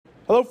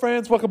Hello,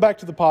 friends. Welcome back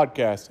to the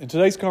podcast. In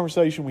today's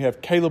conversation, we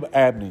have Caleb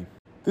Abney.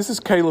 This is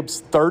Caleb's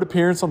third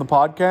appearance on the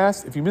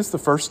podcast. If you missed the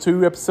first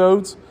two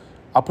episodes,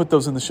 I'll put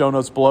those in the show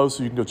notes below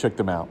so you can go check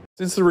them out.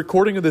 Since the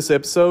recording of this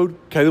episode,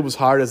 Caleb was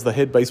hired as the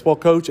head baseball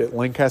coach at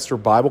Lancaster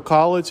Bible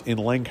College in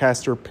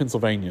Lancaster,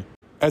 Pennsylvania.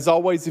 As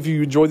always, if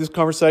you enjoy this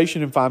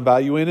conversation and find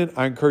value in it,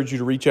 I encourage you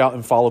to reach out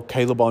and follow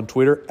Caleb on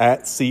Twitter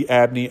at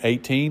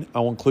cabney18. I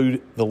will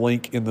include the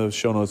link in the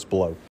show notes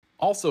below.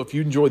 Also, if you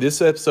enjoy this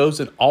episode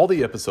and all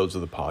the episodes of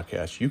the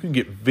podcast, you can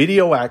get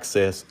video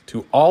access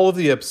to all of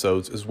the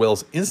episodes as well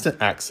as instant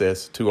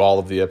access to all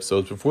of the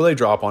episodes before they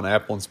drop on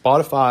Apple and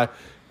Spotify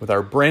with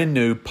our brand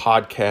new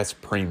Podcast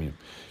Premium.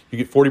 You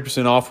get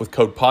 40% off with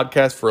code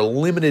podcast for a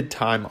limited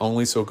time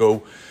only, so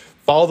go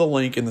follow the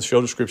link in the show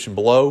description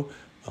below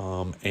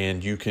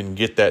and you can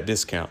get that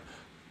discount.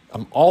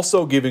 I'm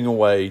also giving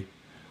away,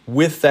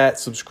 with that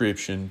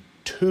subscription,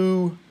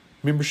 2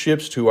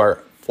 memberships to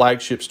our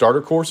flagship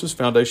starter courses,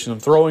 Foundation of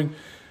Throwing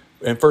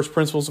and First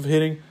Principles of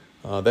Hitting.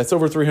 That's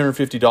over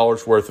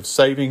 $350 worth of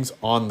savings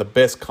on the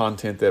best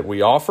content that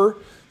we offer.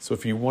 So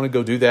if you want to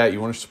go do that,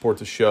 you want to support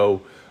the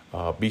show,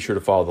 be sure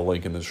to follow the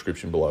link in the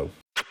description below.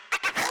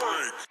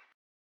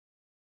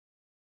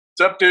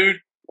 What's up, dude?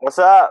 What's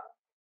up?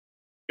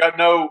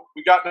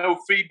 We got no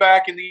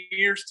feedback in the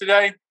ears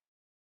today.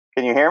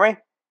 Can you hear me?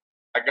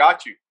 I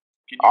got you.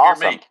 Can you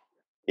Awesome. hear me?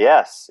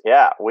 Yes.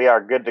 Yeah, we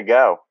are good to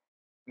go.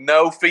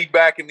 No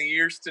feedback in the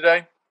ears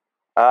today?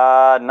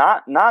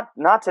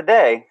 Not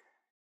today.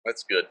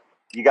 That's good.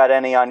 You got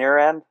any on your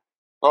end?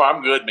 Oh,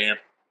 I'm good, man.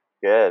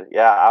 Good.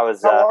 Yeah, I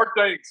was. How are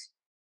things?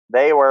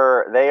 They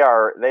are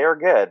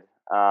good.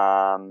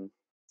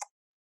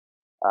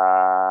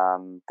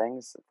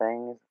 Things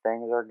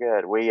are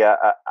good. We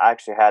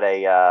actually had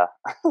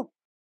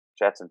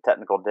had some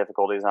technical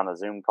difficulties on the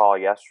Zoom call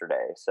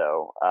yesterday.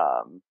 So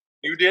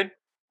You did?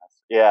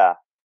 yeah.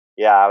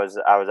 I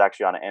was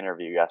actually on an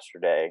interview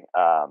yesterday.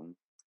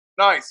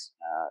 Nice.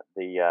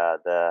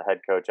 The head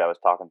coach I was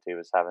talking to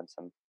was having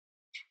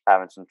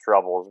some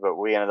troubles, but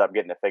we ended up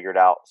getting it figured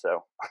out.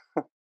 So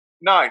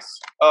Nice.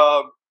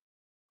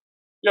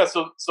 Yeah.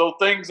 So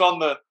things on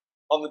the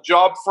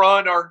job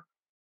front are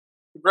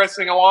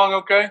progressing along.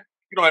 Okay.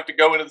 You don't have to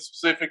go into the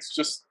specifics.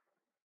 Just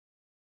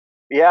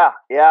yeah.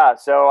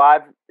 So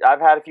I've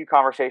had a few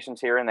conversations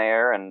here and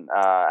there, and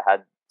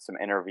had some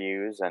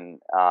interviews, and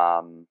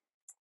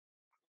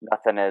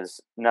nothing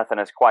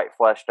is quite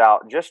fleshed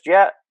out just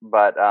yet.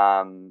 But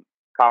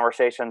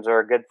conversations are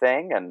a good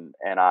thing, and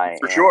I am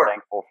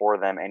thankful for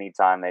them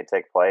anytime they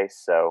take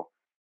place. So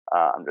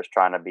I'm just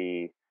trying to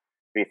be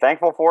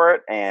thankful for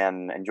it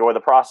and enjoy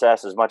the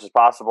process as much as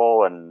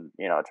possible, and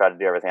try to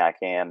do everything I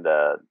can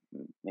to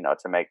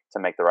to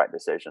make the right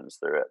decisions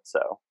through it.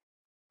 So,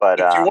 but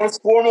if you want to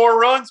score more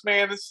runs,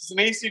 man, this is an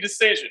easy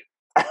decision.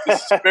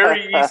 This is a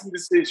very easy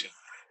decision.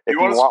 If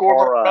you want to score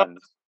more runs,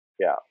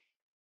 yeah,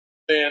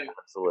 then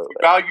absolutely.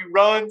 if you value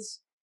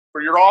runs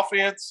for your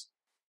offense.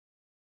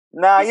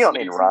 Nah, you don't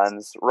need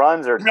runs.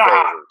 Runs are crazy.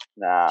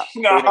 Nah.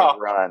 Who needs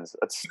runs?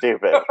 That's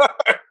stupid.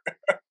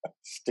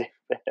 Stupid.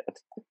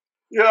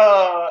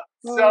 Yeah.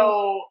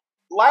 So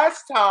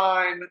last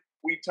time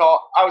we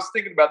talked, I was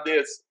thinking about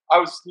this. I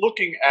was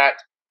looking at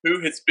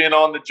who has been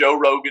on the Joe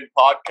Rogan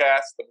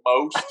podcast the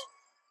most.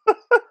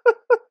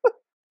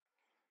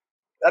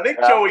 I think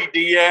Joey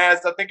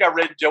Diaz. I think I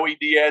read Joey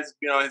Diaz has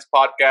been on his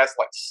podcast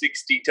like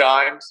 60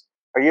 times.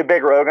 Are you a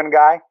big Rogan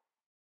guy?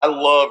 I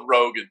love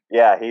Rogan.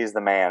 Yeah, he's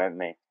the man,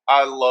 isn't he?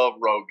 I love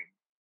Rogan.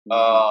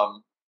 Mm-hmm.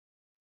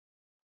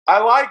 I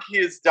like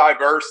his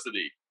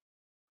diversity.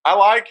 I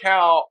like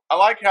how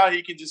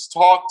he can just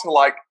talk to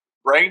like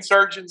brain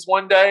surgeons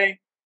one day,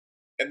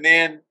 and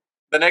then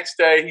the next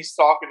day he's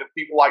talking to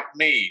people like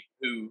me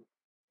who,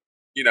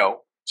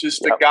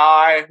 just a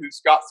guy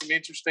who's got some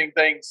interesting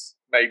things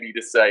maybe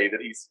to say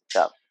that he's.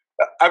 Yep.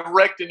 I've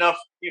wrecked enough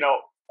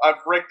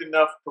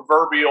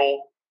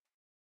proverbial,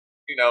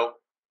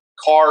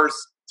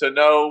 cars to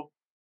know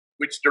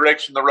which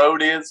direction the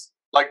road is.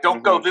 Like,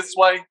 don't go this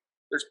way.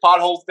 There's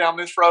potholes down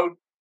this road.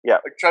 Yeah.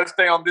 Like, try to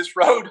stay on this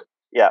road.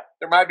 Yeah.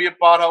 There might be a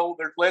pothole.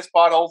 There's less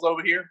potholes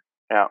over here.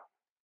 Yeah.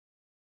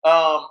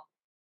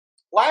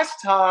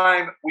 Last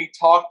time we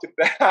talked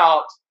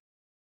about,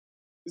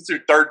 this is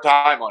your third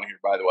time on here,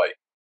 by the way.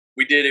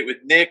 We did it with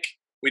Nick.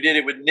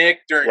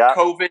 During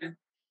COVID.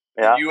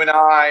 Yeah. You and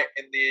I,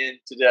 and then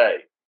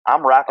today.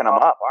 I'm racking them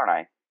up, aren't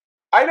I?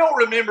 I don't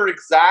remember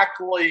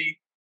exactly.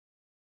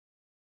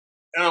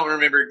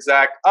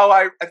 Oh,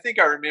 I think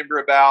I remember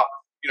about,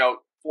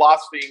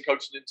 philosophy and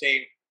coaching the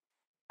team.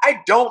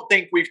 I don't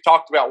think we've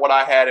talked about what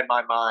I had in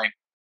my mind,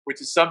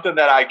 which is something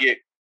that I get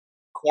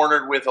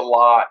cornered with a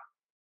lot,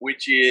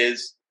 which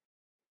is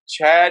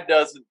Chad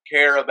doesn't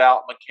care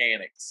about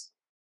mechanics.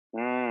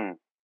 Mm.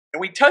 And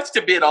we touched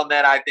a bit on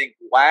that, I think,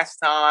 last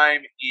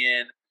time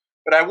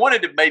but I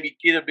wanted to maybe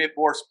get a bit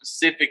more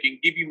specific and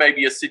give you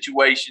maybe a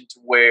situation to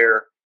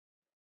where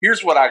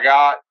here's what I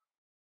got,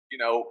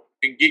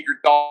 and get your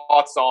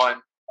thoughts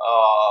on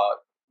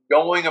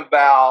going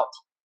about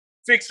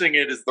fixing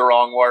it is the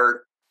wrong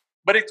word,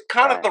 but it's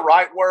kind of the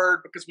right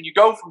word, because when you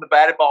go from the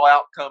batted ball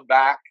outcome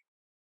back,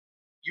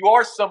 you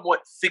are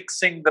somewhat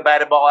fixing the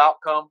batted ball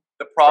outcome,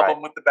 the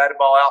problem with the batted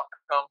ball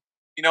outcome.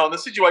 You know, in the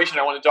situation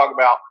I want to talk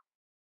about,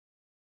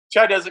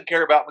 Chad doesn't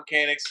care about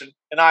mechanics,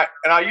 and I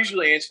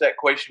usually answer that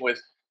question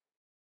with,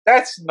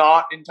 that's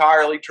not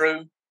entirely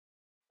true.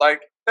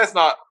 Like, that's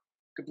not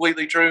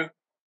completely true.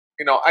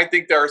 You know, I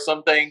think there are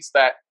some things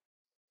that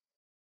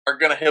are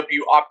going to help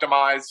you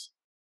optimize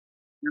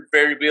your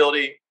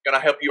variability, going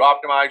to help you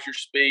optimize your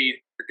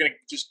speed. They're going to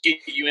just get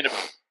you in a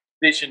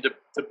position to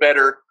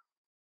better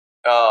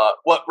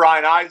what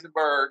Brian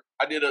Eisenberg,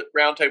 I did a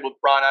roundtable with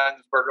Brian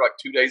Eisenberg like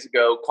 2 days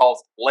ago,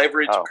 calls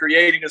leverage,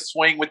 creating a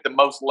swing with the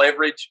most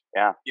leverage.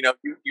 Yeah. You know,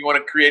 you want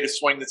to create a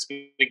swing that's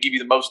going to give you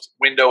the most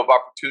window of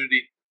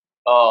opportunity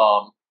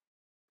for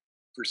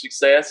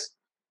success.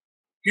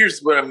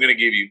 Here's what I'm going to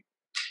give you,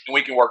 and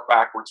we can work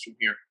backwards from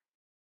here.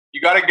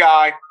 You got a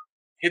guy,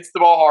 hits the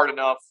ball hard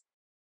enough,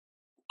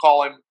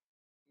 call him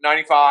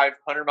 95,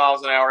 100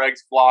 miles an hour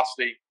exit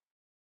velocity,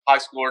 high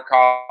school or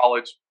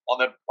college on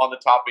the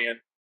top end,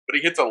 but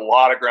he hits a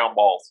lot of ground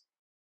balls.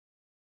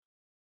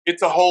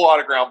 It's a whole lot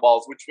of ground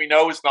balls, which we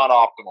know is not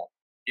optimal.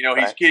 You know,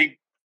 he's getting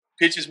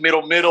pitches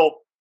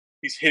middle.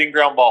 He's hitting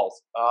ground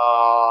balls.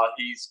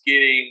 He's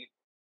getting,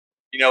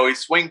 you know, his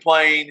swing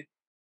plane.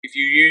 If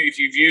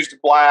you've used a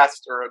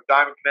Blast or a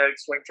Diamond Kinetic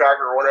swing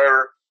tracker or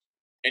whatever,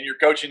 and you're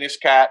coaching this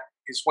cat,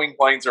 his swing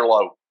planes are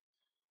low,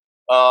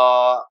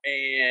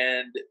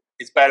 and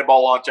his batted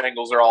ball launch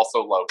angles are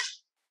also low.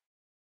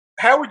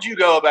 How would you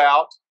go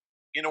about,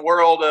 in a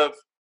world of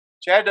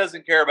Chad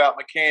doesn't care about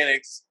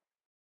mechanics?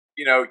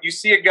 You know, you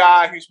see a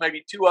guy who's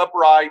maybe too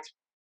upright.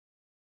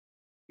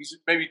 He's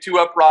maybe too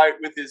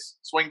upright with his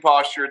swing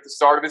posture at the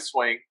start of his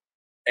swing,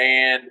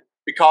 and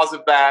because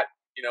of that,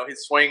 you know,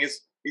 his swing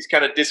he's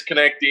kind of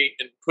disconnecting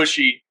and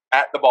pushy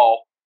at the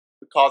ball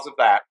because of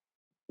that.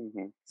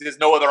 Mm-hmm. There's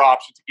no other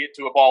option to get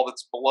to a ball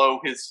that's below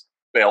his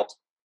belt,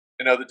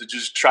 in order to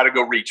just try to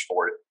go reach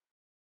for it.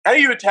 How do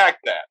you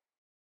attack that?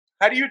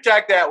 How do you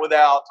attack that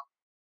without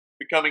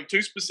becoming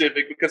too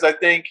specific? Because I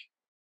think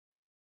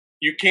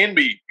you can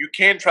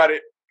try to,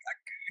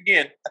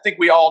 again, I think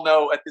we all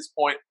know at this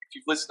point, if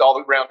you've listened to all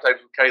the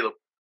roundtables with Caleb,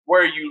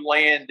 where you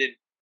land in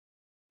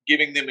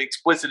giving them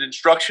explicit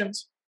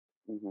instructions.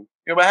 Mm-hmm. You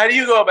know, but how do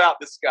you go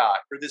about this guy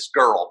or this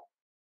girl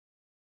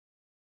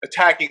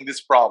attacking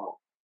this problem?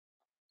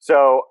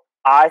 So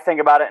I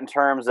think about it in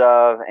terms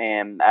of,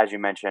 and as you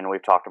mentioned,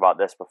 we've talked about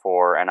this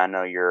before, and I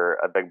know you're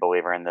a big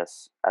believer in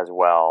this as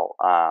well.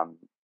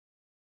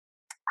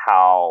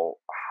 How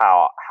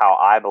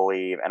I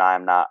believe, and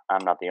I'm not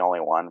the only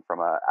one from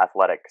a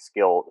athletic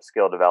skill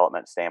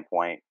development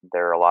standpoint.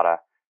 There are a lot of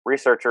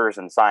researchers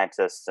and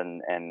scientists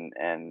and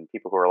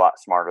people who are a lot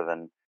smarter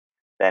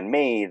than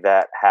me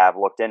that have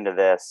looked into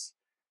this.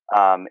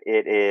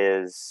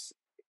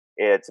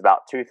 It's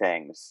about two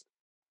things: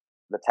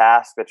 the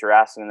task that you're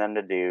asking them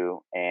to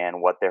do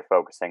and what they're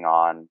focusing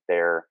on,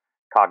 their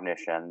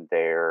cognition,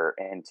 their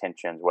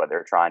intentions, what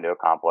they're trying to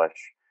accomplish,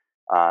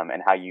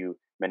 and how you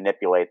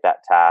manipulate that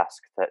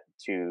task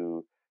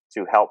to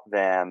help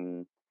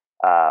them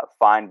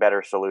find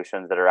better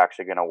solutions that are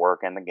actually going to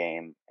work in the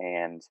game.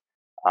 And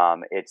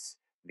it's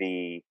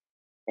the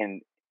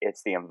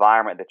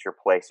environment that you're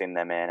placing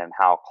them in and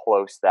how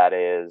close that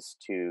is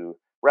to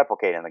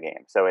replicating the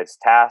game. So it's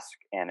task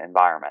and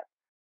environment.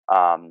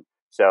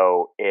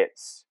 So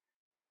it's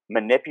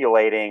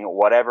manipulating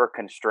whatever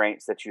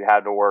constraints that you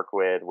have to work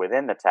with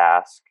within the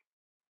task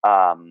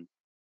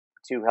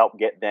to help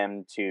get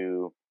them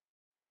to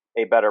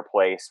a better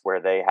place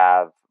where they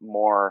have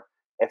more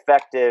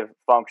effective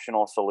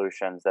functional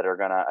solutions that are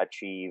going to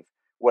achieve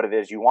what it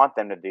is you want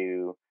them to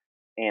do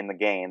in the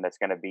game, that's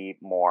going to be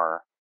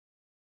more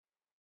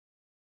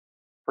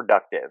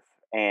productive.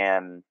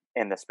 And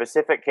in the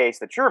specific case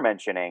that you're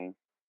mentioning,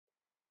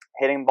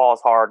 hitting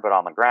balls hard but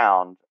on the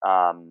ground,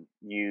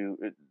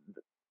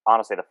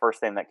 honestly, the first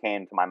thing that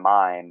came to my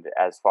mind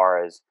as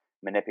far as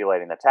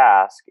manipulating the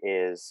task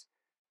is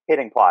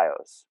hitting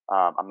plyos.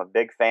 I'm a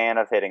big fan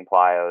of hitting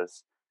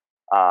plyos.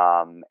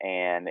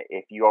 And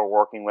if you are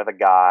working with a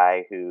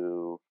guy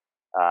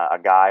a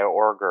guy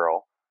or a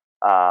girl,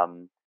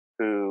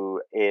 who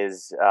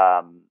hits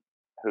the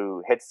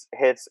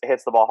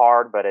ball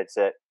hard, but it's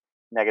at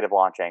negative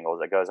launch angles,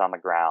 it goes on the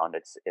ground.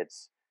 It's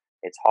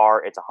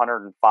hard. It's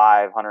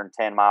 105,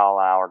 110 mile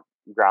an hour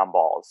ground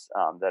balls,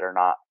 that are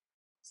not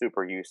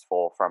super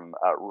useful from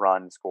a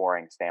run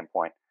scoring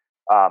standpoint.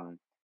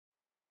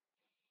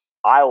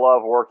 I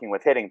love working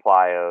with hitting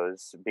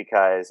plyos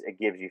because it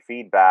gives you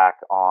feedback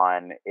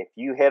on if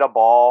you hit a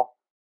ball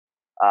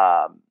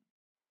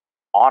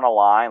on a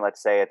line,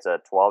 let's say it's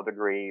a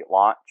 12-degree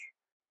launch,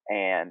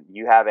 and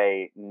you have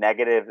a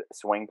negative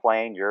swing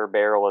plane, your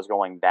barrel is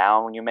going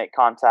down when you make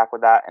contact with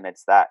that, and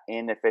it's that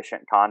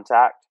inefficient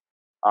contact.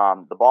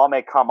 The ball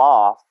may come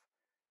off,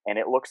 and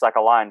it looks like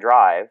a line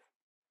drive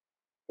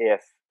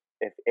if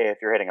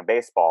you're hitting a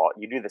baseball.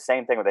 You do the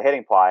same thing with a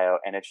hitting plyo,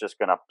 and it's just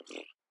going to,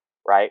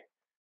 right?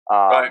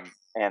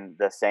 And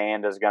the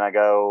sand is going to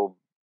go,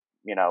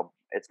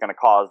 it's going to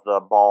cause the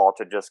ball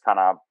to just kind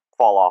of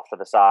fall off to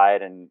the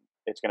side, and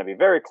it's going to be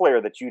very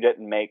clear that you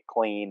didn't make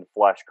clean,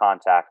 flush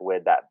contact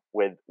with that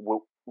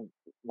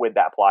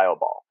plyo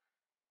ball.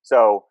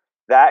 So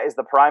that is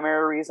the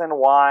primary reason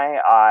why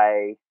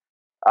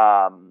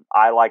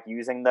I like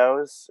using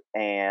those.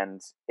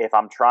 And if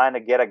I'm trying to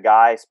get a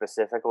guy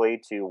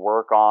specifically to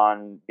work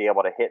on be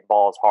able to hit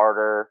balls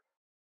harder,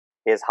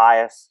 his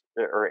hardest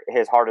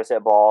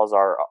hit balls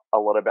are a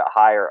little bit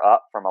higher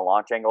up from a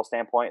launch angle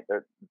standpoint.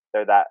 They're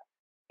that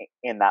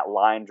in that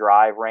line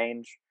drive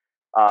range.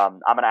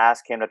 I'm going to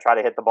ask him to try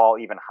to hit the ball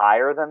even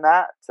higher than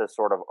that to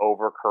sort of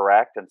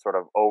overcorrect and sort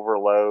of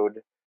overload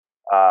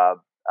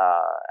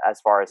as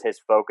far as his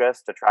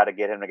focus, to try to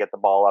get him to get the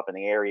ball up in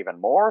the air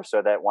even more,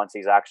 so that once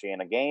he's actually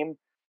in a game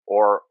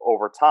or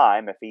over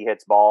time, if he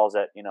hits balls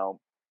at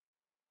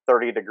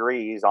 30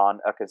 degrees on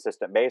a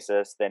consistent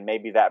basis, then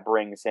maybe that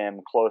brings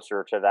him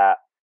closer to that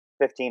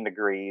 15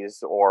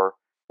 degrees or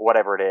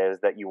whatever it is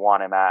that you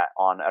want him at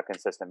on a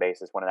consistent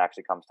basis when it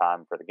actually comes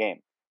time for the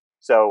game.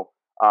 So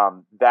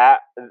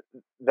that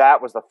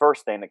was the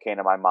first thing that came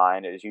to my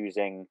mind, is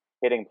using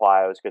hitting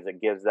plyos, because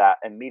it gives that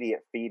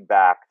immediate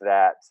feedback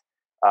that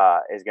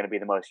is going to be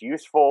the most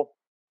useful,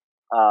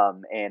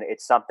 and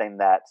it's something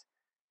that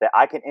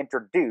I can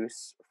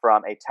introduce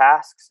from a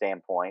task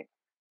standpoint.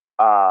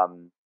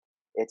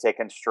 It's a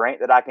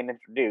constraint that I can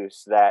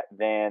introduce that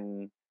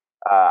then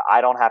I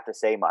don't have to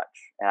say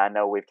much. And I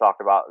know we've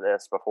talked about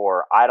this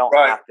before. I don't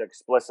have to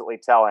explicitly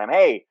tell him,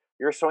 hey,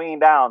 you're swinging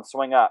down,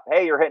 swing up.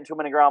 Hey, you're hitting too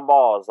many ground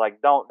balls. Like,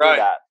 don't do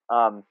that.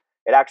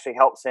 It actually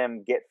helps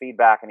him get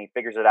feedback, and he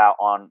figures it out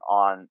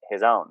on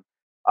his own.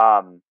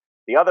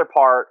 The other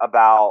part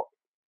about,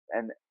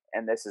 and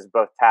this is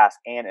both task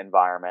and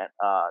environment,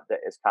 that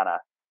is kind of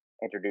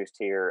introduced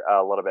here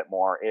a little bit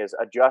more, is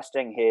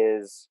adjusting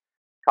his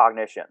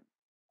cognition,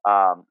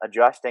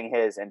 adjusting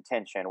his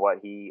intention, what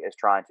he is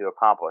trying to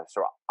accomplish.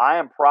 So I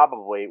am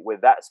probably,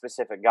 with that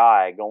specific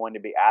guy, going to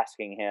be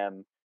asking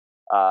him,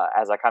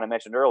 as I kind of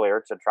mentioned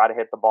earlier, to try to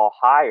hit the ball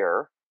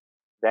higher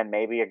than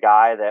maybe a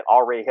guy that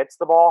already hits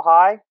the ball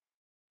high.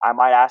 I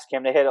might ask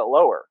him to hit it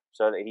lower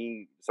so that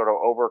he sort of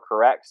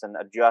overcorrects and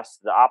adjusts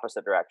the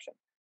opposite direction.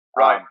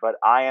 Right. But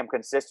I am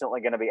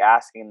consistently going to be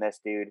asking this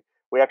dude.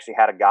 We actually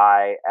had a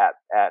guy at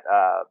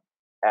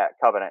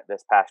Covenant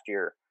this past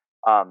year,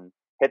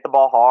 hit the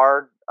ball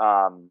hard,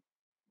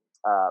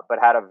 but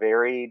had a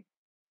very,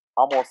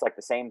 almost like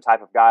the same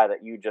type of guy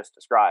that you just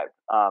described.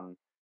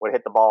 Would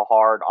hit the ball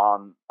hard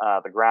on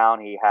the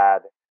ground. He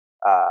had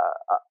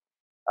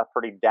a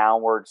pretty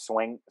downward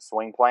swing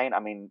plane. I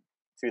mean,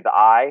 to the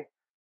eye,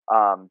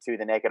 to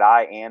the naked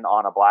eye, and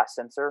on a blast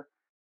sensor.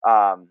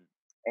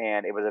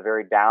 And it was a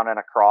very down and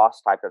across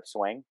type of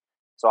swing.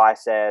 So I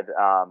said,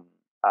 I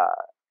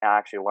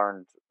actually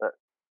learned,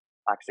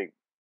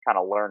 kind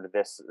of learned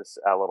this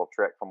little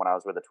trick from when I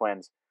was with the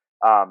Twins.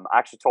 I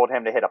actually told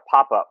him to hit a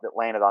pop-up that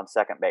landed on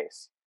second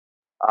base.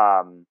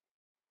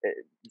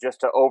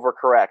 Just to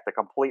overcorrect the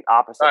complete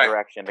opposite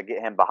direction, to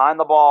get him behind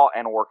the ball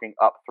and working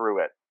up through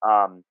it.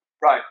 And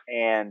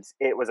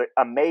it was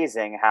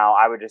amazing how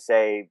I would just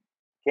say,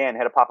 Ken,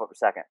 hit a pop-up to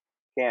second.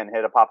 Ken,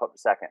 hit a pop-up to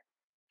second.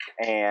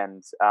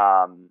 And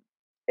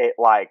it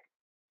like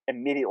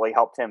immediately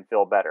helped him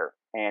feel better.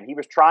 And he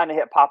was trying to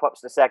hit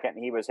pop-ups to second,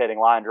 and he was hitting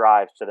line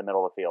drives to the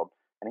middle of the field.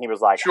 And he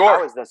was like,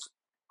 how is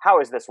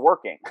this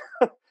working?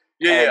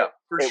 Yeah,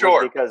 for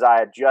sure. Because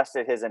I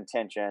adjusted his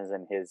intentions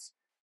and his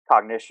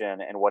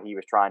cognition and what he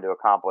was trying to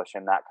accomplish,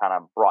 and that kind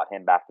of brought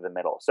him back to the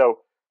middle.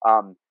 So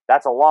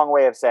that's a long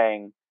way of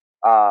saying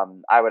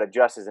I would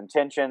adjust his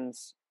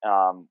intentions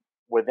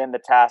within the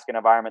task and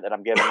environment that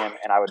I'm giving him,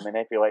 and I would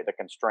manipulate the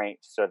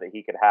constraints so that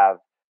he could have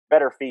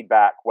better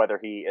feedback whether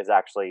he is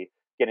actually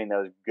getting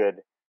those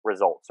good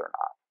results or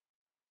not.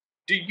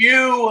 Do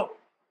you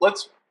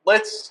let's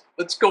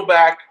go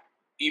back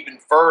even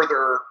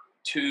further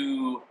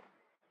to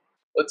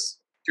if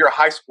you're a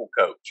high school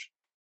coach,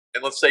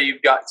 and let's say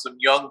you've got some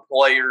young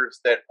players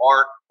that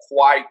aren't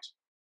quite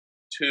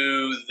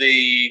to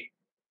the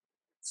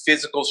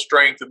physical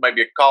strength of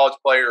maybe a college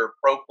player or a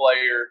pro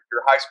player.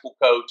 You're a high school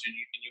coach, and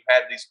you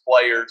had these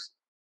players.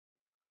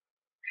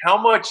 How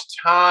much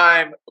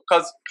time?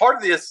 Because part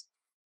of this,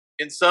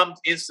 in some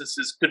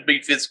instances, could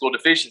be physical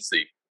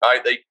deficiency.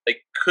 Right? They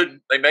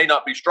may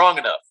not be strong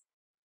enough.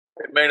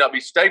 It may not be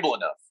stable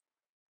enough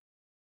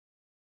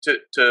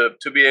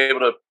to be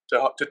able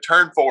to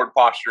turn forward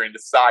posture into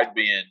side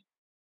bend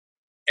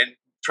and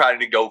trying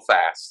to go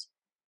fast.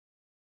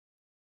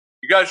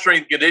 You got a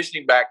strength and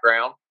conditioning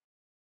background.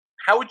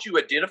 How would you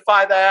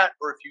identify that?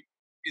 Or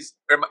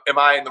am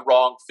I in the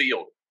wrong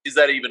field? Is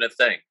that even a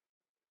thing?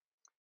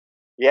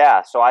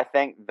 Yeah, so I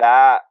think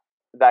that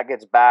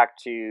gets back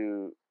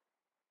to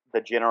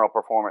the general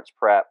performance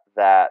prep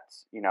that,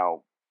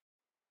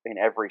 in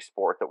every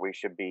sport that we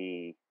should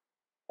be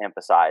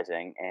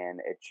emphasizing, and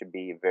it should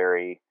be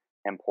very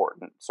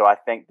important. So I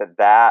think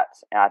that,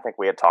 and I think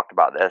we had talked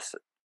about this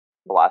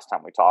the last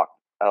time we talked,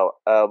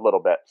 a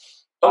little bit.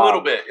 A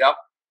little bit, yep.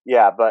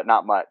 Yeah, but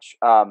not much.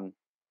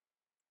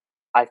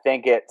 I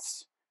think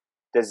it's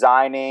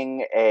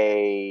designing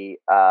a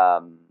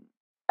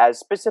as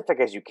specific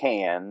as you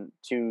can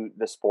to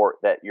the sport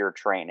that you're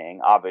training.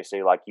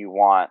 Obviously, like, you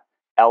want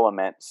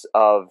elements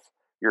of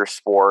your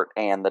sport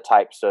and the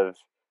types of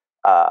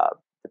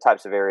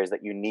areas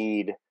that you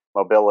need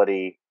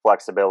mobility,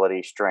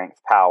 flexibility, strength,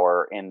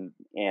 power in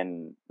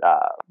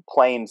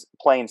plain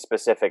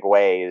specific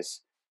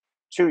ways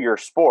to your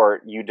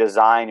sport. You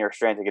design your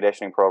strength and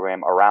conditioning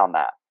program around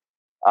that.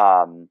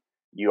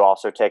 You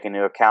also take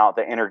into account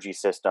the energy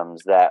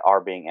systems that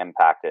are being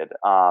impacted.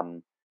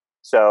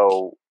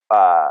 So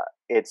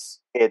it's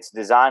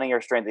designing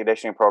your strength and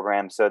conditioning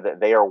program so that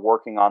they are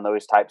working on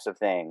those types of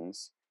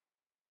things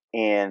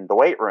in the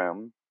weight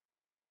room.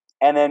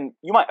 And then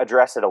you might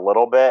address it a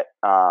little bit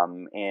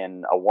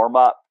in a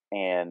warm-up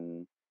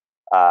and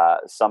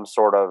some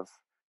sort of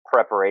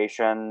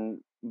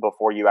preparation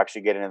before you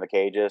actually get into the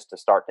cages to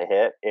start to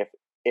hit. If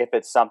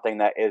it's something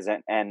that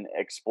isn't an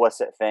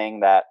explicit thing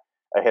that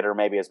a hitter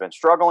maybe has been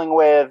struggling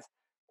with,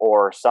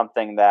 or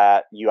something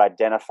that you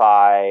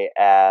identify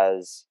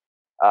as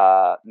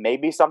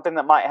maybe something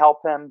that might help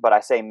him. But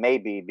I say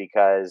maybe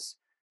because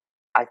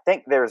I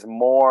think there's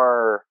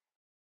more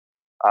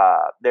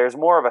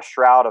of a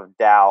shroud of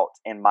doubt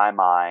in my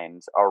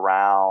mind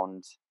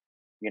around,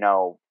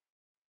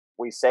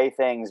 we say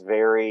things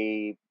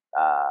very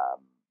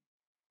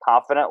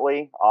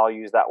confidently. I'll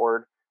use that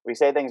word. We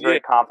say things very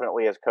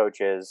confidently as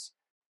coaches,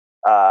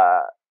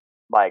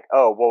 like,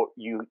 oh, well,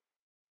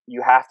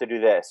 you have to do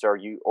this, or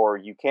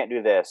you can't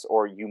do this,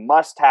 or you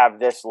must have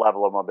this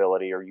level of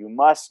mobility, or you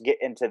must get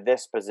into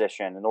this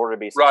position in order to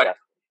be successful. Right.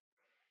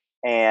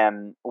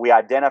 And we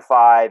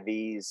identify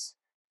these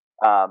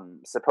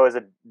supposed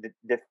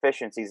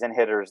deficiencies in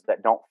hitters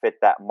that don't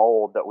fit that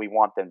mold that we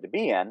want them to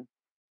be in.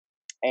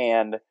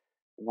 And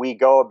we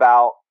go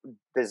about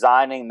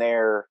designing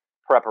their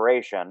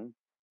preparation,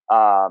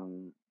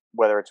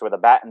 whether it's with a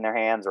bat in their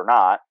hands or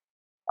not,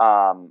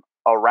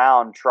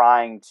 around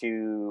trying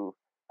to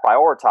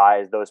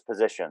prioritize those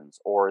positions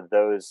or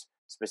those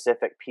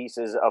specific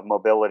pieces of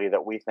mobility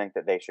that we think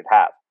that they should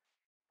have.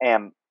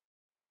 And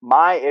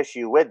my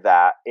issue with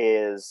that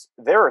is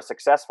there are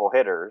successful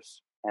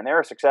hitters and there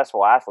are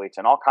successful athletes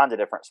in all kinds of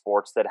different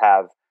sports that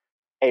have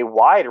a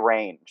wide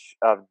range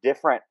of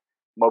different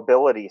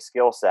mobility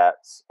skill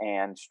sets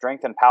and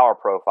strength and power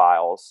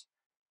profiles.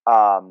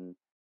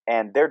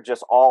 And they're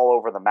just all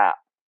over the map.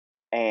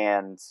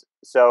 And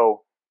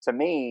so to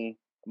me,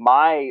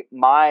 my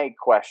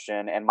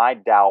question and my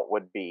doubt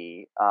would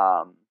be,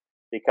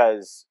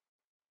 because,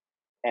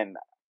 and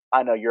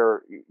I know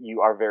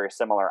you are very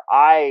similar.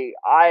 I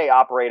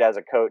operate as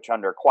a coach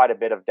under quite a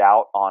bit of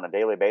doubt on a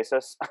daily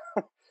basis.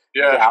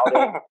 Yeah.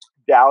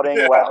 doubting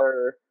yeah.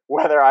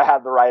 whether I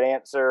have the right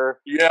answer.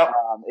 Yeah.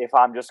 If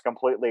I'm just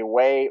completely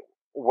way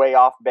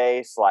off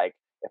base, like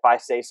if I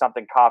say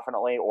something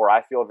confidently or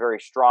I feel very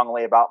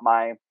strongly about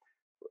my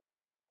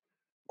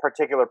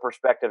particular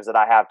perspectives that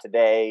I have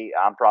today,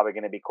 I'm probably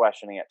going to be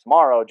questioning it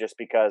tomorrow, just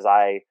because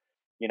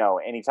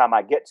anytime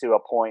I get to a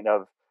point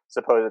of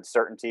supposed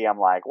certainty, I'm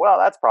like, well,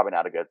 that's probably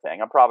not a good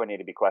thing. I probably need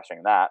to be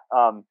questioning that.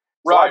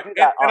 Right.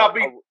 So and I'll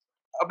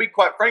be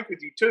quite frank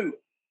with you too.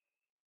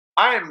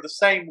 I am the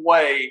same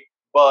way,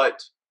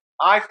 but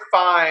I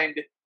find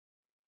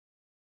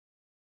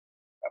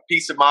a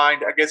peace of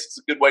mind, I guess it's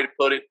a good way to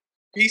put it,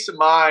 peace of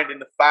mind in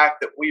the fact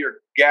that we're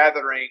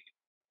gathering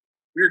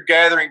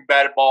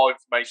batted ball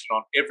information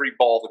on every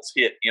ball that's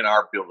hit in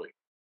our building.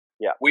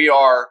 Yeah. We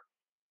are,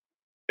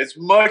 as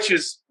much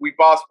as we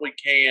possibly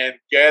can,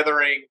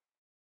 gathering,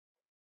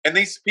 and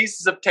these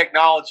pieces of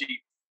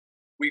technology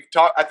we've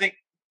talked, I think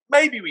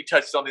maybe we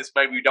touched on this,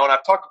 maybe we don't.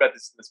 I've talked about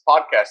this in this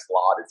podcast a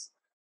lot. It's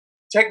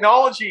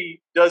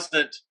technology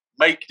doesn't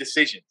make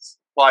decisions.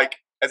 Like,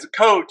 as a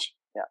coach,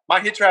 my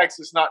HitTrax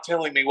is not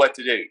telling me what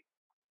to do.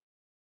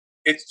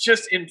 It's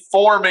just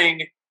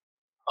informing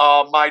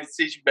my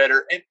decision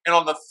better. And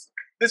on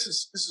this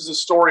is a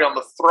story on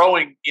the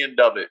throwing end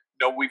of it.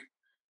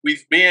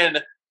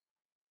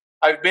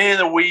 I've been in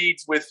the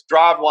weeds with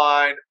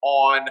Driveline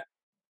on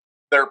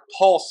their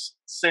pulse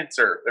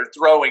sensor, their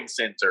throwing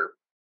sensor,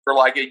 for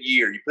like a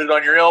year. You put it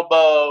on your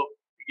elbow,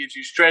 it gives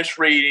you stress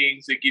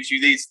readings, it gives you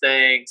these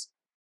things.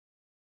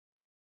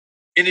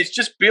 And it's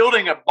just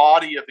building a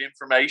body of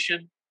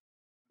information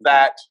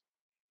that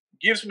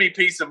gives me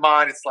peace of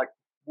mind. It's like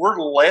we're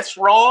less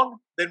wrong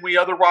than we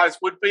otherwise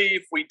would be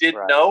if we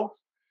didn't know.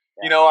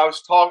 Yeah. I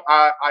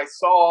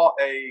saw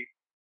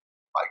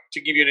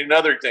to give you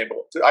another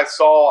example, I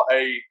saw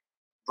a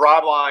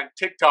Driveline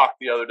TikTok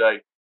the other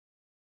day.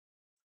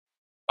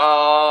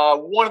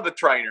 One of the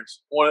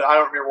trainers, I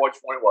don't remember which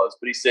one it was,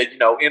 but he said,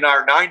 in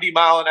our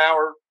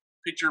 90-mile-an-hour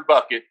pitcher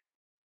bucket,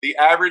 the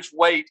average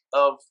weight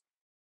of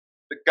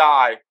the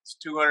guy is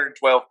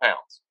 212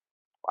 pounds.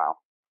 Wow.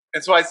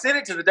 And so I sent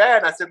it to the dad,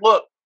 and I said,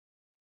 look,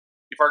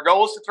 if our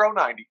goal is to throw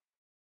 90,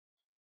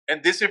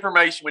 and this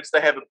information, which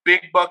they have a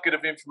big bucket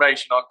of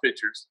information on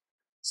pitchers,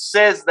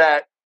 says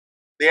that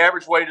the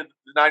average weight of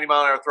the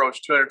 90-mile-an-hour throw is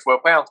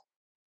 212 pounds,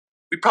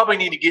 we probably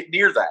need to get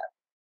near that.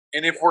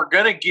 And if we're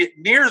going to get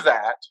near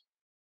that,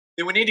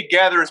 then we need to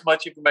gather as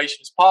much information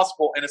as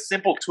possible. And a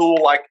simple tool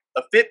like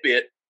a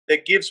Fitbit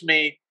that gives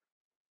me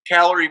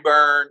calorie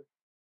burn,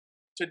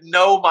 to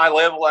know my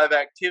level of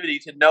activity,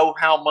 to know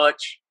how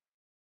much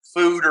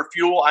food or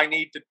fuel I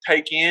need to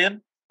take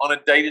in on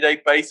a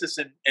day-to-day basis.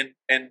 And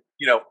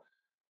you know,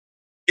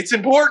 it's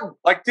important.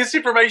 Like, this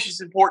information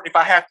is important if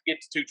I have to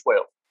get to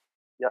 212.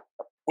 Yeah.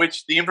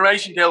 Which the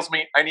information tells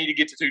me I need to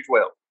get to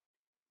 212.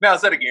 Now,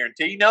 is that a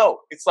guarantee? No.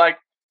 It's like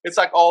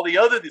all the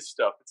other this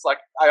stuff. It's like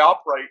I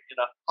operate in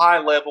a high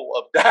level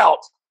of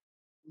doubt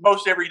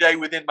most every day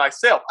within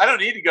myself. I don't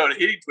need to go to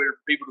hitting Twitter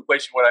for people to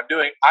question what I'm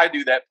doing. I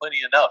do that plenty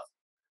enough.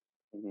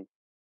 Mm-hmm.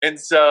 And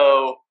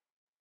so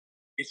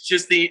it's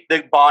just the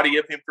body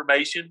of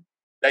information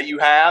that you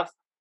have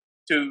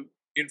to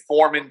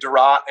inform and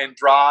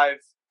drive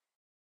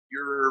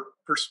your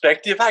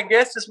perspective, I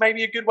guess, is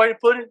maybe a good way to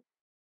put it.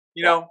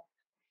 You know,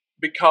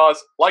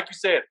 because like you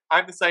said,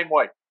 I'm the same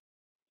way.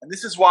 And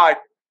this is why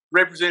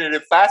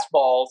representative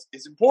fastballs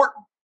is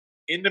important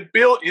in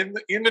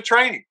the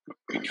training.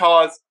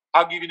 Because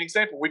I'll give you an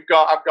example.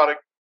 I've got a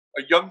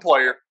young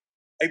player,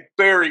 a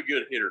very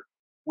good hitter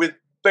with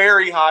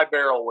very high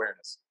barrel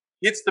awareness.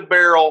 Hits the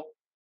barrel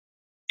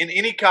in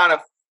any kind of,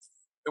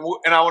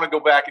 and I want to go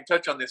back and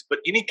touch on this, but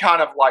any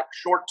kind of like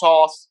short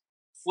toss,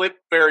 flip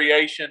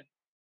variation,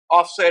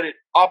 offset it,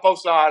 oppo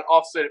side,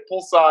 offset it,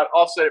 pull side,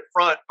 offset it,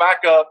 front, back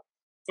up,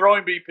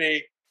 throwing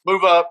BP,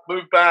 move up,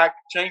 move back,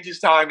 change his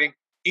timing.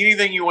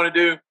 Anything you want to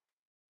do,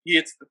 he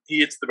hits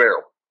the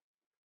barrel.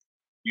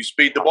 You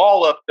speed the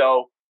ball up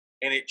though,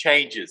 and it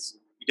changes.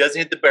 He doesn't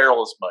hit the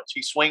barrel as much.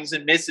 He swings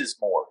and misses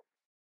more.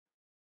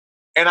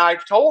 And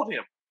I've told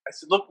him, I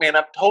said, look, man,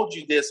 I've told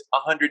you this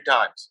 100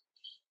 times.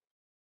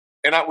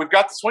 And we've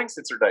got the swing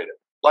sensor data.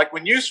 Like,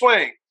 when you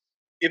swing,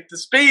 if the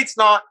speed's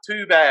not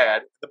too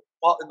bad,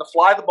 and the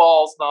fly of the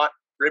ball's not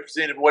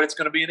representative of what it's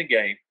going to be in a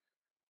game,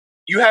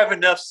 you have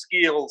enough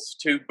skills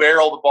to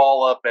barrel the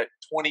ball up at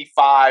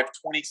 25,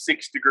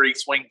 26 degree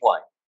swing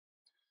plane.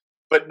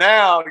 But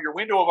now your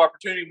window of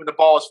opportunity when the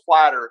ball is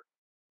flatter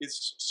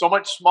is so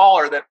much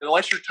smaller that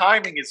unless your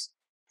timing is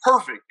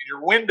perfect and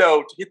your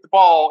window to hit the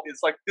ball is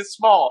like this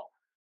small,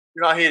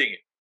 you're not hitting it.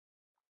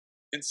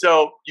 And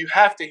so you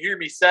have to hear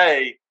me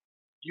say,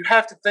 you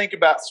have to think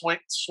about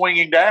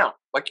swinging down.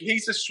 Like,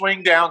 he's a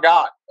swing down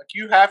guy. Like,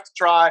 you have to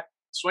try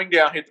swing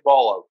down, hit the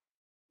ball over.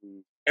 Mm-hmm.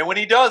 And when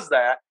he does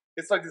that,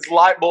 it's like this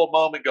light bulb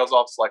moment goes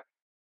off. It's like,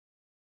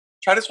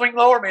 try to swing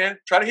lower, man.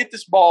 Try to hit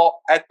this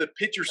ball at the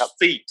pitcher's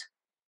feet.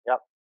 Yep.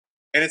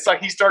 And it's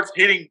like he starts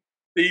hitting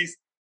these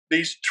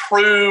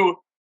true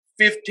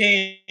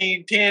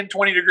 15, 10,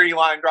 20 degree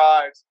line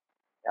drives.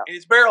 Yep. And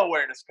his barrel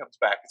awareness comes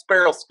back. His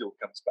barrel skill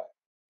comes back.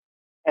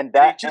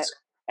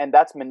 And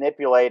that's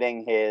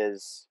manipulating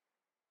his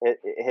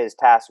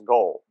task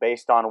goal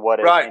based on what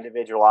is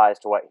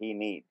individualized to what he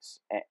needs.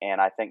 And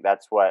I think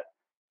that's what,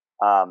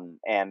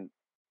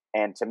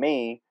 and to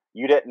me,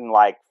 you didn't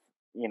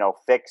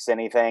fix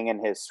anything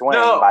in his swing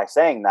by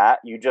saying that.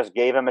 You just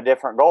gave him a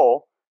different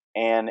goal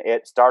and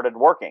it started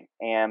working.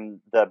 And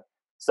the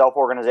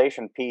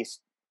self-organization piece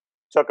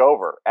took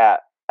over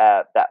at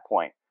that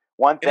point.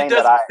 One thing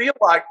that I feel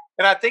like,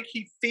 and I think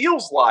he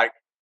feels like,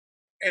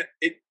 and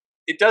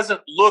it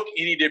doesn't look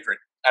any different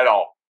at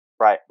all.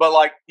 Right. But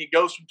like, he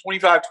goes from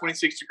 25,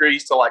 26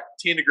 degrees to like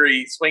 10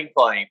 degree swing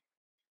plane.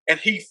 And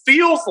he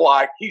feels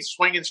like he's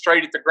swinging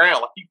straight at the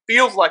ground. Like, he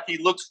feels like he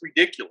looks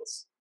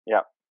ridiculous.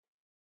 Yeah.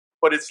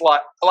 But it's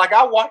like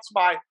I watch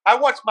my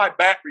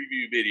bat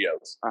review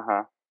videos.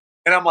 Uh-huh.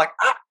 And I'm like,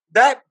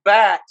 that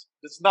bat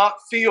does not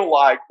feel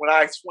like when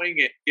I swing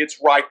it, it's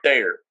right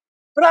there.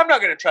 But I'm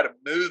not going to try to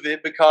move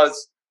it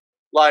because,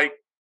 like,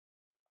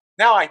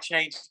 now I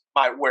changed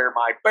where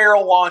my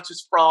barrel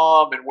launches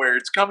from and where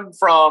it's coming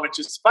from. It's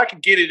just, if I can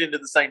get it into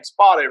the same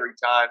spot every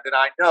time, then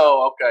I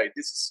know, okay,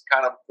 this is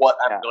kind of what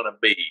I'm going to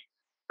be,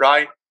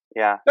 right?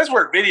 Yeah. That's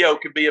where video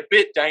can be a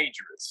bit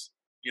dangerous,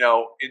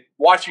 in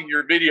watching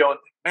your video. And,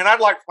 man,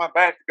 I'd like for my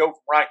bat to go from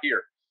right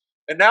here.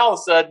 And now all of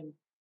a sudden,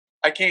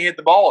 I can't hit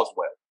the ball as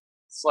well.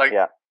 It's like,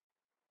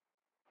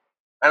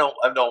 I don't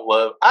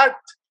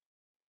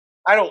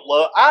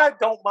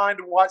mind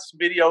to watch some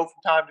video from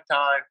time to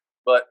time.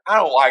 But I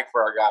don't like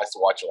for our guys to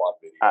watch a lot of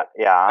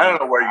video. I don't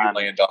know where you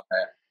land on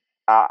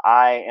that.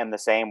 I am the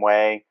same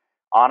way.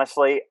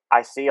 Honestly,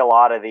 I see a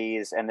lot of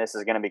these, and this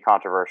is going to be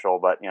controversial,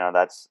 but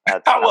that's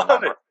I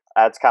love it.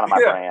 That's kind of my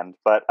brand.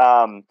 But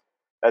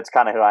that's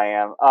kind of who I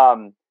am.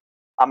 I'm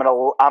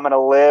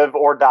gonna live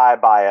or die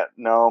by it,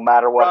 no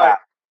matter what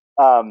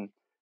happens.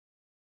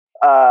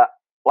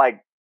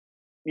 Like,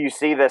 you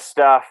see this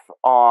stuff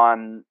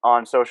on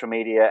social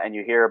media and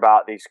you hear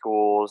about these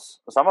schools,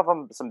 some of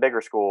them, some bigger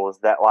schools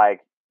that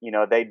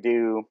they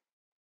do,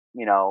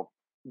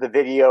 the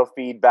video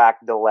feedback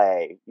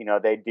delay,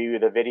 they do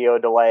the video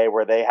delay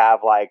where they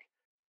have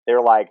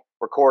they're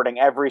recording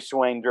every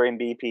swing during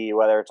BP,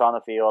 whether it's on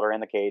the field or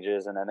in the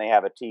cages. And then they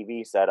have a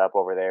TV set up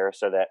over there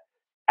so that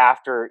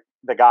after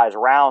the guys'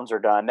 rounds are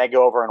done, they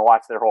go over and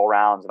watch their whole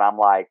rounds. And I'm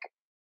like,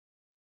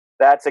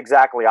 that's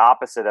exactly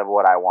opposite of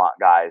what I want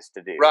guys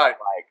to do. Right.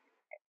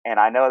 And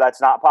I know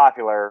that's not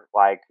popular,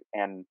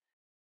 and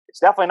it's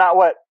definitely not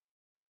what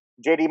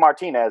JD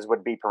Martinez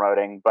would be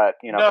promoting, but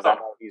because I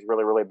know he's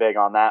really, really big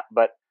on that.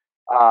 But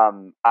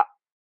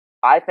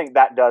I think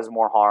that does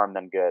more harm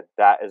than good.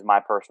 That is my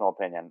personal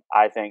opinion.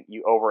 I think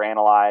you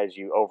overanalyze,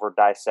 you over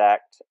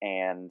dissect,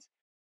 and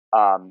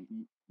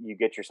you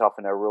get yourself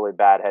in a really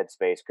bad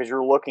headspace because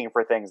you're looking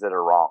for things that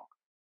are wrong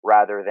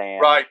rather than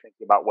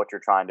thinking about what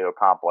you're trying to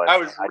accomplish.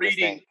 I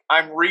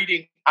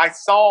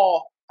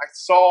saw.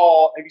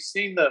 Have you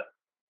seen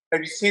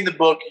the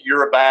book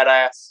You're a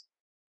Badass?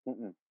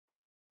 Mm-mm.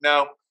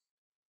 No,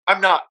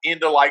 I'm not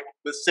into like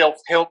the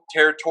self-help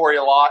territory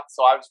a lot.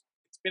 So it's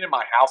been in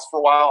my house for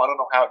a while. I don't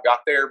know how it got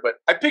there, but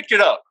I picked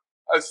it up.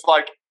 I was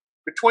like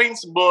between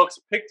some books,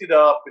 I picked it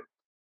up, and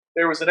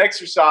there was an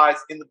exercise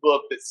in the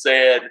book that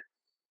said,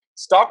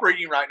 stop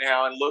reading right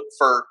now and look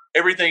for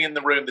everything in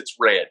the room that's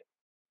red.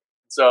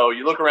 So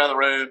you look around the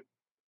room,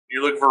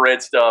 you're looking for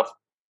red stuff,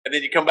 and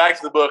then you come back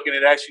to the book and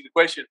it asks you the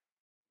question,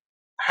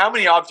 how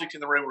many objects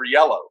in the room were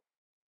yellow?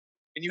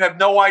 And you have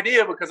no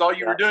idea because all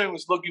you were doing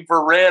was looking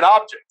for red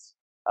objects.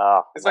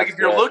 It's like if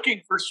you're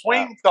looking for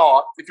swing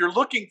thoughts, if you're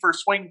looking for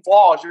swing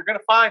flaws, you're going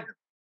to find them.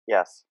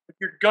 Yes.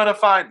 You're going to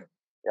find them.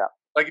 Yeah.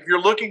 Like if you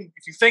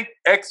think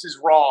X is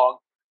wrong,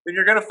 then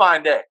you're going to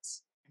find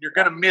X. You're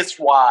going to miss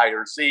Y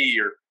or Z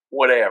or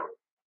whatever.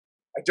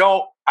 I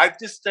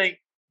just think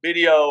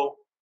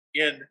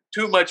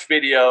too much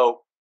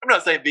video. I'm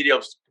not saying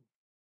videos.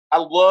 I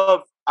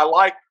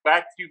like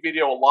back view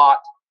video a lot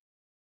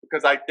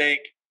because I think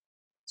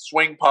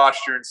swing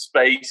posture and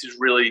space is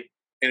really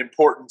an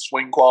important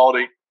swing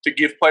quality to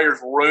give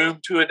players room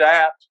to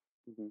adapt.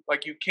 Mm-hmm.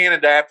 Like you can't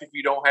adapt if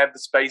you don't have the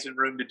space and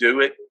room to do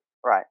it.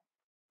 Right.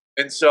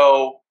 And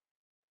so,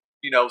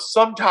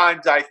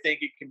 sometimes I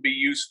think it can be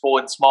useful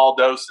in small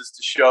doses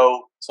to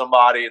show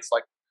somebody it's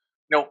like,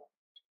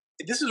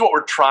 this is what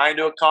we're trying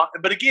to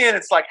accomplish. But again,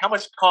 it's like, how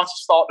much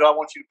conscious thought do I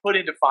want you to put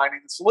into finding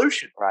the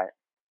solution? Right.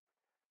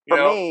 For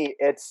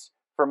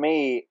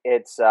me,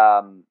 it's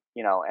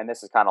and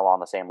this is kind of along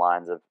the same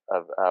lines of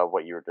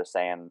what you were just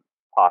saying,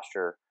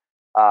 posture.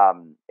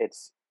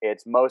 It's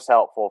most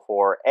helpful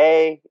for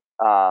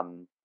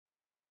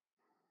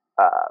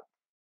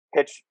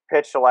pitch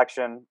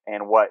selection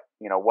and what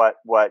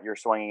you're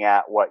swinging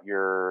at, what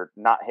you're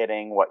not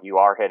hitting, what you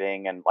are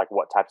hitting, and like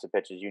what types of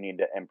pitches you need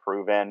to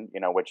improve in.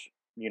 Which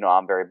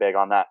I'm very big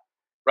on that.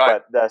 Right.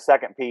 But the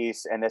second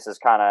piece, and this is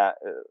kind of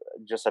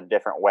just a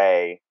different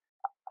way,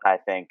 I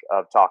think,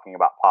 of talking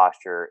about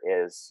posture,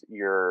 is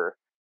your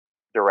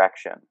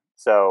direction.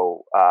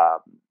 So,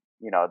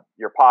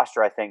 your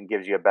posture, I think,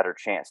 gives you a better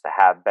chance to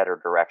have better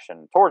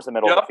direction towards the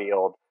middle of the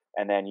field.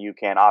 And then you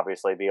can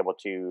obviously be able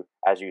to,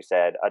 as you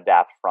said,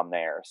 adapt from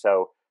there.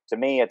 So to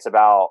me, it's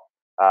about,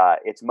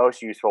 it's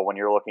most useful when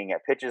you're looking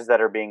at pitches that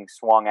are being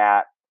swung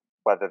at,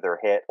 whether they're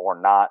hit or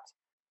not,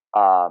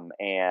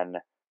 and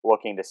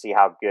looking to see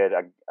how good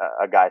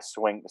a guy's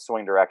swing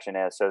direction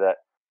is so that,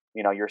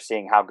 you're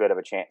seeing how good of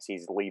a chance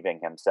he's leaving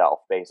himself,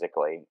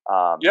 basically.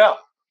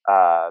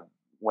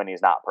 When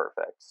he's not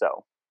perfect.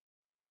 So.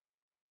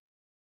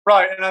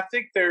 Right. And I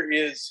think there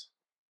is,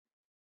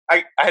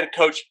 I had a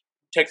coach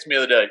text me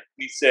the other day.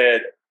 He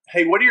said,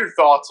 hey, what are your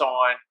thoughts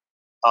on,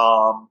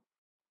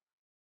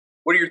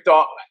 let me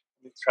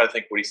try to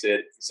think what he said.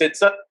 He said,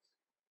 it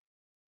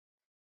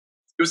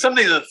was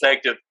something to the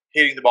effect of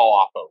hitting the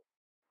ball oppo.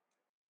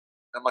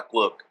 I'm like,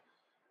 look,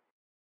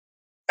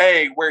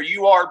 where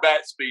you are,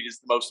 bat speed is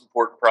the most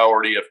important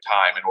priority of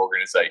time and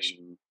organization.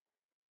 Mm-hmm.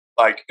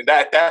 Like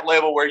that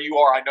level where you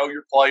are, I know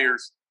your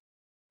players,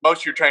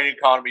 most of your training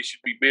economy should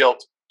be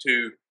built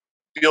to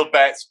build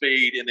bat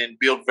speed and then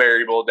build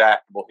variable,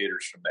 adaptable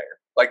hitters from there.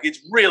 Like it's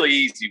really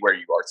easy where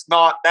you are. It's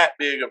not that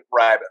big of a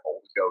rabbit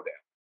hole to go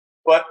down.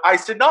 But I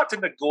said not to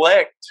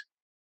neglect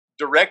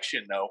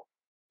direction, though.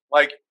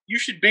 Like you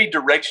should be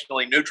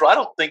directionally neutral. I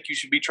don't think you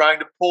should be trying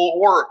to pull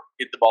or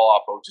hit the ball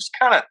off. Just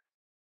kind of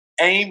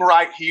aim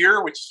right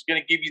here, which is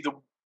going to give you the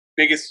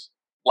biggest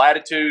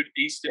latitude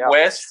east and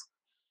west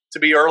to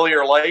be early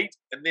or late.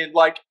 And then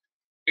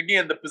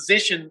again, the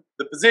position,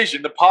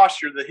 the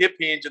posture, the hip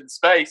hinge, and the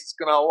space is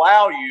going to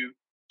allow you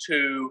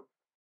to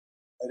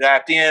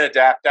adapt in,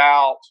 adapt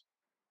out,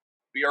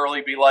 be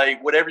early, be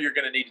late, whatever you're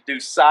going to need to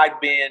do, side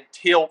bend,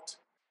 tilt,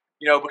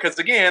 because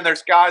again,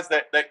 there's guys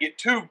that get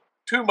too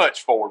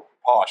much forward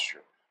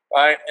posture,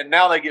 right? And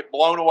now they get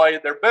blown away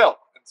at their belt.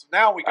 And so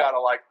now we got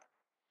to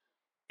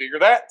figure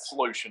that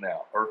solution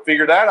out or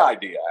figure that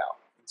idea out.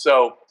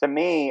 So to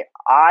me,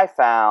 I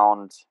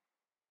found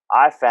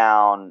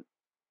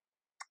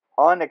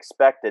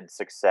unexpected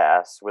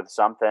success with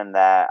something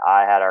that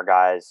I had our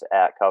guys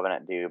at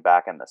Covenant do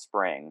back in the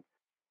spring.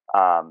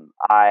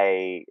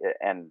 I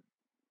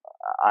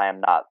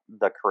am not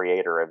the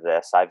creator of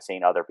this. I've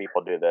seen other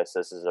people do this.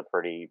 This is a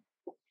pretty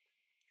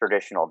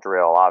traditional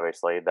drill,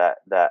 obviously, that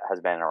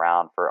has been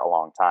around for a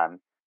long time.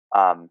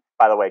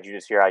 By the way, did you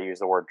just hear I use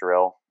the word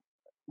drill?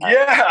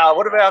 Yeah.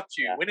 What about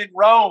you? Yeah. When in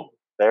Rome.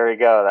 There you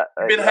go.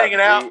 You've been hanging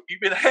out.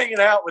 You've been hanging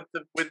out with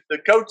the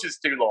coaches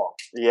too long.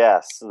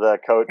 Yes,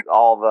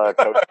 all the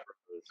coaches.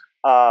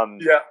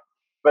 Yeah.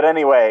 But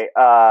anyway,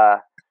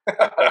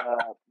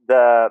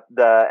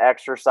 the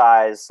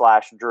exercise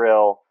 /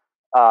 drill,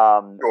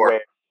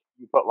 where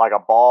you put like a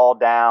ball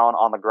down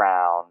on the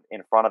ground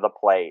in front of the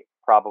plate,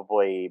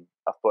 probably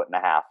 1.5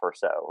 feet or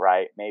so,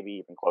 right? Maybe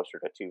even closer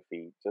to 2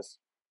 feet, just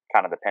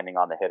kind of depending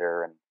on the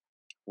hitter and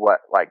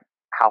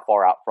how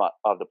far out front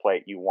of the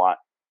plate you want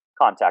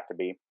contact to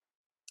be.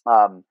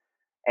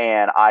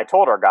 And I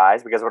told our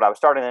guys, because what I was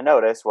starting to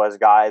notice was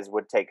guys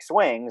would take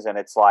swings, and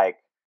it's like,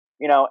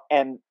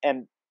 and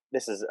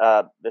this is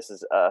a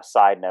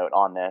side note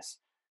on this.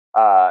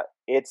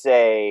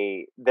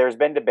 There's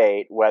been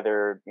debate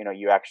whether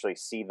you actually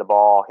see the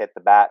ball hit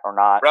the bat or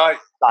not. Right.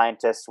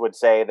 Scientists would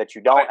say that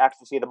you don't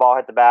actually see the ball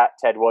hit the bat.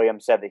 Ted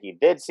Williams said that he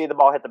did see the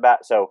ball hit the bat.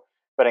 So,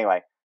 but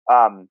anyway,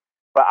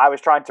 but I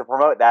was trying to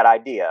promote that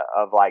idea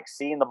of like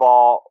seeing the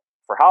ball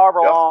for however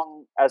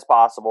long as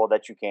possible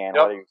that you can,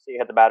 whether you see it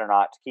hit the bat or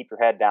not, to keep your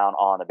head down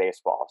on the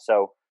baseball.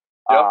 So,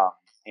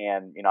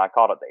 and I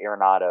called it the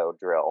Arenado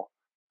drill.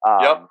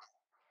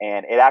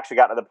 And it actually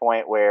got to the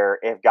point where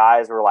if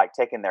guys were like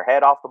taking their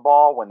head off the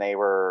ball when they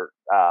were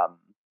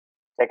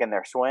taking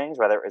their swings,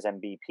 whether it was in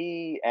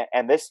BP,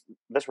 and this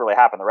really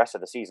happened the rest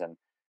of the season,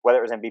 whether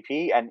it was in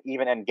BP and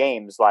even in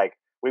games, like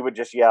we would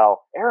just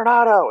yell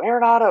Arenado,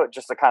 Arenado,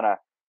 just to kind of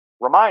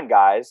remind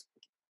guys,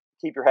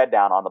 keep your head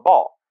down on the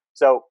ball.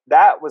 So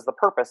that was the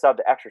purpose of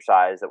the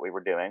exercise that we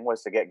were doing,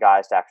 was to get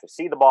guys to actually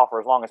see the ball for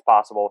as long as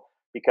possible,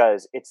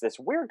 because it's this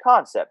weird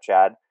concept,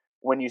 Chad.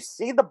 When you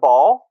see the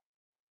ball,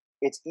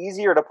 it's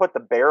easier to put the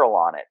barrel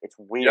on it. It's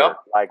weird.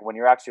 Like when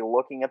you're actually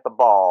looking at the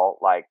ball,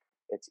 like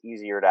it's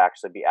easier to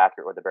actually be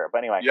accurate with the barrel. But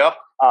anyway,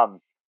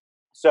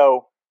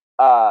 so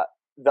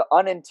the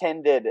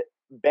unintended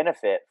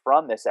benefit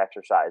from this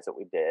exercise that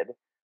we did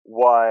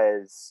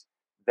was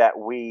that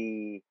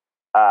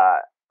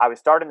I was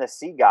starting to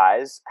see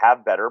guys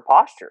have better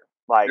posture.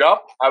 Like,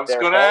 I was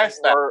going to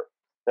ask that.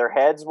 Their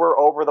heads were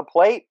over the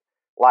plate.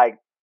 Like,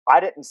 I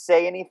didn't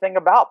say anything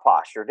about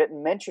posture.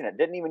 Didn't mention it.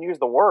 Didn't even use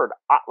the word.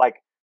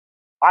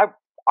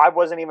 I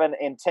wasn't even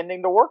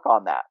intending to work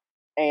on that.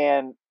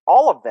 And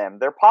all of them,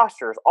 their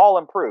postures all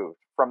improved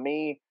from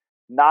me.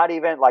 Not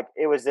even like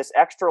it was this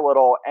extra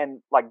little,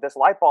 and like this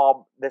light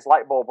bulb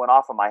went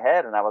off in my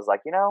head, and I was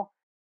like,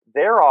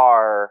 there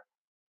are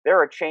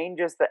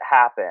changes that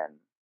happen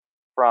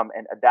from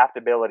an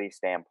adaptability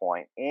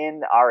standpoint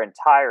in our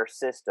entire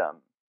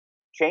system.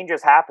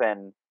 Changes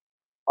happen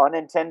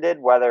unintended,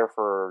 whether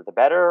for the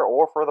better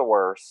or for the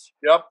worse,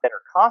 that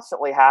are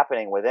constantly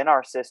happening within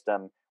our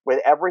system with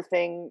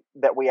everything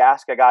that we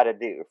ask a guy to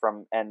do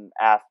from an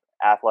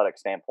athletic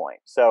standpoint.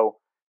 So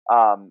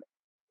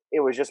it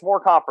was just more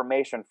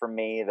confirmation for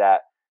me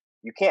that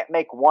you can't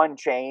make one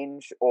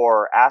change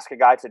or ask a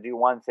guy to do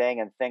one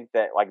thing and think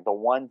that like the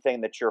one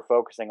thing that you're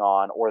focusing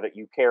on or that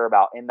you care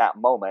about in that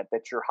moment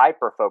that you're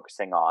hyper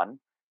focusing on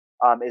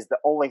is the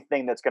only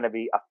thing that's going to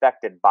be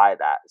affected by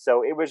that.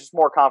 So it was just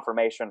more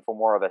confirmation for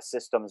more of a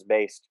systems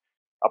based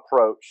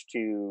approach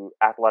to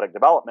athletic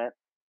development,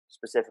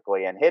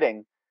 specifically in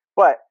hitting.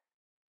 But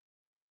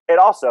it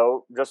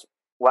also just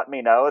let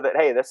me know that,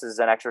 hey, this is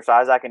an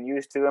exercise I can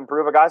use to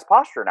improve a guy's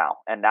posture now.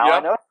 And now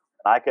I know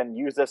I can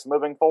use this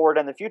moving forward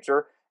in the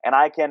future. And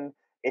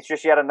it's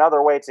just yet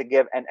another way to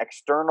give an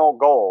external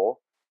goal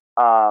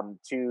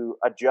to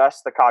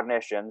adjust the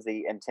cognitions,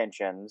 the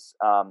intentions,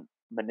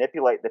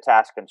 manipulate the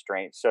task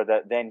constraints so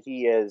that then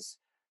he is,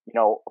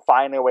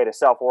 finding a way to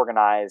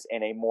self-organize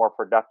in a more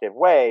productive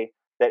way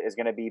that is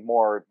going to be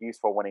more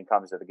useful when he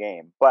comes to the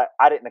game. But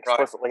I didn't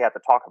explicitly have to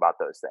talk about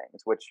those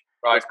things, which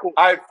is cool.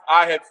 I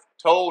have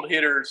told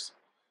hitters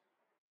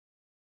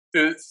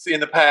in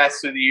the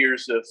past through the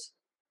years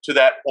to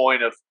that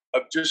point of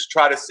just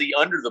try to see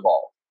under the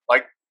ball,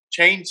 like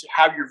change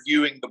how you're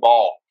viewing the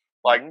ball,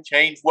 like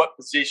change what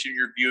position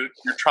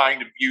you're trying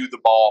to view the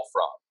ball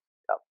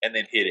from, and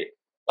then hit it.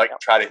 Like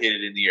try to hit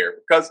it in the air,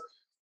 because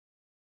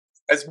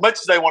as much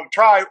as they want to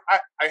try,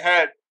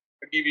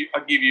 I'll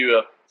give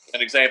you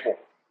an example.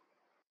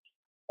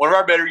 One of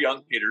our better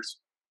young hitters,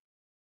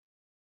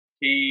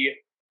 he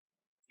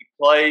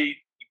played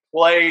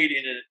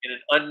in an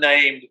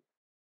unnamed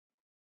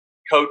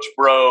Coach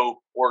Bro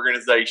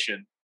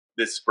organization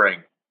this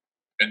spring,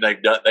 and they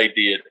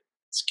did.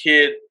 This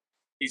kid,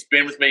 he's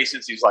been with me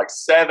since he was like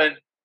 7,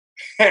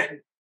 and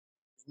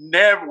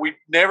we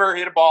never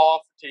hit a ball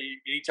off the tee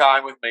any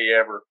time with me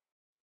ever.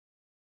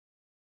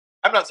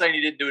 I'm not saying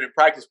he didn't do it in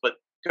practice, but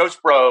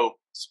Coach Bro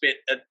spent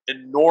an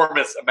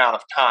enormous amount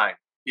of time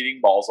hitting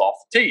balls off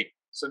the tee.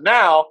 So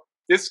now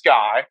this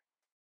kid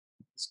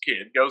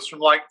goes from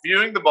like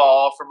viewing the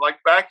ball from like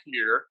back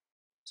here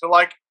to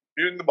like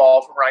viewing the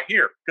ball from right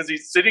here, because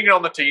he's sitting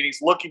on the tee and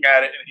he's looking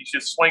at it and he's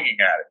just swinging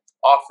at it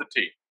off the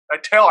tee. I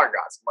tell our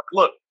guys, I'm like,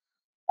 look,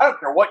 I don't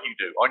care what you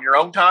do on your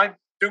own time.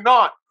 Do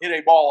not hit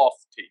a ball off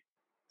the tee.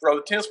 Throw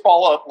the tennis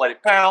ball up, let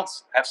it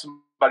bounce, have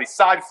somebody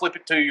side flip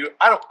it to you.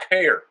 I don't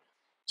care.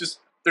 Just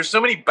there's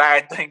so many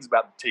bad things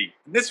about the tee.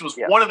 And this was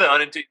one of the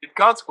unintended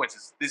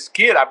consequences. This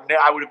kid, I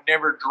would have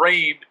never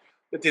dreamed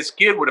that this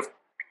kid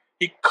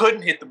he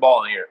couldn't hit the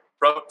ball in the air.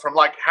 from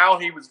like how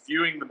he was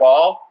viewing the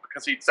ball,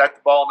 because he'd set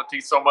the ball on the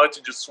tee so much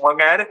and just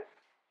swung at it,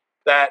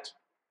 that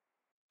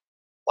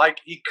like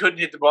he couldn't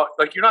hit the ball.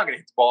 Like, you're not going to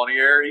hit the ball in the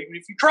air even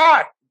if you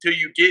try, until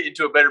you get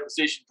into a better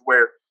position to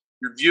where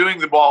you're viewing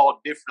the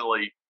ball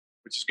differently,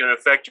 which is going to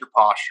affect your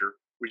posture,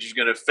 which is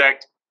going to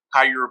affect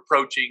how you're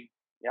approaching,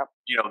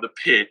 the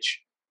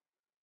pitch.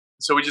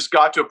 So we just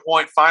got to a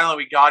point, finally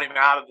we got him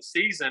out of the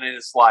season, and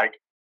it's like,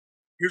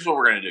 here's what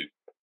we're going to do.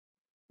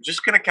 We're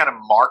just going to kind of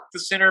mark the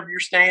center of your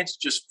stance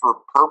just for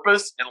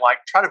purpose, and like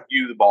try to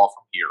view the ball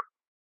from here.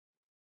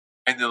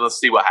 And then let's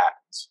see what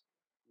happens.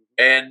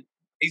 And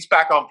he's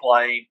back on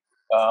playing.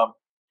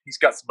 He's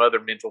got some other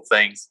mental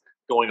things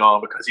going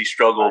on because he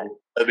struggled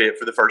a bit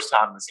for the first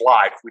time in his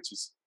life, which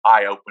is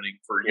eye-opening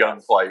for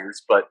young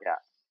players. But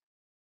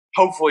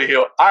hopefully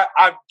he'll.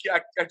 I've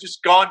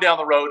just gone down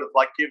the road of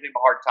like giving him a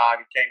hard time.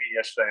 He came in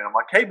yesterday, and I'm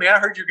like, "Hey man, I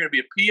heard you're going to be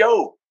a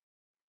PO."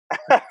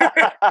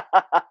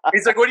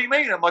 He's like, "What do you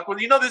mean?" I'm like, "Well,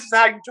 this is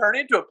how you turn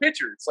into a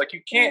pitcher. It's like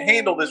you can't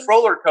handle this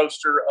roller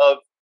coaster of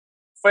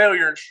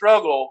failure and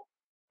struggle,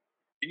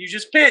 and you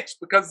just pitch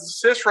because the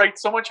assist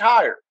rate's so much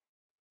higher."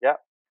 Yeah.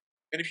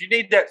 And if you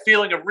need that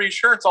feeling of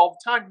reassurance all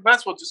the time, you might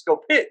as well just go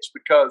pitch,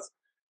 because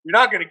you're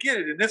not going to get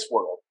it in this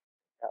world.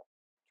 Yeah.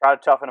 Try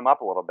to toughen him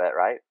up a little bit,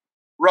 right?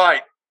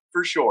 Right,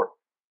 for sure.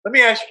 Let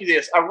me ask you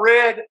this.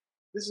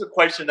 This is a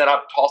question that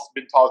I've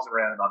been tossing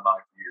around in my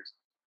mind for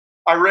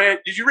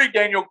years. Did you read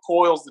Daniel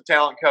Coyle's The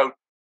Talent Code?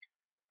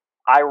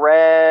 I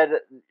read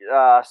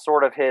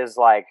sort of his,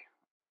 like,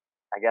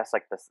 I guess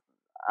like this.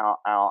 I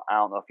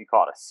don't know if you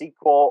call it a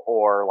sequel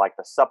or like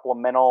the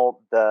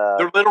supplemental.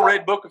 The Little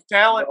Red Book of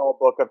Talent. Little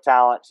Book of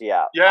Talents.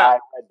 Yeah. I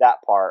read that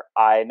part.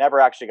 I never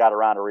actually got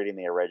around to reading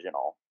the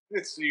original.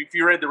 If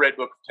you read the Red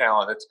Book of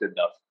Talent, that's good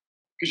enough,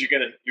 because you're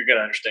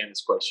gonna understand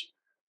this question.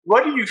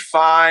 What do you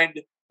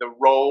find the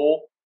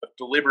role of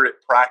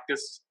deliberate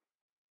practice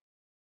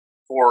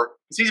for?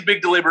 Because he's a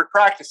big deliberate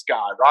practice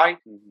guy, right?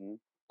 Mm-hmm.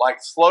 Like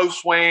slow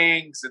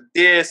swings and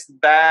this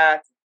and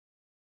that.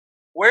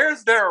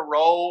 Where's there a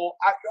role?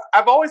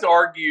 I've always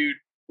argued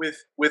with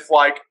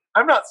like,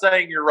 I'm not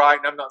saying you're right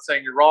and I'm not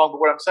saying you're wrong,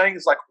 but what I'm saying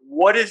is like,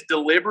 what is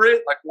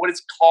deliberate? Like, what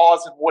is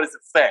cause and what is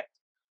effect?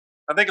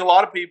 I think a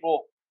lot of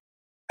people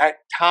at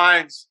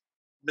times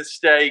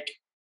mistake,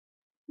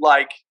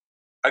 like,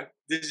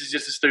 this is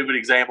just a stupid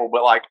example,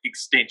 but like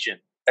extension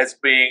as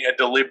being a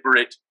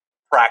deliberate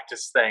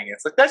practice thing.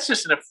 It's like, that's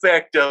just an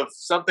effect of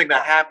something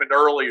that happened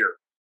earlier.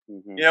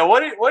 Mm-hmm.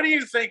 What do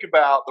you think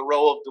about the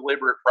role of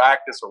deliberate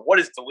practice, or what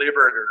is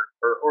deliberate,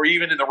 or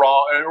even in the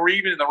wrong, or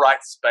even in the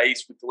right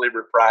space with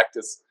deliberate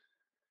practice?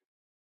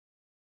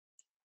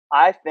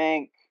 I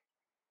think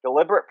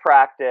deliberate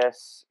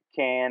practice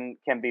can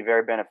be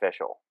very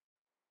beneficial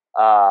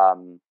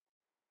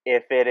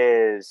if it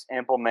is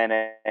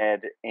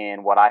implemented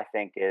in what I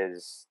think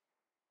is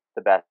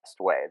the best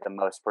way, the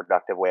most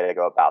productive way to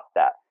go about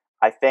that.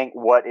 I think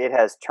what it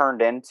has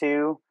turned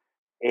into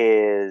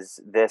is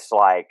this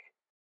like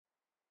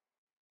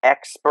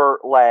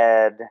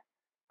expert-led,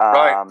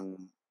 right.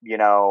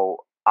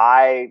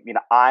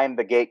 I'm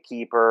the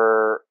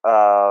gatekeeper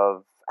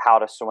of how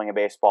to swing a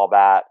baseball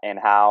bat and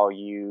how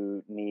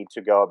you need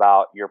to go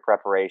about your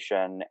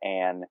preparation,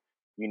 and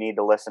you need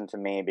to listen to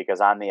me because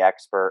I'm the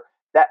expert.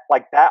 That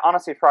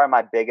honestly is probably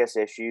my biggest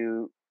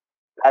issue.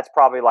 That's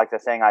probably like the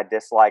thing I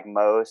dislike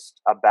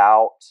most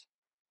about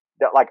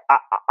that. Like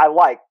I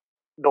like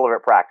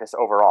deliberate practice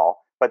overall,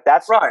 but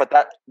that's right.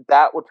 But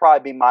that would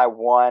probably be my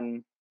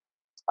one.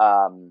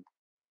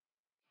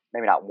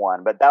 Maybe not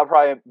one, but that would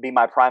probably be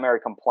my primary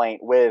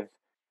complaint with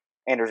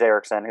Anders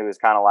Ericsson, who is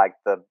kind of like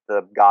the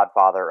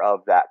godfather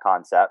of that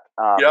concept.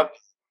 Yep.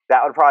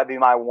 That would probably be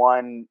my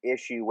one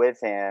issue with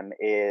him,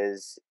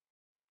 is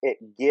it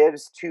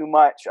gives too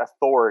much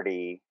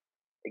authority.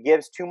 It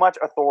gives too much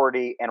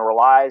authority and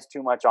relies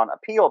too much on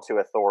appeal to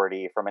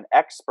authority from an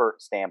expert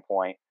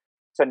standpoint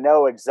to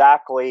know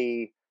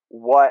exactly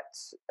what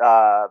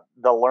the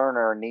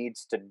learner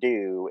needs to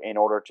do in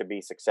order to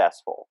be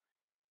successful.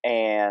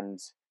 And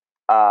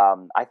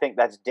I think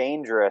that's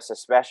dangerous,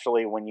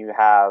 especially when you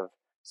have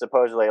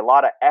supposedly a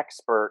lot of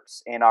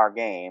experts in our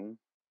game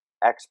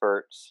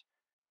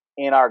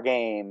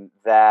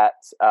that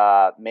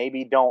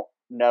maybe don't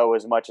know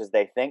as much as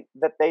they think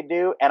that they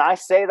do. And I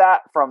say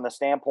that from the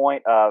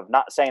standpoint of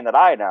not saying that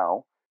I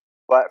know,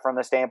 but from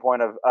the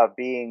standpoint of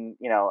being,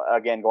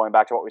 again, going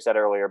back to what we said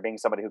earlier, being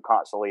somebody who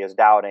constantly is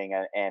doubting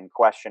and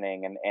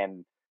questioning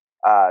and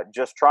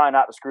just trying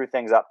not to screw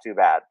things up too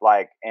bad,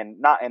 like,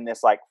 and not in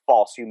this like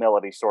false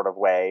humility sort of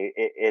way.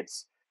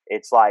 It's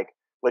like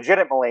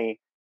legitimately,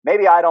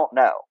 maybe I don't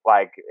know,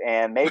 like,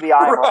 and maybe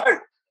I right.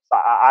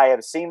 I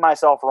have seen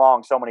myself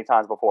wrong so many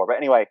times before. But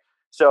anyway,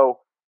 so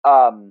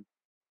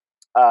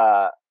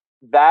that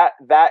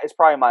is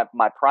probably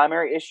my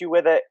primary issue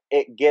with it.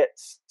 It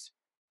gets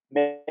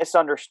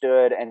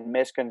misunderstood and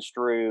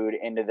misconstrued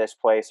into this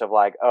place of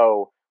like,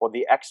 oh, well,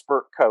 the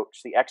expert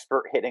coach, the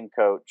expert hitting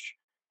coach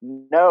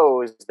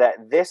knows that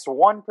this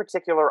one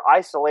particular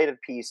isolated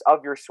piece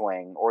of your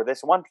swing, or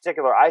this one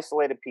particular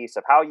isolated piece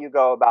of how you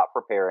go about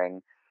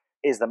preparing,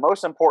 is the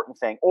most important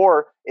thing,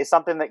 or is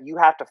something that you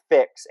have to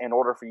fix in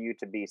order for you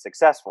to be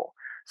successful.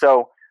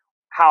 So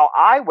how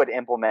I would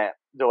implement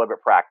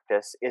deliberate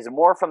practice is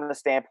more from the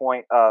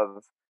standpoint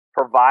of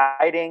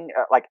providing,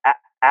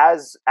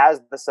 as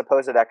the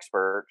supposed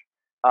expert,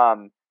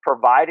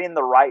 providing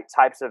the right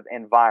types of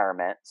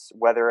environments,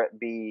 whether it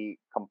be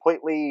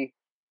completely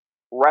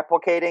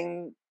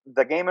replicating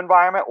the game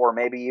environment or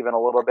maybe even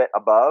a little bit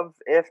above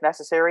if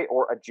necessary,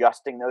 or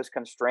adjusting those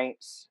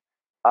constraints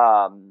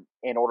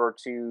in order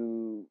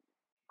to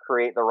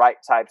create the right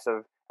types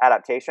of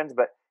adaptations.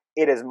 But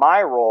it is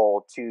my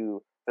role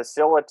to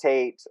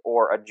facilitate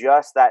or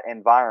adjust that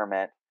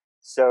environment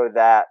so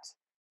that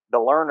the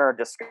learner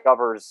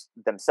discovers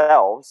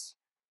themselves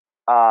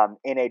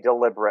in a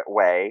deliberate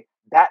way.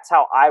 That's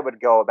how I would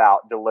go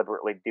about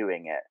deliberately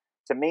doing it.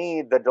 To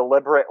me, the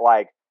deliberate,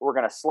 like, we're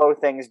going to slow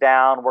things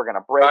down, we're going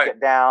to break it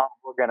down,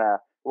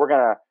 we're going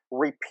to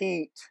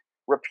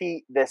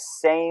repeat this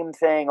same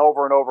thing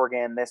over and over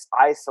again, this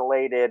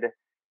isolated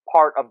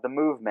part of the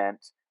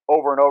movement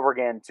over and over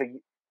again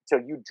till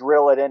you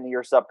drill it into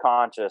your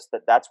subconscious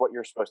that that's what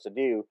you're supposed to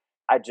do.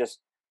 I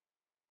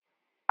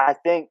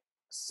think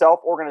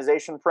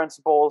self-organization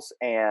principles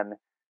and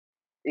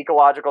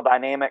ecological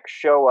dynamics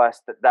show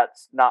us that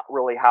that's not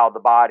really how the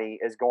body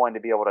is going to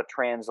be able to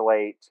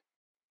translate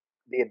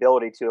the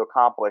ability to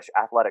accomplish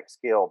athletic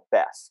skill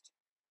best.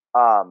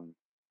 I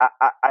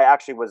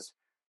actually was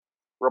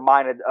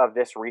reminded of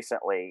this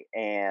recently,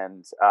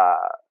 and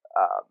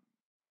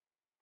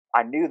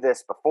I knew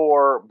this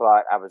before,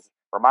 but I was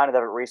reminded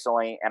of it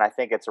recently, and I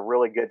think it's a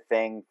really good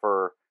thing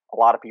for a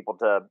lot of people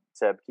to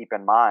keep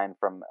in mind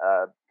from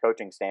a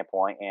coaching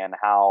standpoint, and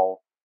how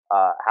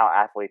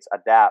athletes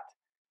adapt.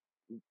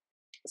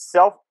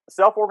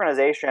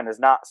 Self-organization is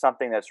not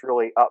something that's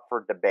really up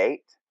for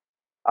debate.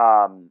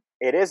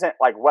 It isn't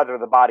like whether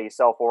the body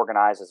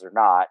self-organizes or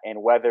not,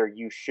 and whether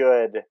you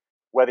should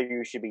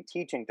be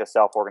teaching to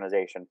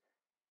self-organization.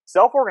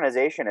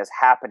 Self-organization is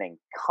happening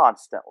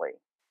constantly.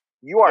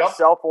 You are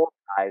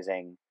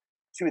self-organizing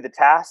to the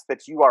task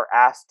that you are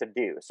asked to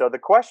do. So the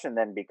question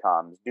then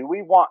becomes, do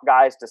we want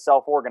guys to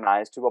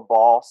self-organize to a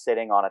ball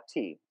sitting on a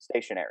tee,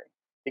 stationary?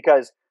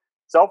 Because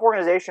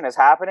self-organization is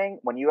happening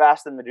when you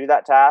ask them to do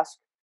that task,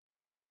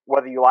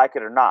 whether you like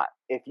it or not.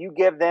 If you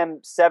give them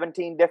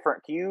 17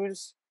 different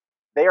cues,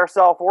 they are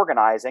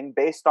self-organizing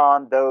based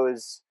on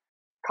those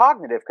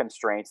cognitive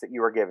constraints that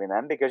you are giving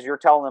them, because you're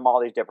telling them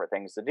all these different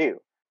things to do.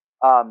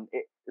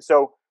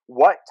 So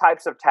what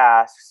types of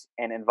tasks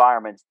and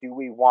environments do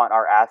we want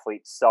our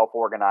athletes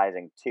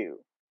self-organizing to?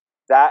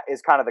 That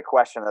is kind of the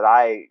question that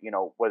I,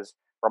 was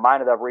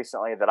reminded of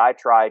recently, that I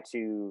try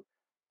to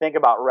think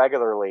about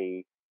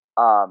regularly.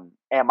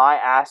 Am I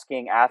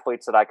asking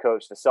athletes that I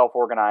coach to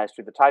self-organize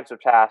to the types of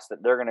tasks that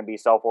they're going to be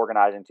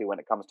self-organizing to when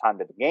it comes time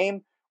to the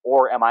game?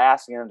 Or am I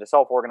asking them to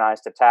self-organize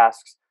to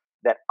tasks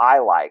that I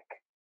like,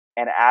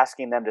 and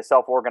asking them to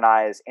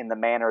self-organize in the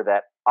manner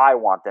that I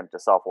want them to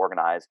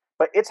self-organize?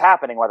 But it's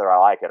happening whether I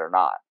like it or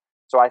not.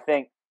 So I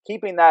think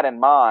keeping that in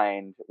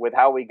mind with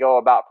how we go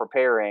about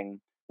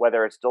preparing,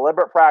 whether it's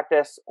deliberate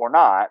practice or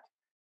not,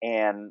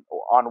 and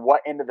on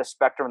what end of the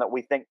spectrum that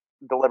we think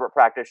deliberate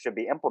practice should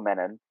be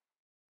implemented,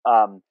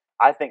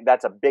 I think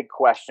that's a big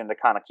question to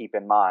kind of keep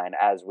in mind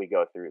as we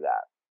go through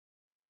that.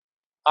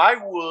 I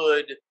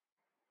would,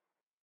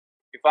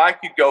 if I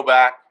could go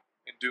back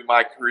and do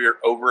my career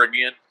over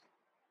again,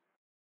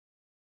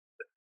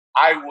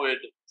 I would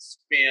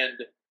spend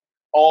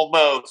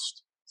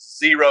almost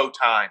zero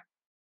time,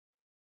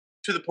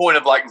 to the point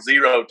of like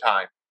 0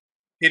 time,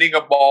 hitting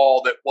a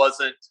ball that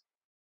wasn't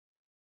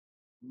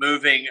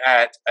moving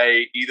at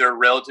either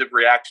relative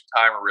reaction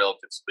time or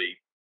relative speed.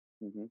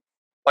 Mm-hmm.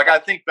 Like, I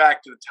think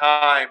back to the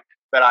time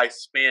that I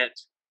spent,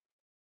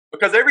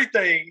 because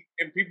everything,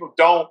 and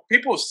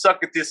people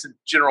suck at this in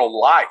general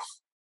life.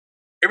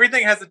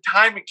 Everything has a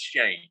time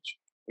exchange.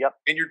 Yep.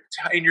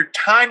 And your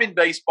time in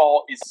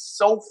baseball is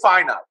so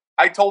finite.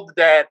 I told the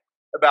dad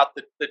about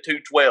the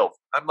 212.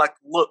 I'm like,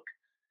 look,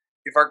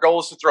 if our goal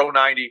is to throw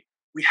 90,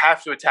 we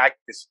have to attack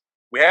this.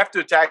 We have to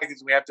attack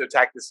this. We have to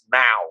attack this now,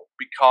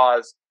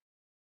 because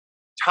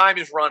time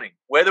is running,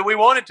 whether we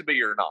want it to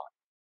be or not.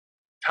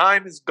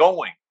 Time is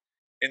going.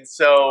 And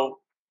so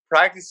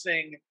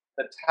practicing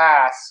the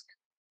task,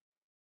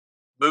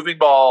 moving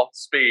ball,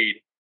 speed,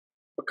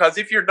 because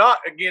if you're not,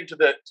 again, to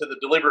the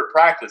deliberate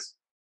practice,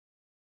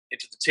 and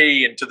to the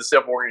tee, and to the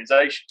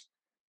self-organization,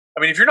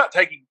 I mean, if you're not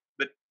taking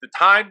the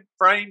time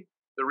frame,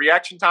 the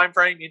reaction time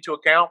frame into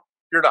account,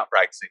 you're not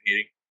practicing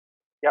hitting.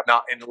 Yep.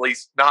 Not in the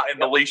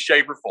least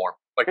shape or form.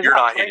 Like, you're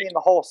not hitting the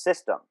whole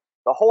system.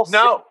 The whole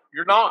system. No,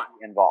 you're not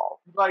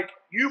involved. Like,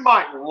 you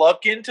might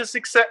luck into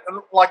success.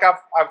 Like,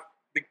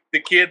 the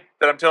kid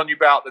that I'm telling you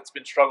about that's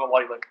been struggling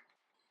lately.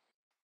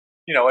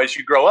 As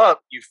you grow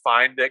up, you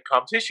find that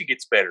competition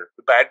gets better.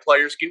 The bad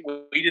players get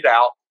weeded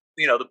out.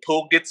 The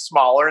pool gets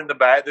smaller, and the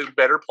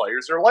better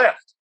players are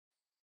left.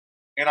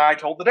 And I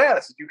told the dad, I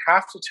said, you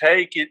have to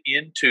take it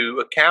into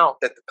account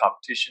that the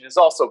competition is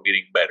also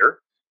getting better.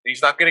 And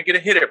he's not going to get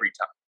a hit every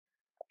time.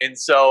 And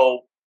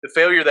so the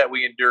failure that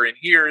we endure in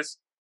here is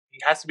He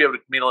has to be able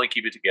to mentally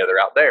keep it together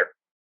out there.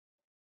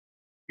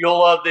 You'll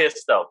love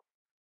this, though.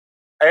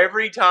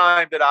 Every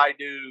time that I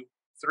do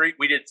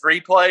we did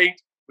three-plate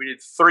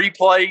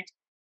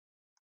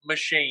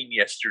machine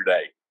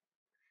yesterday.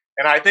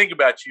 And I think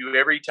about you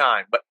every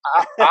time. But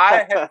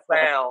I have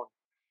found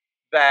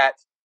that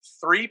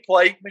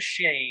three-plate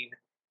machine,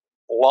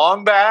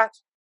 long bat,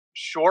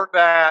 short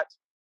bat,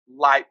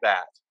 light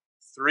bat,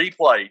 3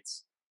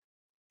 plates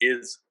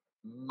is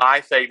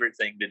my favorite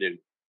thing to do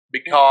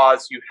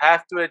because you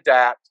have to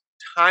adapt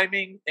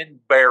timing and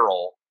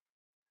barrel.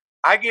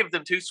 I give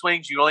them 2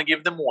 swings. You only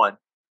give them 1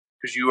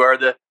 because you are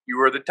the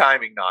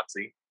timing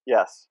Nazi.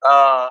 Yes.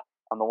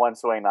 I'm the one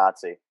swing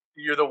Nazi.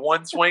 You're the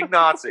one swing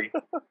Nazi.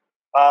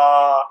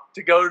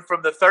 To go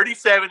from the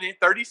 37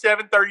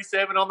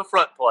 on the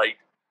front plate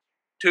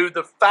to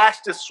the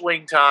fastest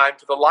swing time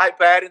to the light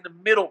bat in the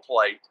middle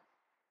plate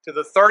to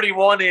the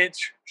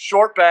 31-inch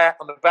short bat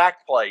on the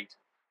back plate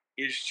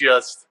is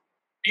just,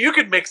 you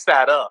could mix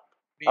that up.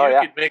 You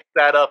could mix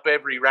that up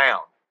every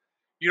round.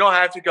 You don't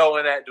have to go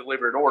in that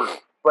deliberate order.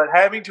 But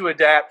having to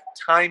adapt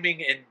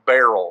timing and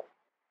barrel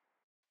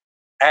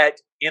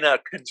in a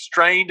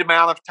constrained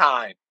amount of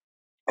time,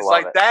 it's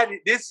like that.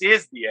 This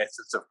is the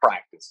essence of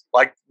practice.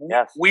 Like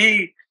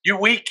we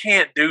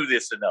can't do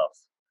this enough.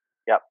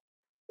 Yep.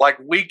 Like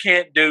we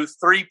can't do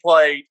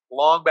 3-plate,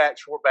 long bat,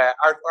 short bat.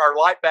 Our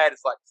light bat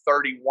is like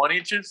 31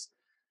 inches.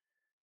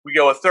 We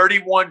go a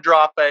 31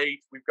 drop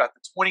 8. We've got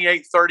the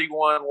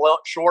 28-31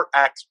 short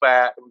axe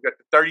bat. We've got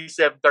the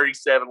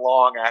 37-37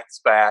 long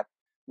axe bat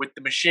with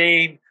the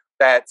machine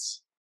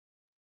that's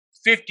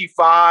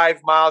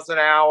 55 miles an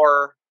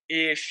hour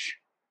ish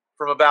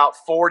from about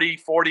 40,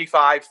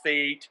 45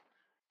 feet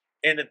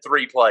into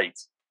 3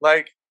 plates.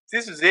 Like,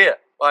 this is it.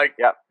 Like,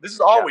 this is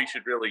all we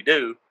should really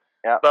do.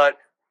 Yeah. But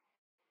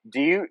do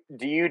you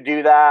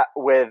do that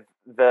with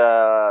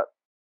the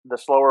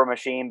slower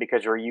machine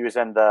because you're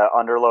using the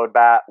underload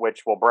bat,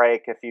 which will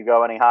break if you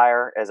go any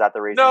higher? Is that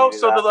the reason? No. You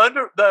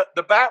do that?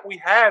 The bat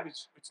we have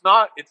it's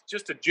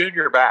just a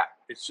junior bat.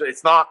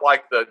 It's not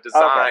like the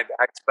designed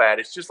axe bat.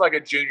 It's just like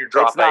a junior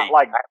drop. It's not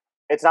 8.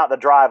 It's not the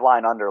drive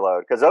line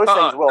underload because those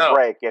things will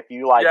break if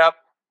you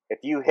if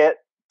you hit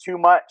too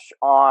much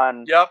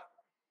on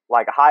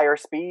like higher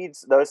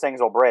speeds. Those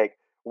things will break.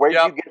 Where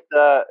did you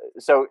get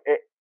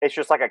it's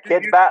just like a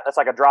kid's bat that's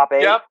like a drop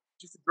 8? Yep,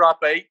 just a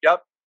drop 8.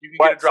 Yep, you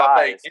can get a drop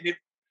size? 8.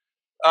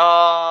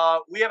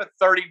 And we have a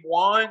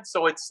 31,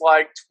 so it's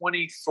like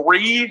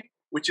 23,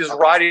 which is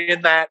right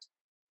in that.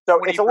 So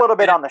it's a little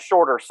bit on the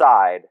shorter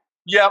side.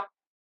 Yep,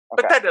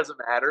 but that doesn't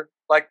matter.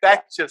 Like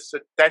that's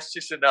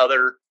just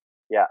another.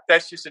 Yeah,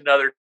 that's just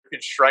another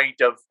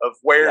constraint of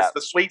where's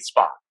the sweet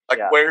spot.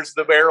 Like where's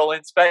the barrel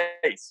in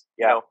space?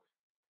 Yeah. You know,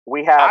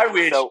 we have.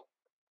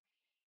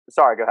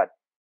 Sorry, go ahead.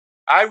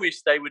 I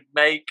wish they would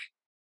make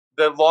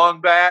the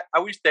long bat. I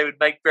wish they would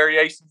make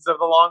variations of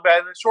the long bat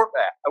and the short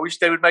bat. I wish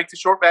they would make the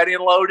short bat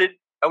in-loaded.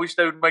 I wish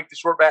they would make the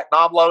short bat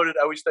knob-loaded.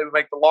 I wish they would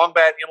make the long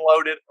bat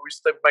in-loaded. I wish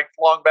they would make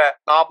the long bat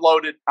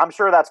knob-loaded. I'm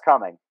sure that's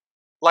coming.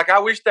 Like, I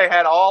wish they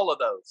had all of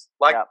those.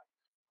 Like,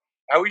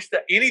 I wish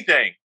that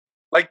anything.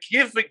 Like,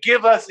 give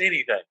us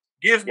anything.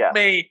 Give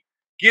me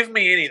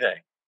anything.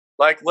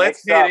 Like,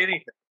 let's get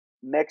anything.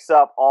 Mix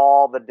up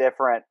all the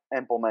different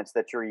implements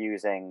that you're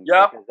using.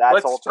 Yep.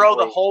 Let's throw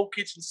the whole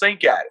kitchen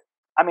sink at it.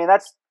 I mean,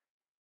 that's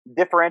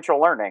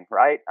differential learning,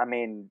 right? I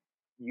mean,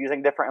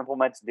 using different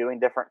implements, doing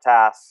different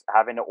tasks,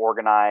 having to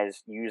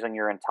organize, using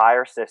your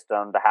entire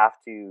system to have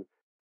to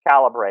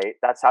calibrate.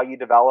 That's how you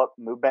develop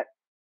movement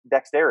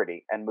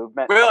dexterity and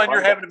movement. Well, and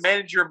you're having to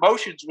manage your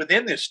emotions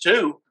within this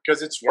too,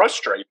 because it's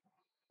frustrating.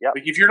 Yep.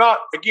 Like if you're not,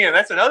 again,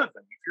 that's another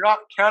thing. If you're not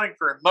accounting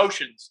for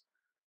emotions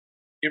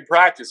in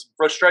practice,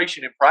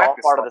 frustration in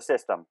practice, all part of the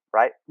system,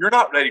 right? You're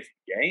not ready for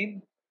the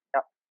game.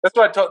 Yep. That's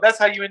what that's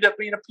how you end up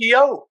being a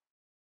PO.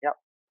 Yep.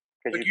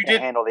 Because you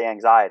can't handle the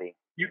anxiety.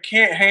 You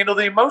can't handle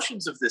the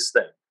emotions of this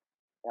thing.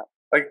 Yep.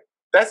 Like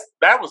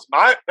that was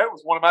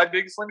one of my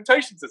biggest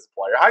limitations as a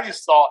player. I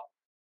just thought,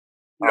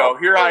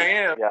 here I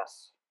am.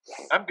 Yes.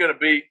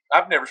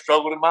 I've never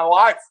struggled in my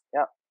life.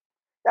 Yeah.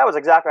 That was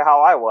exactly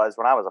how I was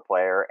when I was a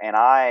player. And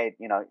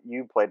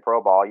you played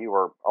pro ball. You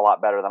were a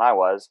lot better than I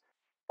was.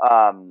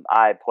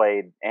 I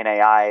played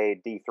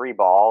NAIA D3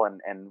 ball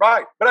and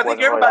right. But I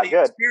think everybody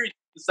experienced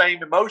the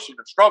same emotion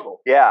of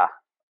struggle. Yeah.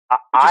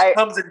 It just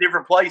comes in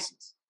different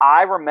places.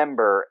 I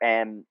remember,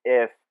 and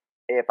if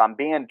I'm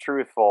being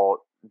truthful,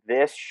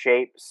 this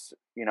shapes,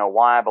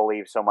 why I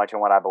believe so much in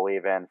what I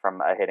believe in from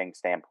a hitting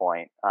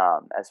standpoint,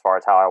 as far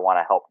as how I want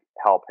to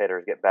help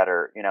hitters get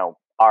better.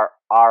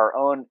 Our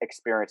own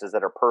experiences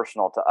that are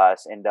personal to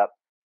us end up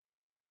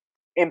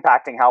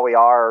impacting how we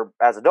are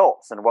as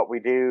adults and what we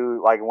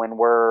do, like when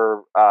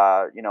we're,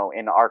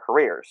 in our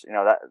careers.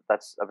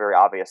 That's a very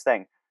obvious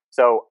thing.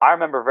 So I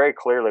remember very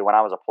clearly when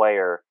I was a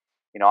player,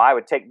 I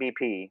would take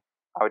BP.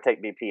 I would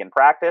take BP in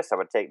practice. I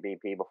would take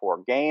BP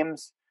before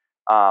games.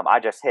 I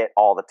just hit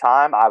all the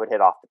time. I would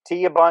hit off the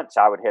tee a bunch.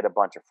 I would hit a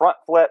bunch of front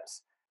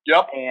flips.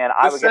 Yep. And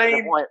I would get to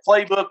the point,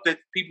 playbook that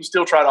people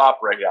still try to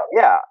operate out.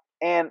 Yeah.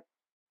 And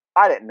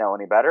I didn't know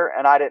any better,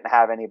 and I didn't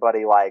have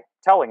anybody like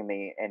telling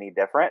me any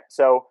different.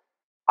 So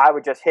I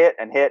would just hit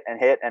and hit and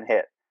hit and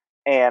hit,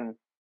 and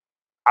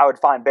I would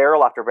find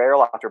barrel after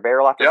barrel after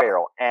barrel after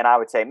barrel, and I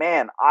would say,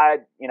 "Man,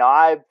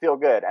 I feel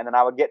good." And then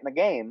I would get in the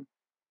game,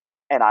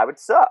 and I would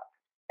suck,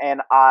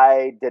 and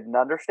I didn't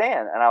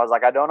understand, and I was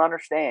like, "I don't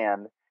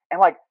understand." And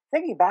like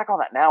thinking back on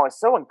that now is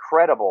so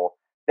incredible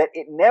that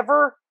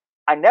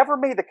I never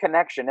made the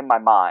connection in my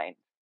mind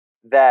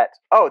that,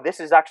 oh, this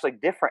is actually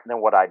different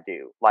than what I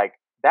do. Like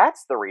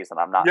that's the reason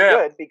I'm not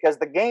good, because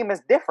the game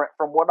is different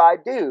from what I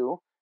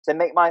do to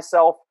make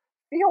myself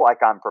feel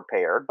like I'm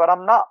prepared, but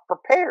I'm not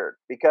prepared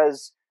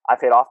because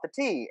I've hit off the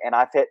tee and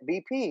I've hit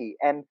BP,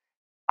 and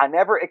I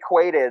never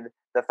equated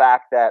the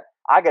fact that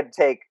I could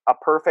take a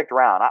perfect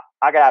round.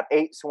 I could have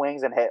 8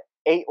 swings and hit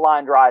 8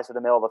 line drives to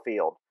the middle of the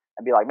field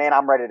and be like, man,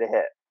 I'm ready to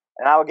hit.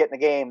 And I would get in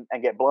the game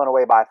and get blown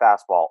away by a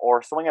fastball,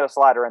 or swing at a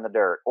slider in the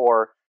dirt,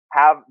 or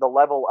have the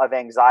level of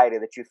anxiety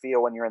that you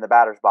feel when you're in the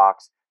batter's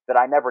box that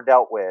I never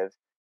dealt with.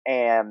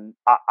 And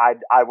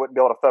I wouldn't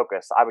be able to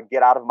focus. I would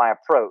get out of my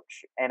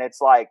approach. And it's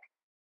like,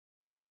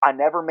 I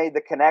never made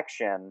the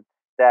connection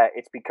that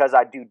it's because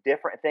I do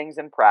different things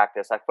in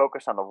practice. I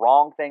focus on the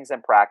wrong things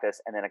in practice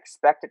and then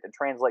expect it to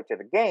translate to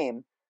the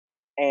game.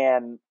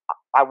 And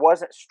I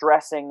wasn't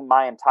stressing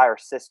my entire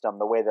system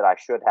the way that I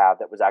should have,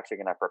 that was actually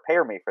going to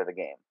prepare me for the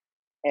game.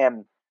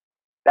 And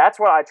that's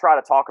what I try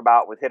to talk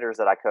about with hitters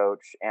that I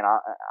coach. And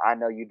I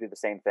know you do the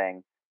same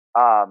thing,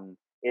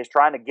 is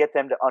trying to get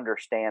them to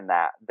understand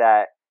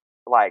that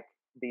like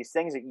these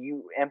things that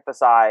you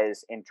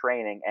emphasize in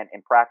training and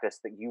in practice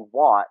that you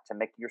want to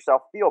make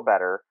yourself feel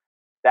better,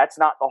 that's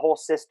not the whole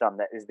system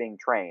that is being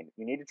trained.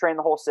 You need to train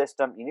the whole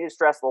system. You need to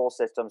stress the whole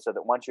system so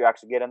that once you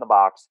actually get in the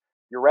box,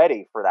 you're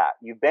ready for that.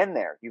 You've been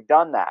there. You've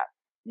done that.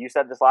 You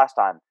said this last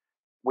time.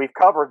 We've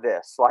covered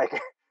this.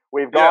 Like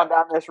we've gone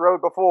down this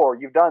road before.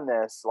 You've done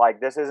this.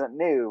 Like this isn't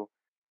new.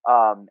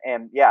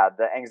 And yeah,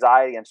 the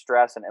anxiety and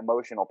stress and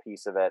emotional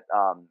piece of it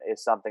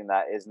is something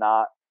that is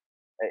not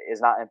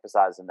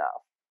emphasized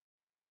enough.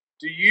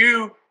 Do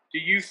you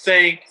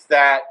think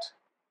that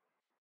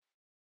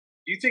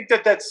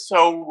that's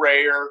so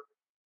rare?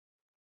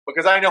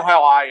 Because I know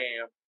how I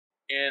am,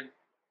 and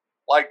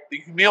like the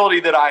humility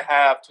that I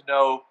have to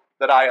know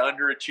that I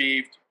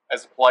underachieved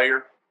as a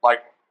player. Like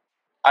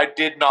I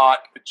did not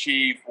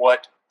achieve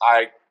what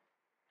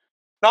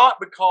not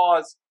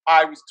because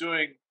I was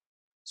doing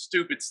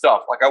stupid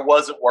stuff. Like I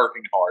wasn't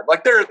working hard.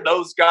 Like there are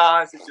those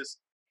guys that just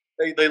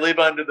they live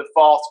under the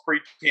false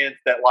pretense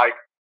that like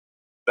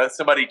that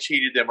somebody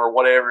cheated them or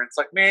whatever. It's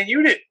like, man,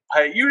 you didn't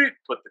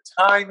put the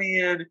time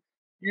in.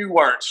 You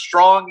weren't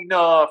strong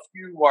enough.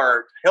 You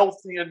weren't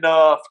healthy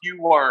enough.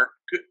 You weren't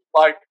good.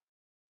 Like,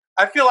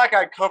 I feel like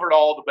I covered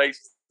all the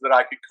bases that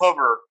I could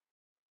cover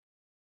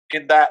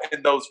in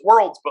those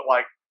worlds, but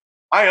like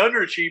I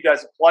underachieved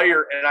as a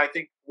player, and I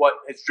think what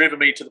has driven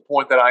me to the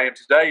point that I am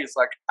today is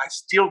like I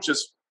still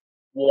just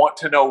want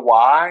to know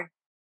why,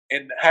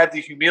 and have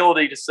the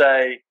humility to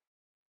say,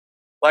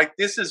 like,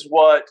 this is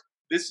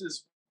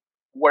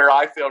where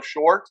I fell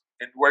short,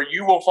 and where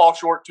you will fall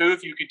short too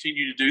if you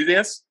continue to do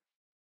this.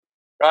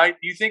 Right?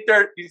 Do you think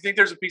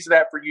there's a piece of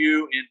that for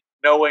you in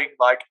knowing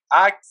like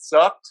I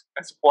sucked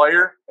as a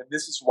player and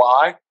this is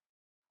why?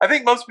 I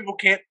think most people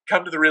can't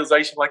come to the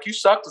realization like you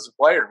sucked as a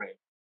player, man.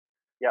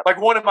 Yep. Like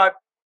one of my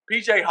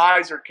PJ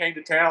Heiser came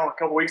to town a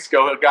couple weeks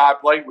ago. A guy I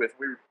played with.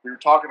 We were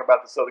talking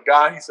about this other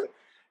guy. He said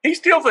he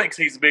still thinks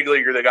he's a big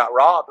leaguer that got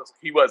robbed. I was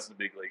like, he wasn't a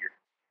big leaguer,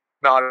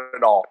 not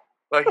at all.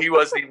 Like he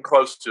wasn't even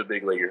close to a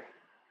big leaguer.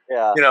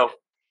 Yeah. You know,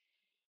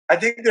 I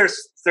think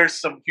there's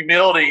some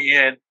humility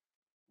in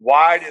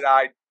why did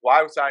I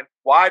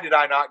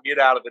not get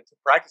out of the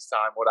practice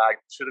time what I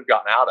should have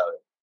gotten out of it?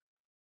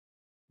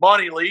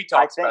 Monty Lee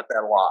talks about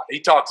that a lot. He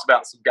talks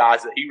about some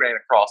guys that he ran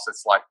across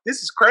that's like,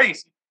 this is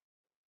crazy.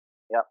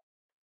 Yep.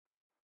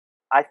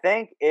 I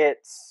think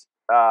it's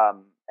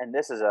and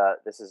this is a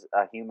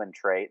human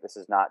trait. This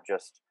is not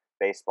just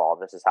baseball.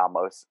 This is how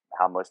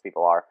most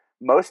people are.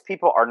 Most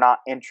people are not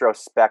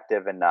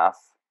introspective enough.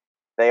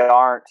 They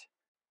aren't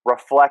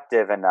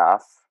reflective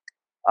enough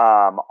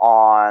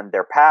on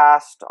their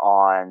past,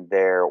 on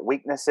their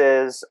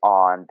weaknesses,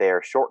 on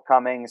their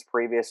shortcomings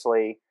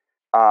previously,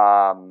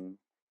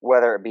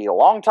 whether it be a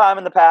long time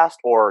in the past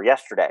or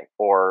yesterday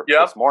or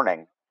this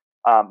morning.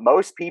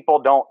 Most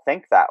people don't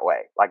think that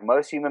way. Like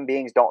most human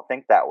beings don't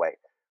think that way.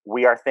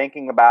 We are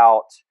thinking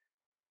about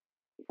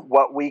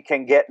what we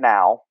can get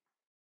now,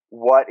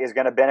 what is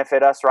going to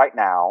benefit us right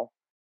now.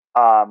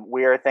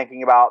 We are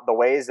thinking about the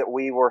ways that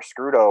we were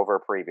screwed over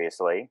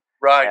previously,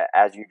 right?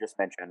 As you just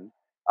mentioned.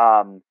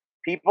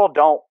 People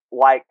don't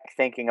like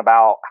thinking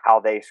about how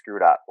they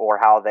screwed up or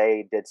how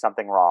they did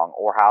something wrong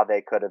or how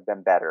they could have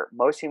been better.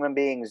 Most human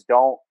beings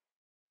don't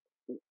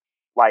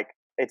like.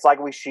 It's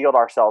like we shield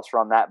ourselves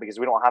from that because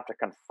we don't have to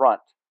confront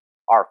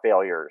our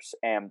failures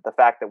and the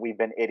fact that we've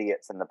been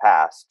idiots in the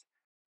past,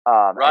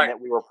 and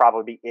that we will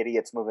probably be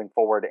idiots moving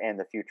forward in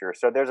the future.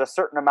 So there's a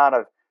certain amount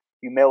of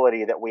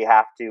humility that we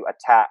have to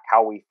attack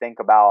how we think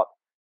about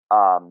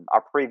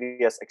our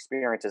previous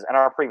experiences and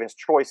our previous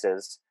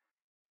choices,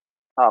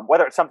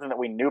 whether it's something that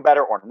we knew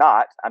better or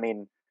not. I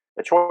mean,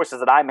 the choices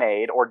that I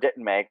made or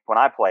didn't make when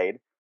I played,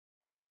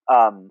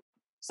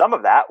 some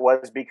of that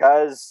was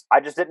because I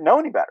just didn't know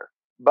any better.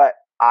 But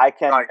I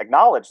can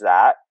acknowledge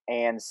that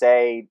and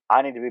say,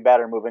 I need to be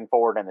better moving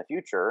forward in the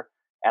future.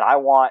 And I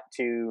want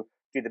to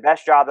do the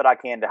best job that I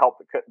can to help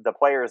the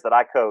players that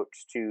I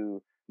coach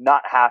to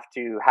not have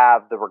to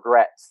have the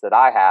regrets that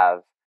I have,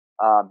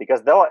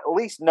 because they'll at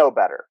least know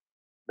better.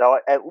 They'll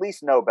at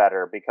least know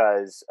better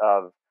because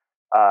of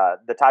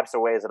the types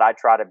of ways that I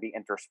try to be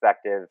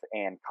introspective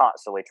and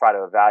constantly try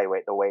to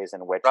evaluate the ways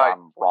in which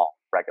I'm wrong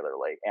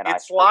regularly. And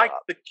it's like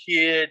the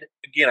kid,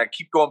 again, I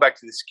keep going back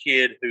to this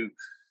kid who,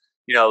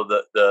 you know,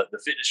 the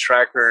fitness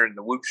tracker and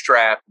the Whoop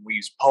strap, and we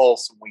use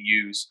Pulse, and we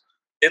use,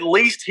 at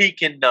least he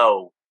can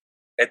know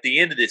at the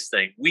end of this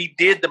thing, we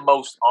did the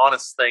most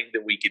honest thing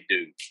that we could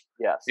do.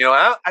 Yes. You know,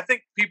 I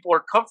think people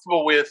are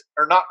comfortable with,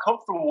 or not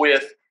comfortable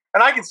with,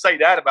 and I can say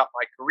that about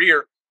my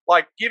career,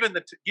 like given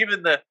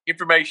the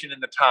information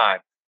and the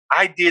time,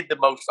 I did the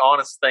most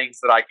honest things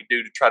that I could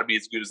do to try to be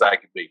as good as I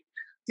could be.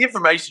 The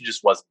information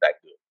just wasn't that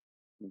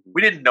good. Mm-hmm.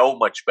 We didn't know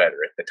much better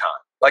at the time.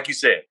 Like you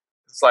said,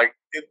 it's like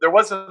there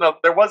was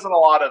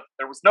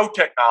no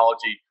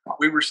technology.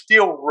 We were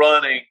still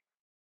running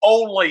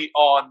only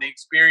on the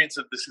experience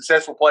of the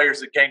successful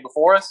players that came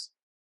before us.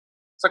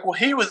 It's like, well,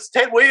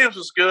 Ted Williams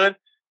was good,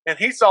 and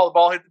he saw the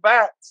ball hit the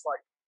bat. It's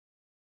like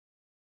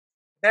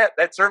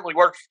that certainly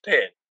works for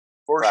Ted,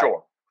 for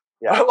sure.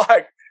 Yeah. But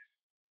like,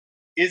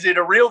 is it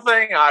a real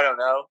thing? I don't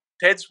know.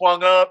 Ted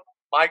swung up,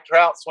 Mike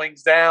Trout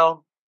swings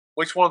down.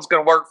 Which one's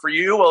going to work for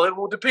you? Well, it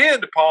will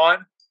depend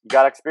upon. You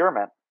got to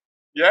experiment.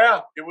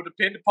 Yeah, it will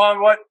depend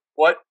upon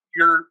what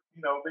your,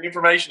 you know, the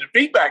information and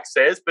feedback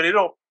says, but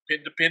it'll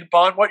depend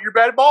upon what your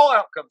batted ball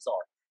outcomes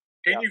are.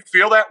 Can you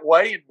feel that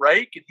way and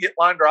rake and hit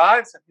line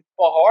drives and hit the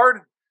ball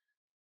hard?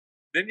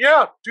 Then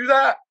do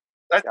that.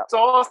 That's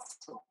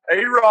awesome.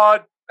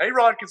 A-Rod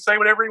can say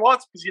whatever he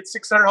wants because he hit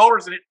 600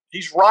 homers and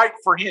he's right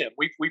for him.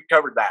 We've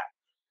covered that.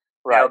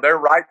 Right. You know, they're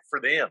right for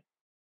them.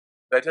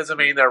 That doesn't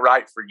mean they're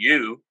right for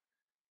you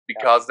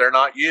because they're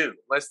not you,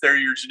 unless they're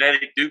your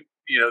genetic dupe.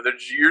 You know,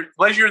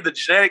 unless you're the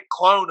genetic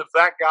clone of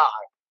that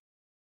guy.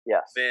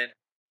 Yes. Then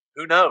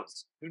who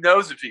knows? Who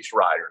knows if he's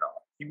right or not?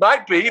 He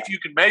might be. If you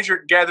can measure it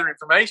and gather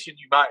information,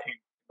 he might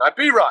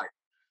be right.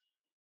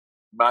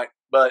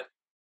 But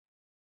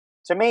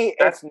to me,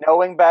 it's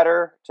knowing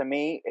better. To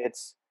me,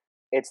 it's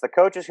the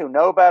coaches who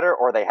know better,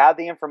 or they have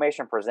the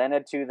information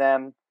presented to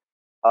them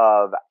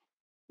of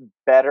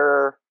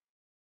better,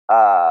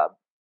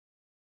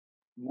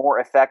 more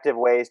effective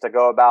ways to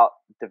go about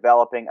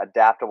developing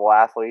adaptable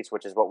athletes,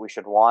 which is what we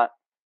should want.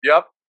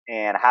 Yep.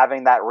 And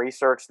having that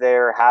research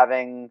there,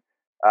 having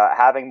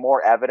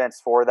more evidence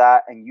for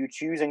that, and you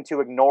choosing to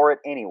ignore it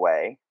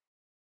anyway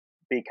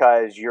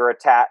because you're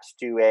attached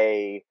to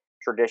a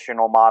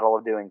traditional model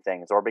of doing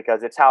things, or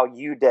because it's how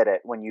you did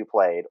it when you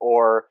played,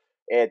 or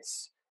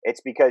it's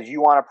because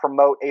you want to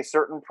promote a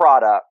certain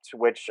product,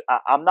 which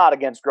I'm not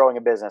against growing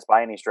a business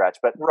by any stretch,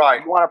 but you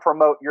want to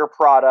promote your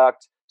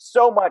product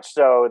so much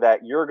so that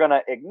you're going to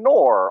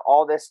ignore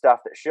all this stuff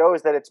that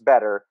shows that it's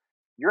better.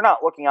 You're not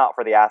looking out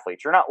for the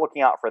athletes. You're not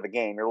looking out for the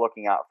game. You're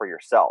looking out for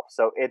yourself.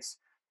 So it's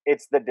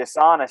the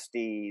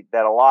dishonesty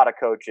that a lot of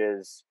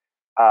coaches,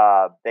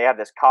 they have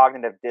this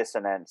cognitive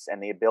dissonance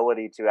and the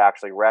ability to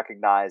actually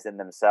recognize in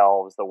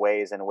themselves the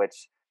ways in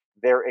which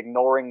they're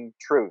ignoring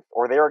truth,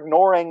 or they're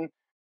ignoring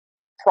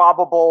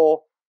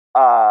probable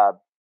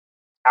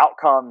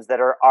outcomes that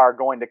are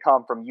going to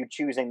come from you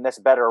choosing this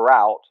better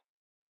route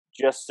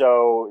just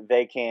so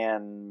they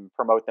can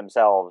promote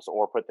themselves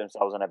or put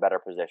themselves in a better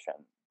position.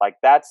 Like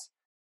that's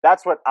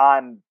what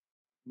I'm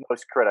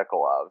most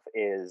critical of,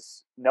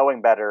 is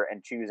knowing better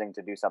and choosing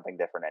to do something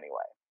different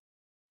anyway.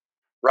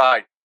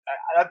 Right.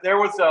 There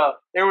was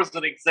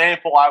an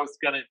example I was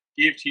going to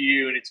give to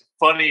you, and it's a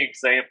funny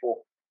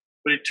example,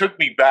 but it took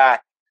me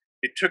back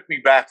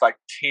like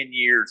 10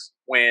 years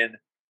when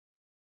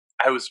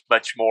I was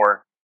much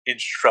more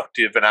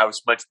instructive and I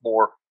was much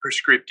more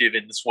prescriptive,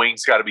 and the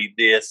swing's got to be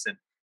this, and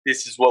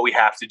this is what we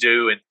have to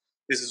do, and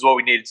this is what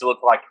we needed to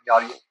look like in the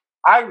audience.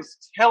 I was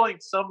telling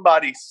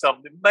somebody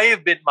something. It may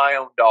have been my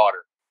own daughter.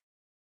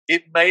 I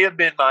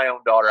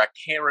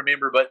can't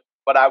remember, but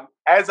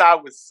as I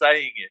was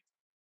saying it,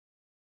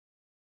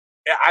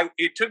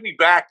 it took me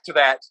back to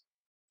that.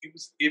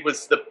 It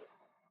was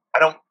I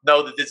don't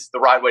know that this is the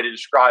right way to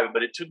describe it,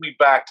 but it took me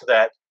back to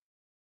that,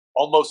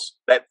 almost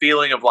that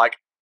feeling of like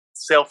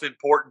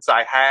self-importance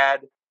I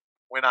had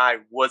when I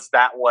was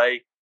that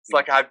way. It's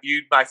like I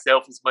viewed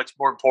myself as much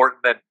more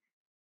important than,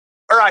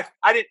 or I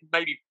didn't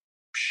maybe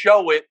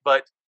show it,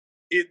 but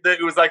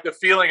it was like the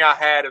feeling I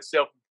had of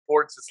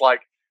self-importance. It's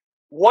like,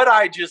 what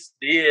I just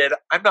did,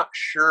 I'm not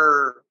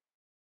sure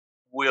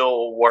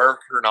will work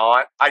or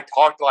not. I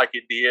talked like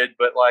it did,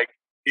 but like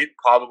it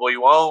probably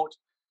won't.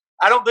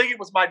 I don't think it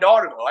was my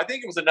daughter though. I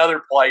think it was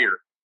another player.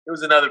 It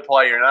was another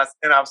player, and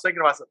I was thinking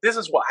to myself, this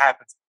is what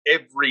happens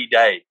every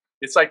day.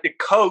 It's like the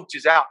coach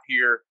is out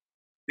here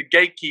the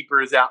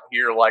gatekeeper is out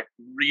here like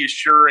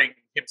reassuring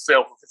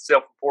himself of his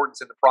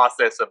self-importance in the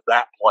process of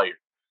that player.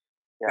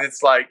 Yeah. And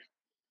it's like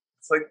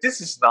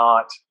this is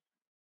not.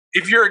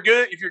 If you're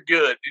good,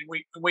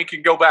 and we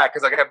can go back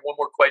because I have one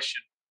more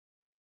question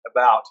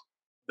about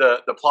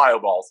the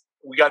plyo balls.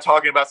 We got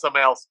talking about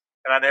something else,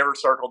 and I never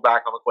circled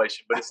back on the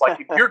question. But it's like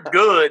if you're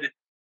good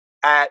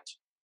at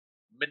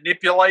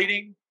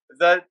manipulating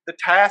the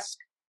task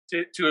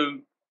to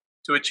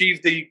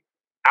achieve the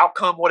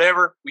outcome,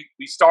 whatever.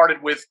 We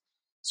started with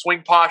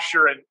swing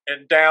posture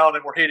and down,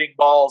 and we're hitting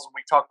balls, and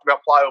we talked about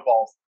plyo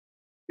balls.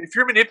 If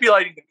you're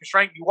manipulating the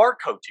constraint, you are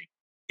coaching.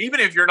 Even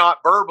if you're not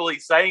verbally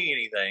saying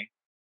anything,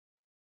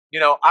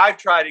 I've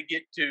tried to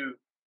get to,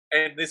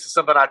 and this is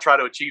something I try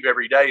to achieve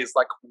every day, is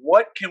like,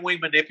 what can we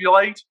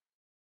manipulate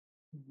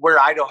where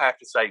I don't have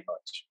to say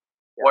much?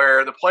 Yeah.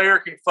 Where the player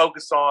can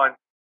focus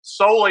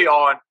solely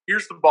on,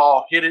 here's the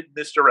ball, hit it in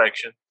this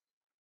direction.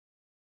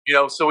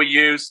 So we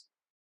use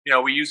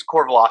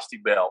core velocity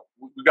belt.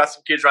 We've got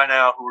some kids right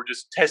now who are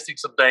just testing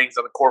some things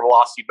on the core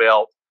velocity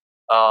belt,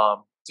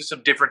 just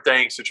some different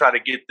things to try to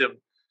get them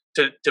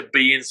to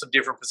be in some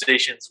different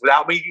positions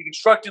without me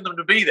instructing them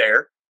to be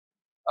there.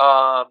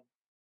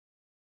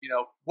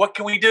 What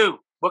can we do?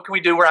 What can we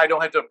do where I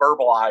don't have to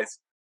verbalize?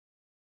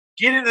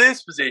 Get into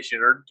this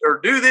position or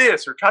do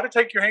this or try to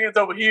take your hands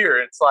over here.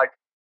 It's like,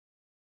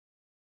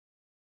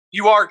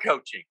 you are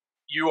coaching.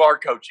 You are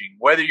coaching.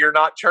 Whether you're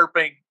not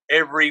chirping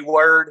every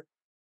word,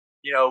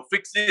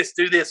 fix this,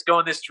 do this, go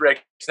in this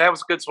direction. That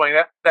was a good swing.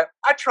 That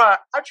I try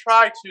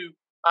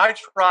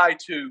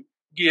to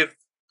give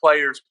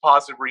players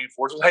positive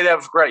reinforcement. Hey, that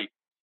was great.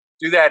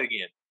 Do that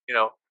again.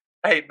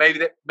 Hey,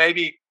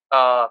 maybe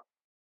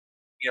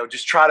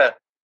just try to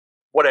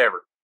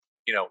whatever.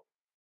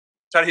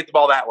 Try to hit the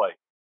ball that way.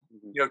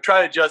 Mm-hmm.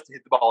 Try to adjust to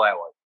hit the ball that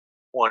way.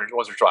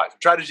 Once or twice.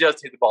 Try to adjust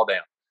to hit the ball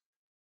down.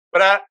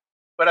 But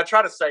I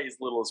try to say as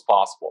little as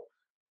possible.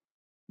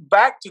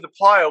 Back to the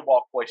plyo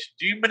ball question.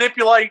 Do you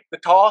manipulate the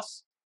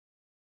toss?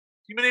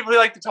 Do you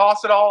manipulate the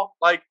toss at all?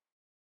 Like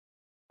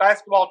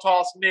basketball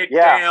toss, Nick,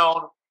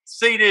 down,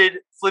 seated,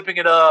 flipping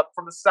it up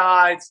from the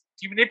sides.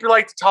 Do you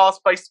manipulate the toss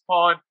based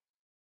upon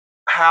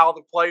how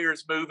the player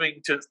is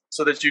moving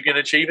so that you can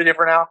achieve a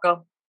different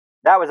outcome?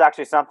 That was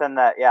actually something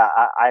that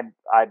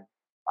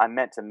I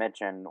meant to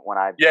mention when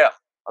I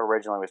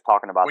originally was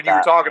talking about when you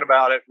were talking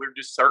about it. We were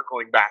just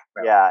circling back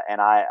now. Yeah,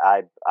 and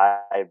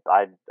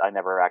I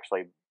never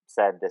actually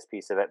said this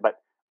piece of it, but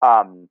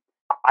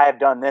I have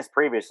done this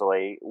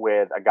previously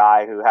with a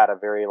guy who had a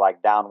very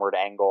like downward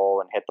angle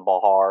and hit the ball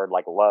hard,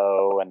 like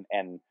low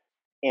and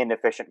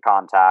inefficient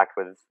contact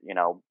with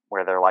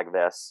where they're like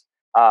this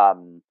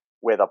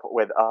with a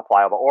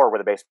plyo ball or with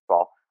a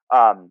baseball.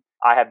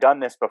 I have done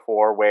this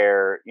before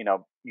where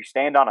you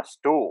stand on a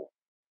stool,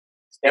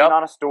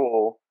 on a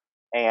stool,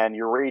 and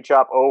you reach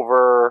up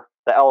over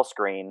the L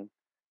screen,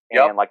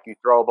 and like you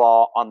throw a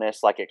ball on this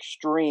like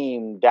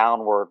extreme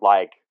downward,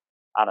 like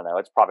I don't know,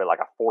 it's probably like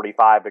a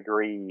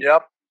 45-degree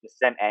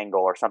descent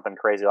angle or something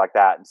crazy like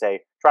that, and say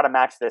try to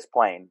match this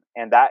plane,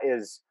 and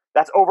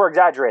that's over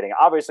exaggerating.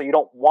 Obviously, you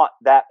don't want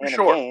that in a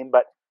game,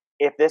 but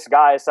if this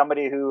guy is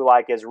somebody who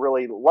like is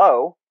really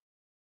low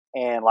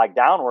and like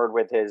downward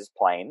with his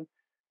plane,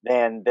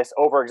 then this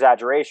over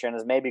exaggeration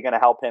is maybe going to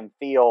help him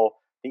feel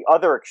the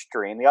other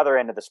extreme, the other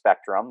end of the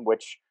spectrum,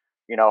 which,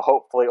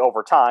 hopefully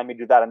over time you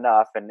do that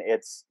enough and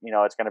it's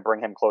going to bring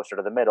him closer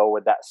to the middle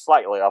with that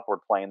slightly upward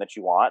plane that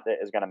you want that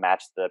is going to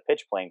match the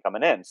pitch plane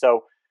coming in.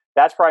 So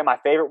that's probably my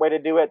favorite way to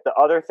do it. The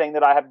other thing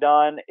that I have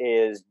done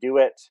is do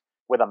it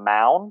with a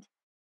mound.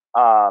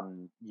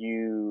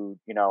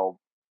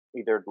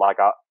 Either like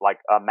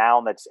a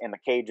mound that's in the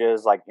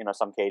cages, like,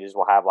 some cages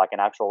will have like an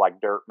actual like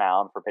dirt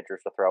mound for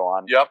pitchers to throw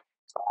on. Yep.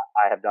 So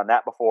I have done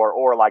that before,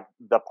 or like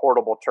the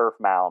portable turf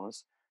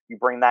mounds. You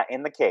bring that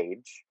in the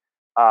cage.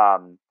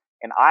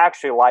 And I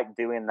actually like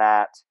doing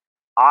that.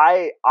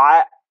 I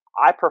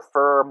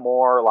prefer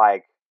more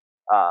like,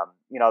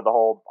 the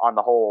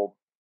whole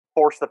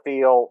force the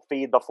feel,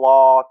 feed the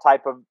flaw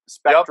type of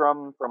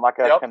spectrum from like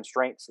a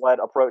constraints led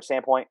approach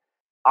standpoint.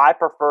 I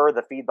prefer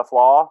the feed the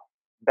flaw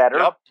better,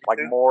 like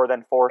more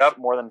than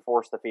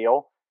force the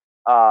feel.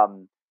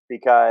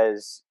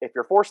 Because if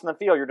you're forcing the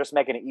feel, you're just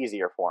making it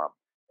easier for them.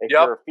 If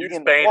you're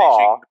feeding the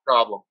flaw, the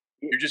problem.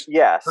 You're just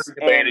putting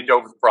the bandage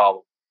over the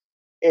problem.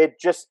 It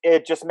just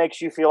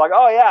makes you feel like,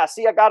 oh yeah,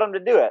 see, I got him to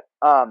do it.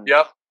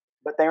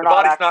 But they're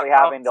not actually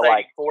having to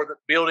like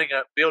building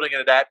an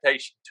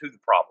adaptation to the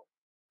problem.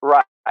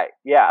 Right.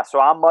 Yeah. So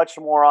I'm much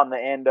more on the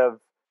end of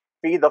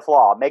feed the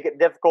flaw, make it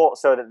difficult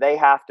so that they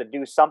have to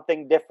do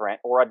something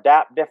different or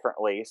adapt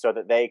differently so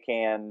that they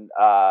can,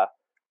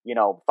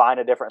 find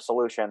a different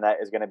solution that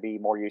is going to be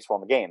more useful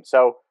in the game.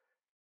 So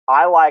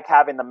I like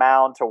having the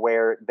mound to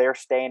where they're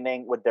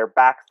standing with their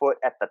back foot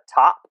at the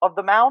top of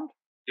the mound.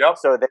 Yep.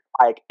 So they're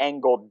like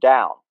angled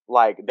down,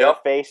 like they're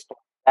faced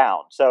down.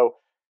 So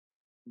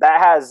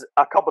that has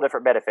a couple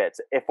different benefits.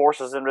 It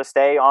forces them to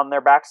stay on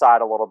their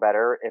backside a little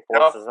better. It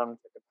forces them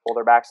to pull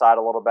their backside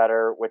a little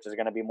better, which is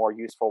going to be more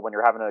useful when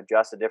you're having to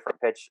adjust to different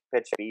pitch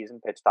speeds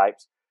and pitch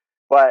types.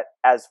 But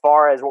as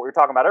far as what we were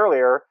talking about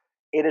earlier,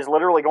 it is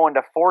literally going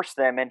to force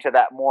them into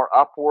that more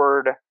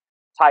upward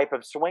type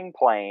of swing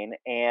plane.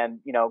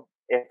 And,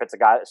 if it's a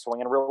guy that's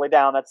swinging really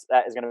down,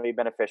 that is going to be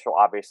beneficial,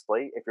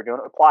 obviously. If you're doing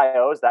it with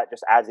plyos, that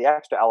just adds the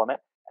extra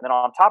element. And then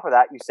on top of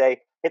that, you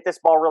say, hit this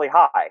ball really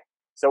high.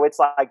 So it's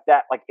like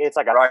that, like it's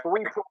like a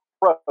three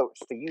approach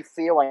to you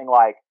feeling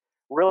like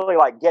really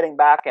like getting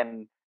back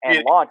and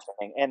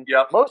launching. And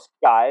most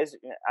guys,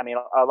 I mean,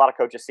 a lot of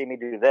coaches see me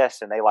do this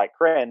and they like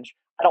cringe.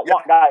 I don't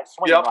want guys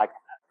swinging like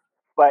that.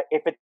 But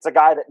if it's a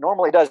guy that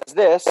normally does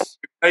this,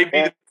 maybe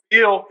the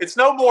feel, it's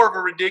no more of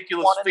a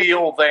ridiculous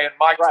feel than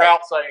Mike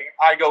Trout saying,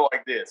 I go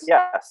like this.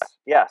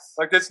 Yes.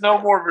 Like, that's no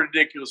more of a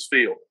ridiculous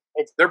feel.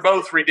 They're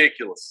both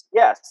ridiculous.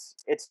 Yes.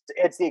 It's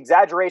the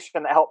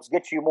exaggeration that helps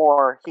get you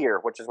more here,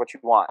 which is what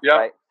you want.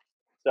 Right?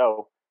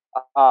 So,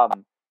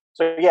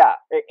 yeah,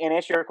 in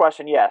answer to your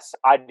question, yes,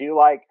 I do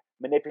like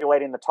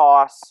manipulating the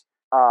toss.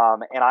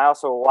 And I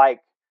also like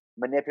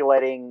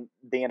manipulating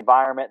the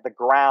environment, the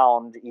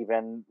ground,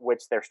 even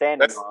which they're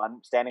standing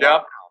on the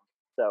ground.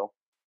 So,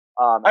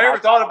 I never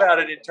thought about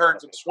it in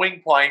terms of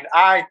swing plane.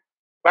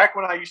 Back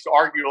when I used to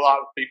argue a lot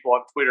with people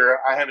on Twitter,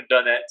 I haven't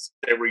done that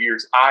in several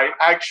years. I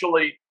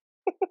actually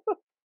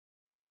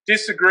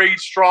disagreed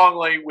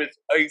strongly with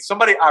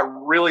somebody I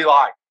really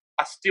like.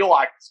 I still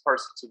like this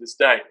person to this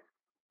day,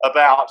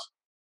 about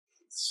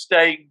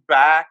staying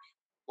back.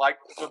 Like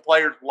when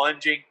players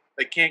lunging,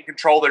 they can't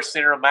control their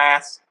center of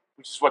mass,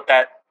 which is what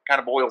that kind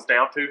of boils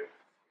down to.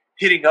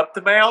 Hitting up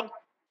the mound,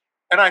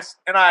 and I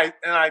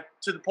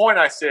to the point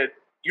I said,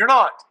 you're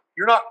not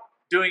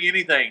doing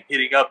anything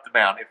hitting up the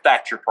mound if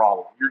that's your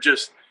problem. You're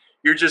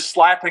just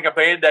slapping a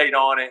Band-Aid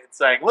on it and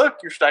saying, look,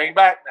 you're staying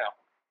back now.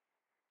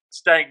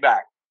 Staying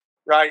back,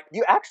 right?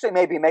 You actually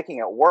may be making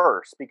it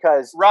worse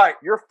because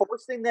you're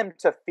forcing them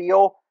to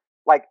feel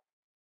like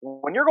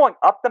when you're going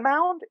up the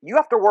mound, you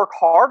have to work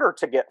harder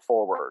to get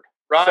forward.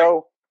 Right.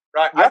 So,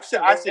 I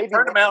said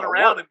turn the mound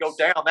around and go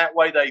down. That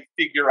way they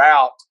figure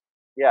out.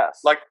 Yes.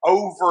 Like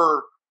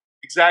over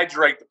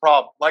exaggerate the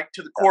problem. Like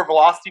to the core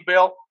velocity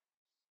belt,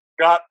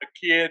 got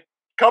a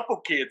couple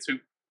kids who, I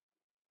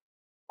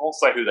won't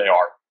say who they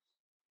are.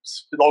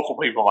 Local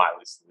people might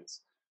listen to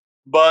this.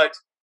 But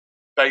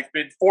they've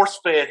been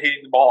force-fed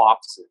hitting the ball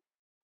opposite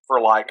for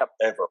like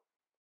ever.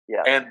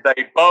 Yeah. And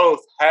they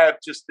both have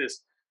just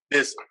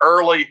this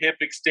early hip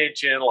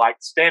extension, like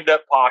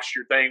stand-up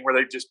posture thing where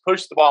they just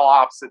push the ball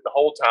opposite the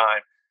whole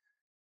time.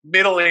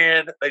 Middle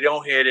end, they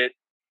don't hit it.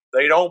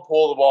 They don't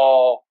pull the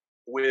ball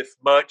with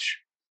much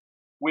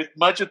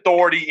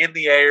authority in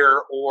the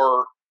air,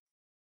 or,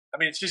 I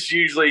mean, it's just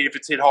usually if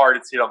it's hit hard,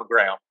 it's hit on the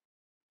ground.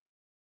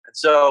 And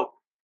so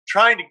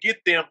trying to get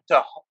them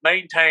to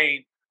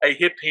maintain a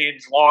hip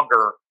hinge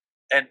longer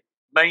and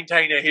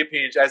maintain a hip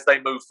hinge as they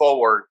move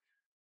forward,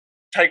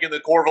 taking the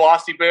core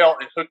velocity belt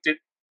and hooked it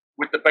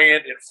with the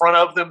band in front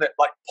of them that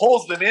like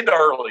pulls them into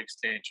early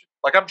extension.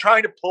 Like I'm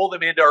trying to pull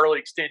them into early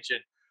extension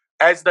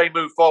as they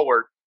move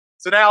forward.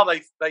 So now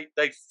they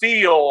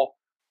feel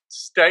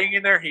staying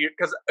in their heel,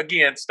 because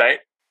again,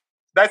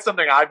 that's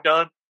something I've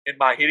done in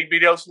my hitting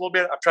videos a little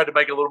bit. I've tried to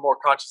make a little more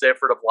conscious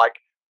effort of like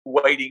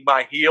weighting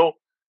my heel,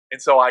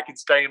 and so I can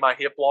stay in my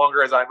hip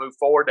longer as I move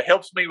forward. It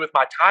helps me with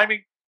my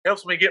timing,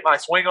 helps me get my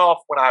swing off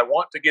when I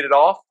want to get it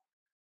off.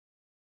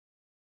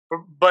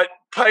 But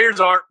players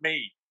aren't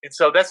me. And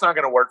so that's not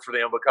going to work for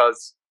them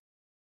because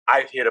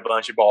I've hit a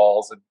bunch of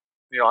balls and,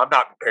 I'm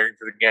not preparing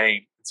for the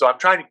game. So I'm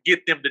trying to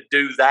get them to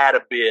do that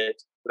a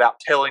bit without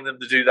telling them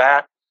to do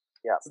that.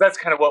 Yeah. So that's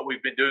kind of what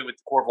we've been doing with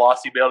the core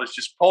velocity belt, is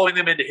just pulling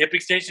them into hip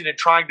extension and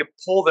trying to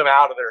pull them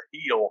out of their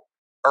heel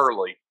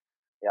early.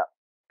 Yeah.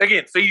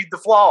 Again, feed the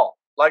flaw.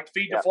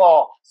 Feed the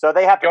flaw. So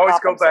they have to always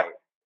compensate. Go back.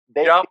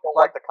 They feel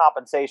what the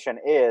compensation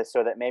is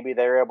so that maybe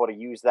they're able to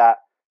use that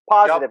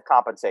positive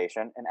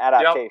compensation and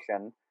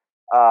adaptation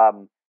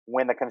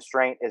when the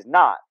constraint is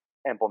not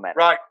implemented.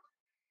 Right.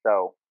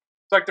 So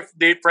it's like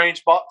the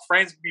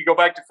Franz, you go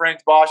back to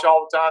Franz Bosch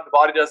all the time. The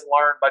body doesn't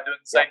learn by doing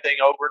the same thing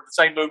the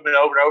same movement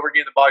over and over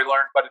again. The body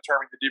learns by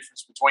determining the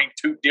difference between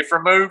two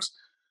different moves.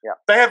 Yeah.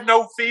 They have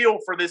no feel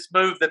for this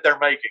move that they're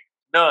making.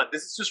 None.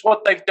 This is just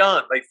what they've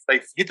done.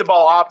 They've hit the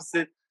ball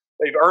opposite.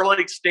 They've early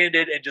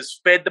extended and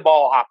just fed the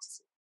ball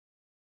opposite.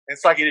 And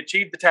it's like it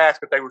achieved the task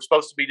that they were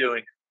supposed to be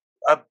doing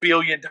a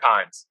billion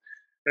times.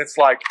 And it's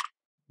like,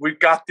 we've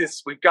got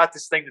this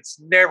thing that's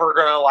never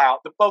going to allow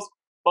the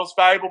most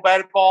valuable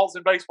batted balls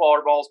in baseball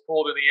are balls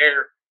pulled in the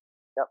air.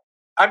 Yep.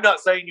 I'm not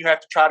saying you have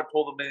to try to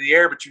pull them in the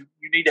air, but you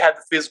need to have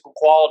the physical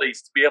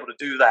qualities to be able to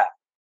do that.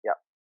 Yep.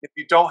 If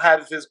you don't have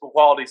the physical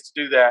qualities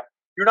to do that,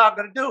 you're not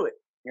going to do it.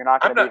 You're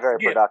not going to be very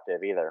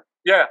productive either.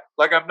 Yeah.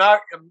 Like we're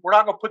not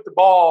going to put the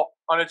ball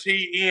on a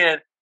tee in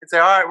and say,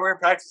 all right, we're in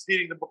practice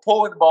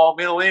pulling the ball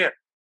middle in.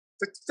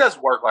 It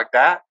doesn't work like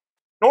that.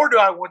 Nor do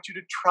I want you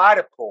to try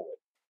to pull it.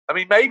 I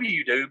mean, maybe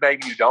you do,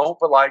 maybe you don't,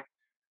 but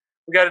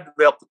we got to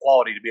develop the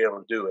quality to be able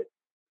to do it.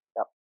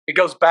 Yep. It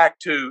goes back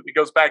to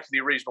the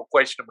original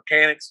question of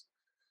mechanics.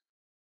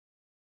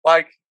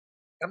 Like,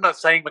 I'm not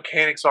saying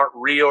mechanics aren't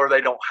real or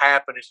they don't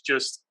happen. It's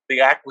just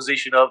the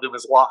acquisition of them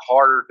is a lot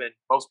harder than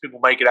most people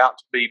make it out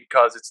to be,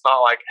 because it's not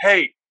like,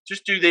 hey,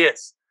 just do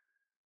this.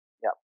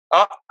 Yep.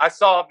 I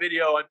saw a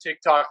video on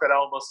TikTok that I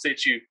almost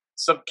sent you.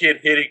 Some kid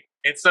hitting,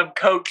 and some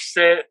coach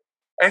said,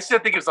 actually, I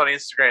think it was on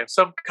Instagram.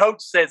 Some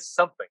coach said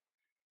something.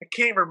 I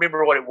can't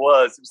remember what it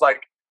was. It was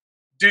like,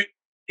 dude,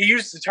 he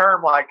used the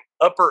term like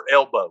upper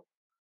elbow.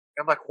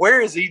 I'm like,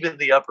 where is even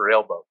the upper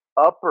elbow?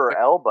 Upper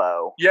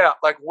elbow? Yeah,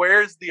 like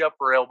where's the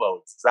upper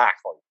elbow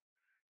exactly?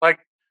 Like,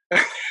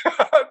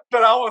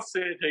 but I want to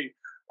send it to you.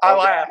 I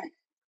laugh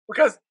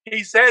because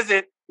he says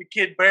it, the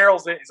kid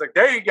barrels it. He's like,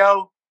 there you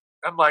go.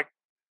 I'm like,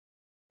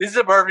 this is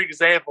a perfect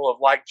example of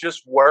like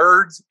just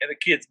words, and the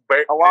kids.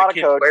 A lot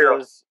of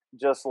coaches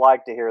just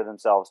like to hear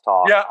themselves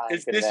talk. Yeah,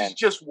 this is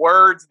just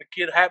words, and the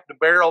kid happened to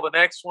barrel the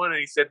next one, and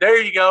he said,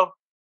 "There you go."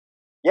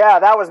 Yeah,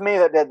 that was me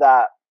that did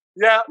that.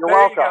 Yeah, you're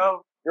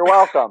welcome. You're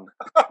welcome.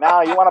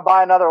 Now you want to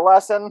buy another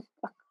lesson?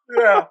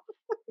 Yeah,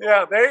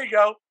 there you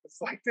go. It's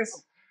like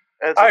this.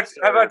 Have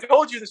I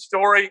told you the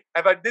story?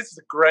 This is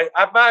great.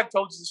 I might have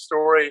told you the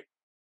story.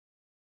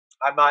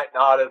 I might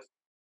not have,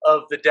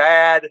 of the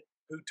dad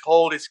who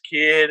told his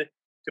kid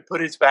to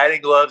put his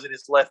batting gloves in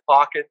his left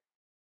pocket.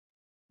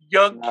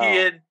 Young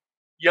kid.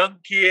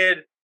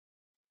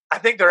 I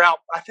think they're out.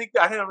 I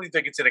don't even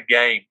think it's in a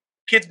game.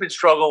 Kid's been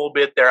struggling a little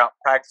bit. They're out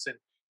practicing.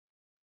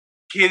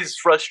 Kid is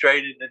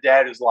frustrated, and the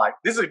dad is like,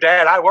 "This is a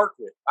dad I work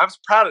with. I'm so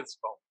proud of this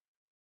moment."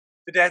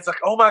 The dad's like,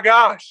 "Oh my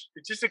gosh,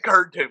 it just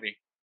occurred to me."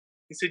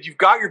 He said, "You've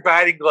got your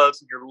batting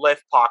gloves in your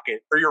left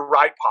pocket or your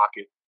right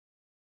pocket,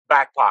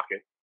 back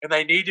pocket, and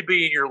they need to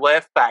be in your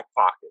left back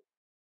pocket."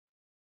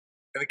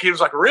 And the kid was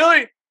like,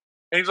 "Really?" And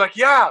he was like,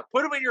 "Yeah,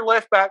 put them in your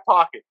left back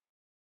pocket."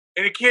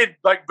 And the kid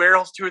like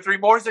barrels 2 or 3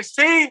 more. He's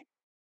like,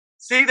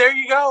 See, there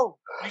you go.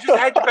 You just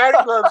had your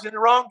batting gloves in the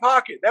wrong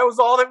pocket. That was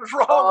all that was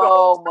wrong.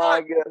 Oh my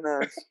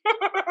goodness.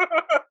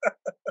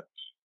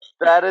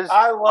 That is.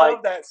 I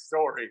love that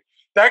story.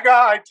 That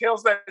guy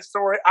tells that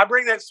story. I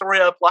bring that story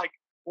up like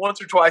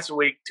once or twice a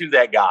week to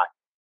that guy.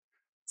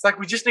 It's like,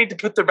 we just need to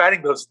put their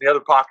batting gloves in the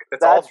other pocket.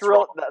 That's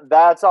all.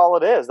 That's all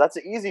it is. That's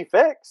an easy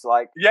fix.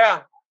 Like,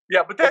 yeah,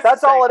 but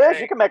that's all it is.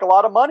 You can make a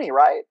lot of money,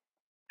 right?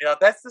 Yeah,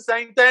 that's the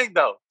same thing,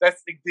 though.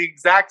 That's the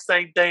exact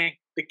same thing.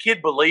 The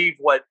kid believed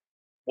what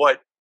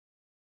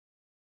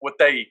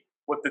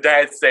the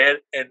dad said,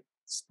 and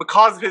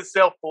because of his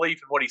self belief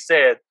in what he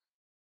said,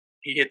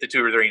 he hit the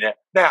 2 or 3 net.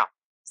 Now,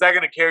 is that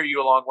going to carry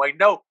you a long way?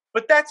 No,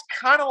 but that's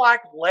kind of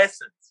like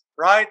lessons,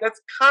 right?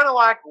 That's kind of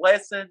like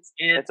lessons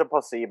in. It's a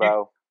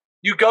placebo.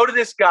 You go to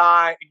this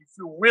guy and you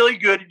feel really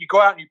good, and you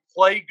go out and you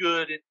play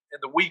good in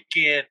the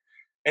weekend,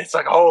 and it's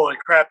like, holy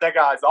crap, that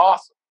guy's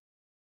awesome.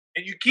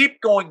 And you keep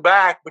going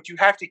back, but you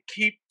have to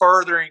keep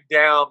furthering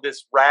down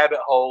this rabbit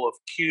hole of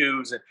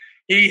cues, and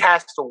he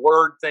has to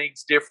word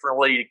things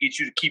differently to get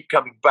you to keep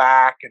coming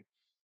back. And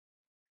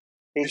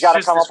he's got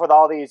to come up with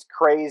all these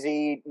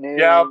crazy,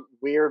 new,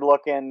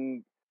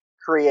 weird-looking,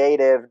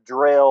 creative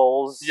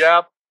drills.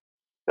 Yep.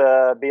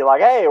 To be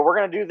like, hey, we're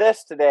going to do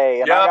this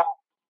today. And I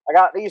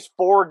got these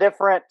 4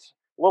 different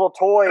little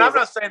toys. And I'm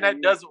not saying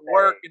that doesn't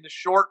work in the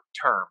short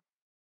term,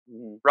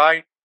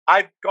 right?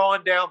 I've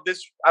gone down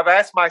this. I've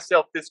asked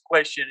myself this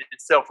question in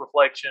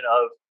self-reflection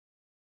of,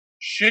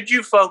 should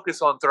you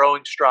focus on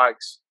throwing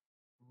strikes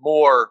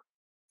more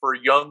for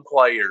young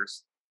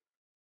players?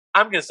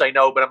 I'm going to say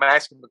no, but I'm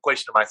asking the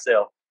question to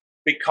myself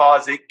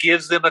because it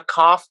gives them a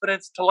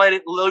confidence to let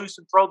it loose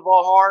and throw the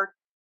ball hard,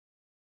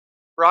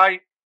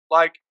 right?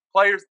 Like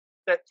players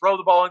that throw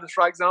the ball in the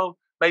strike zone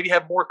maybe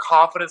have more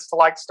confidence to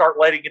like start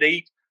letting it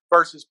eat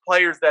versus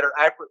players that are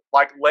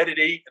like let it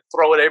eat and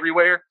throw it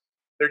everywhere.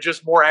 They're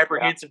just more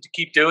apprehensive to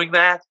keep doing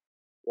that.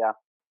 Yeah.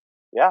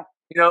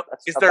 You know,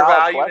 is there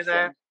value in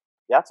that?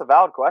 Yeah, it's a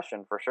valid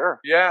question for sure.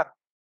 Yeah.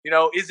 You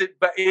know, is it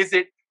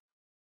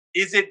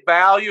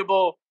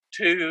valuable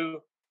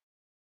to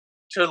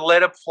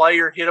let a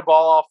player hit a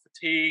ball off the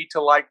tee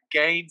to like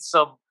gain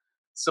some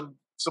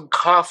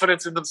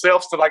confidence in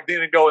themselves to like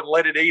then go and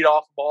let it eat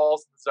off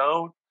balls in the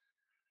zone?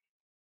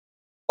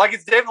 Like,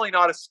 it's definitely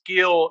not a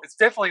skill. It's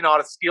definitely not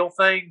a skill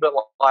thing, but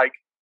like,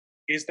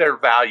 is there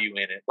value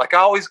in it? Like, I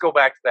always go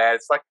back to that.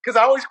 It's like, because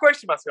I always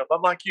question myself.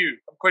 I'm like you.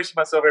 I'm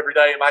questioning myself every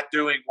day. Am I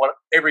doing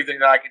everything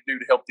that I can do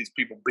to help these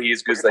people be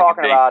as good as they can be? What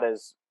you're talking about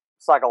is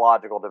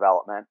psychological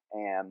development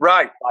and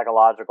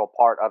psychological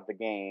part of the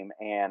game.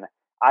 And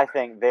I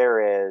think there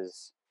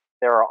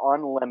are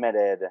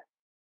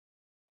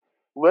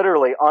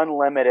literally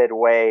unlimited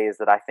ways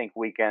that I think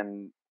we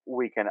can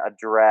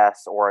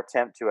address or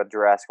attempt to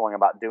address going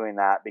about doing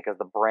that, because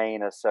the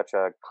brain is such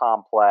a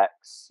complex.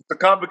 It's a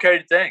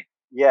complicated thing.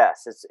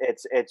 Yes,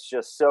 it's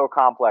just so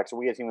complex.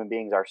 We as human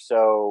beings are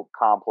so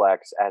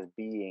complex as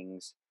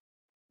beings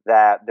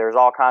that there's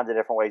all kinds of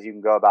different ways you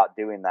can go about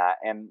doing that.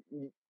 And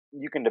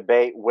you can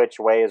debate which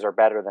ways are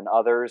better than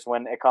others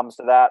when it comes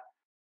to that.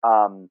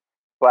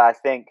 But I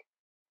think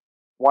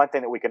one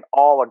thing that we can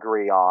all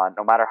agree on,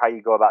 no matter how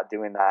you go about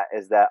doing that,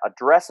 is that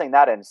addressing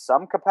that in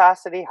some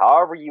capacity,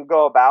 however you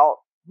go about,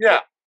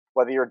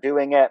 whether you're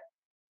doing it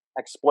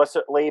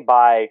explicitly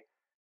by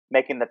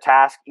making the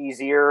task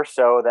easier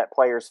so that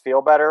players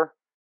feel better.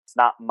 It's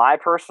not my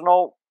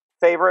personal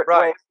favorite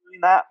way of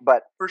doing that,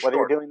 but whether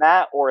you're doing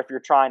that or if you're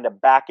trying to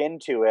back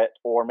into it,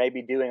 or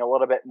maybe doing a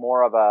little bit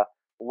more of a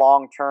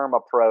long-term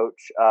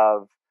approach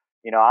of,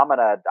 I'm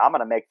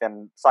gonna make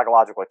them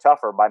psychologically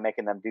tougher by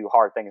making them do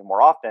hard things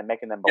more often,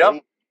 making them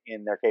believe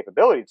in their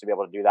capability to be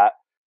able to do that.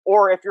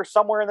 Or if you're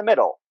somewhere in the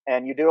middle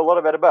and you do a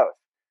little bit of both,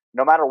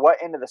 no matter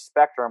what end of the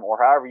spectrum or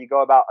however you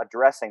go about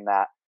addressing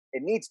that,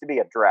 it needs to be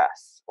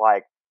addressed.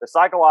 Like the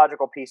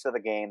psychological piece of the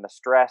game, the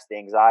stress, the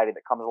anxiety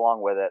that comes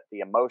along with it, the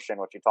emotion,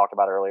 which you talked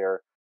about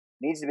earlier,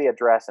 needs to be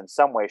addressed in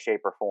some way,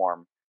 shape, or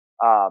form.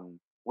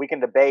 We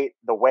can debate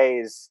the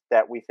ways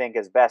that we think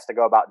is best to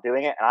go about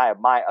doing it, and I have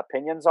my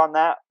opinions on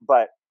that,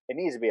 but it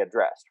needs to be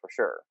addressed for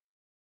sure.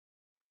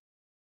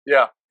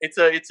 Yeah, it's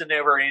a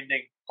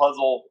never-ending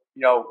puzzle.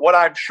 What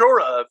I'm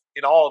sure of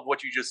in all of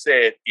what you just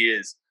said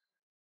is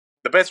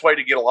the best way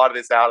to get a lot of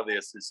this out of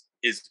this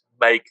is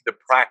make the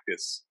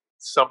practice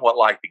somewhat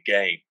like the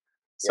game,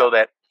 so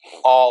that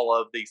all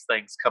of these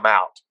things come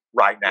out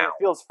right now. It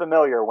feels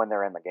familiar when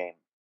they're in the game.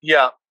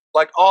 Yeah,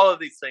 like all of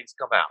these things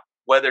come out,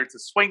 whether it's a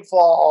swing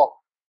flaw,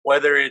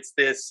 whether it's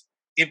this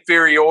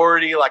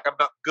inferiority, like I'm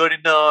not good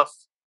enough,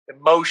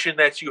 emotion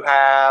that you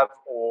have,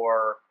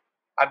 or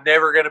I'm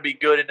never going to be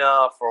good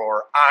enough,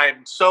 or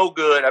I'm so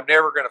good, I'm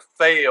never going to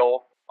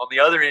fail on the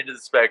other end of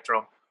the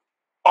spectrum.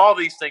 All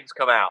these things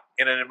come out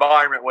in an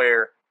environment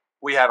where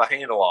we have a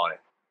handle on it.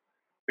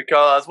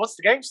 Because once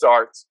the game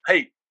starts,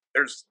 hey,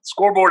 there's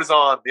scoreboard is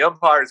on, the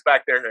umpire is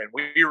back there, and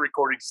we're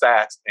recording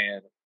stats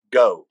and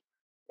go.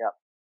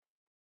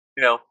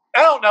 Yeah.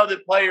 I don't know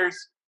that players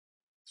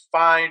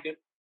find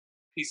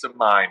peace of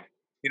mind.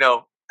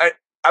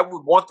 I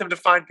would want them to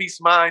find peace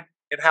of mind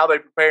in how they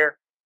prepare,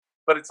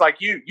 but it's like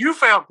you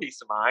found peace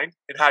of mind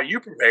in how you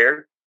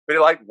prepared, but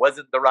it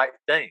wasn't the right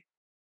thing.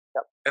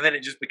 Yep. And then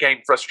it just became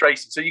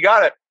frustration. So you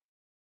gotta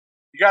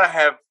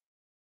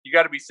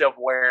be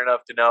self-aware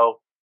enough to know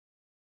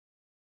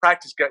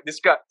practice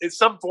in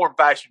some form,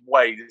 fashion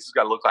way. This has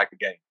got to look like the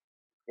game.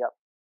 Yep.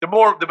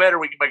 The better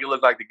we can make it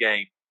look like the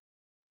game,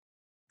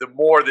 the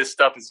more this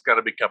stuff is going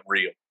to become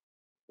real.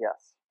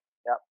 Yes.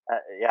 Yep.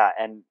 Yeah.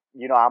 And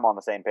I'm on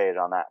the same page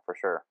on that for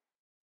sure.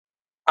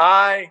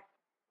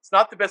 It's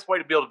not the best way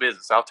to build a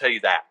business. I'll tell you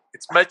that.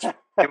 It's much.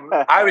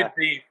 I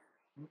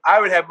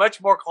would have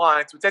much more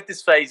clients, which at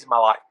this phase in my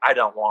life I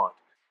don't want,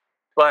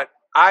 but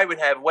I would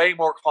have way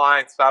more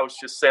clients if I was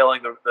just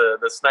selling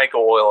the snake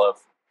oil of,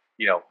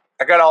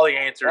 I got all the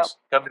answers.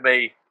 Yep. Come to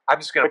me. I'm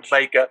just going to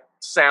make it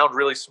sound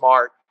really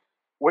smart.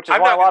 Which is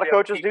why a lot of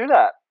coaches do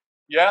that.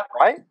 Yeah.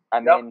 Right? I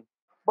mean,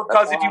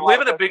 because if you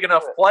live in a big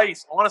enough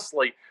place,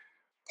 honestly,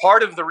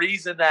 part of the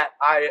reason that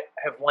I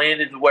have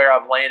landed where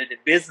I've landed in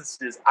business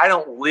is I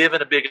don't live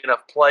in a big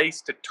enough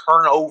place to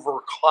turn over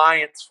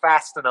clients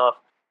fast enough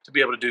to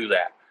be able to do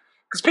that.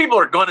 Because people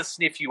are going to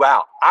sniff you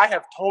out. I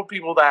have told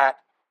people that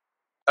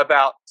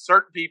about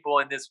certain people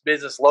in this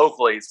business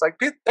locally. It's like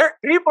people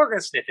are going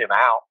to sniff him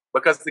out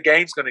because the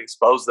game's going to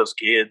expose those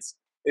kids.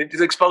 It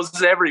just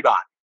exposes everybody.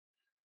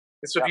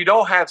 And so if you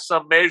don't have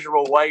some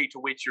measurable way to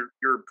which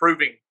you're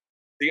improving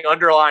the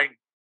underlying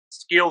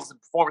skills and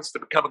performance to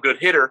become a good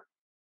hitter,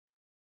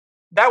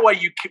 that way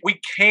we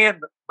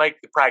can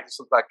make the practice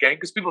look like a game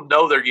because people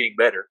know they're getting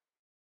better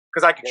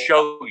because I can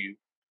show you,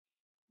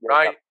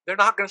 right? They're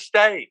not going to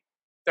stay.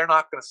 They're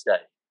not going to stay.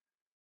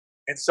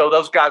 And so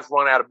those guys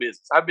run out of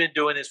business. I've been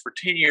doing this for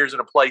 10 years in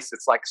a place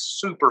that's like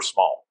super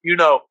small. You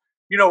know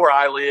where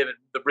I live in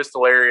the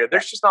Bristol area.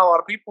 There's just not a lot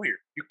of people here.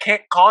 You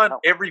can't con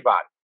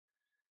everybody.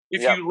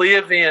 If you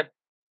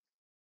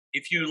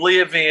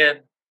live in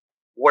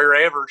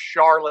wherever,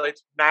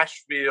 Charlotte,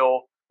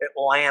 Nashville,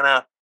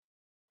 Atlanta,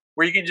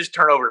 where you can just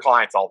turn over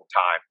clients all the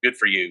time, good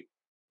for you,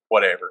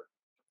 whatever.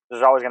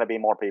 There's always going to be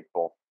more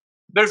people.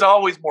 There's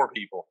always more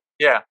people.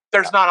 Yeah.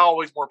 There's not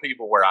always more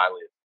people where I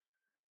live.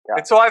 Yeah.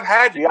 And so I've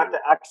had to. You have to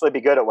actually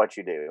be good at what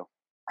you do.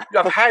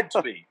 I've had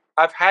to be.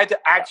 I've had to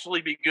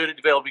actually be good at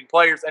developing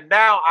players. And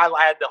now I'll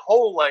add the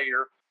whole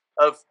layer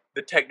of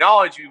the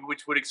technology,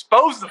 which would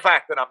expose the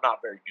fact that I'm not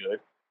very good.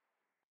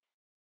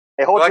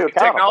 It holds you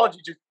accountable.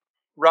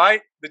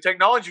 The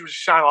technology would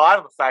shine a light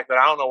on the fact that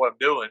I don't know what I'm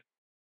doing.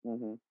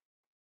 Mm-hmm.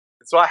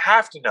 And so I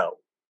have to know.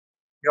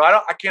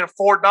 I can't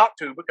afford not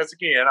to because,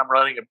 again, I'm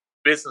running a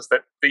business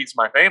that feeds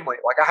my family.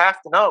 Like, I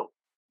have to know.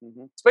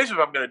 Mm-hmm. Especially if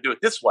I'm going to do it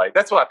this way.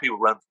 That's why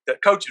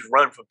coaches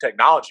run from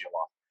technology a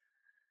lot.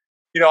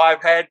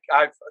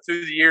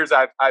 Through the years,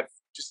 I've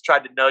just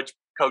tried to nudge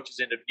coaches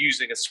into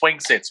using a swing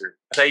sensor.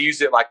 And they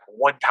use it like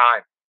one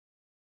time.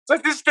 It's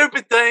like this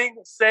stupid thing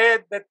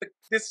said that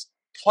this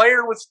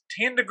player was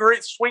 10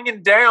 degrees,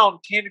 swinging down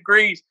 10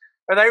 degrees,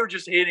 and they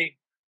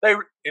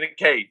were in a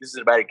cage. This is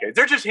a batting cage.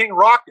 They're just hitting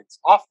rockets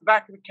off the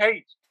back of the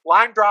cage.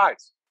 Line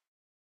drives.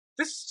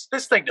 This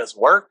thing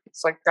doesn't work.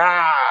 It's like,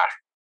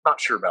 not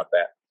sure about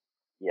that.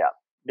 Yeah.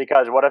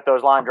 Because what if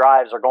those line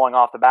drives are going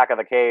off the back of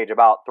the cage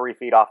about 3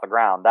 feet off the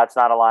ground? That's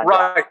not a line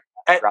drive. Right.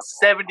 At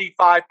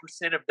 75%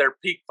 of their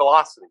peak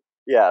velocity.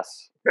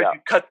 Yes. Because you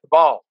cut the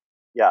ball.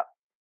 Yeah.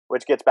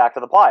 which gets back to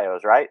the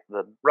plyos, right?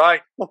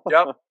 Right.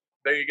 Yep.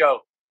 There you go.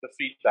 The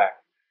feedback.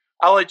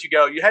 I'll let you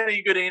go. You had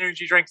any good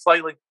energy drinks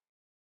lately?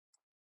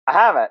 I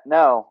haven't.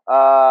 No.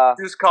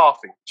 Just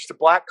coffee. Just a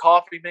black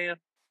coffee, man.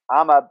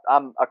 I'm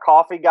a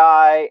coffee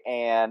guy,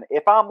 and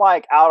if I'm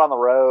like out on the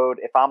road,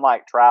 if I'm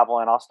like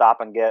traveling, I'll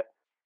stop and get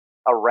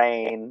a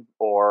Reign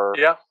or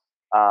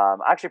I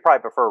actually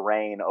probably prefer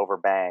Reign over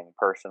Bang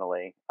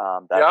personally.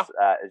 That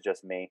is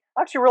just me.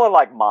 I actually really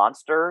like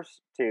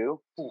Monsters too.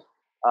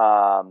 So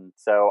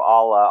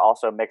I'll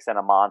also mix in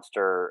a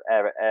Monster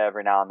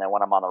every now and then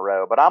when I'm on the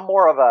road. But I'm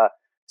more of a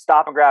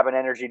stop and grab an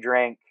energy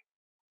drink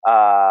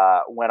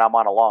when I'm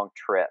on a long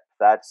trip.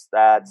 That's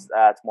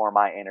more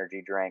my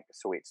energy drink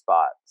sweet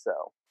spot. So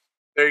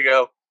there you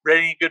go. Read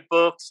any good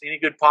books? Any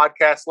good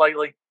podcasts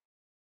lately?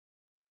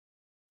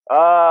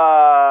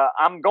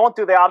 I'm going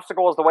through The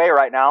Obstacle Is the Way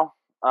right now.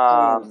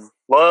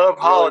 Love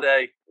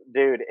Holiday,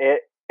 dude.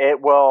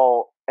 It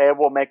will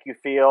make you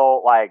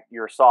feel like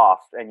you're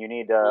soft and you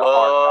need to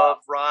love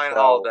Ryan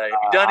Holiday. Have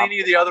you done any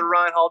of the other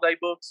Ryan Holiday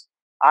books?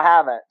 I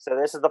haven't. So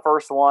this is the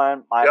first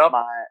one.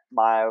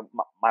 My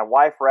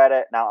wife read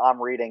it. Now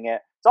I'm reading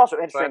it. It's also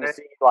interesting to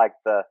see like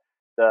the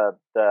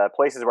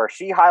places where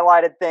she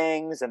highlighted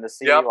things and to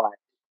see like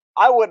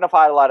I wouldn't have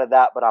highlighted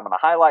that, but I'm going to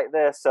highlight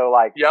this. So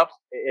like,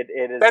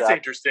 it is. That's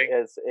interesting.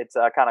 It's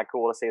kind of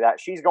cool to see that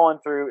she's going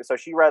through. So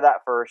she read that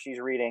first. She's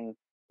reading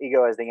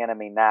Ego is the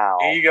Enemy now.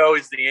 Ego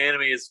is the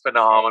Enemy is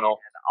phenomenal.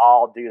 And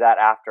I'll do that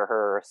after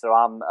her. So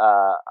I'm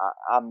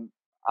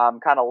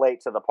kind of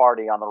late to the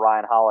party on the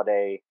Ryan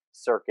Holiday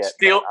circuit.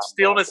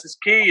 Stillness is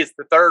Key is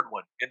the third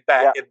one in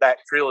that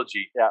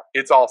trilogy. Yeah,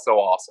 it's also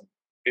awesome.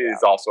 It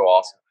is also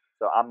awesome.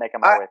 So I'm making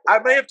my way through. I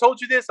may have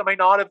told you this. I may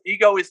not have.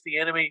 Ego is the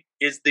Enemy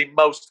is the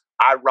most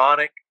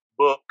ironic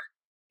book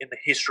in the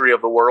history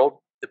of the world.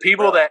 The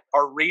people that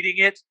are reading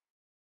it,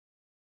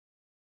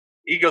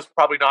 ego's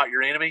probably not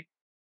your enemy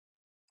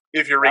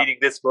if you're reading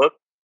this book.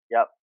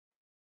 Yep.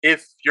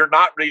 If you're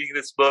not reading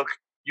this book,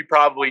 you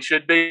probably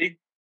should be.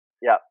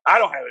 Yep. I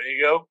don't have an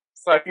ego.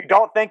 So if you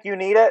don't think you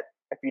need it,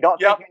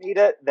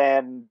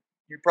 then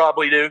you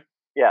probably do.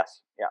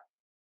 Yes. Yeah.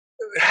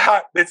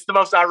 It's the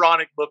most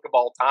ironic book of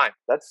all time.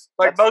 That's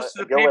most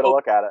of the people. Way to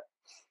look at it.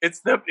 It's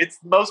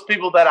most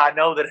people that I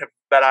know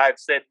that I've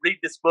said read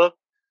this book,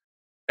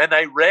 and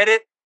they read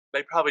it.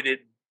 They probably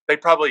didn't.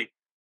 But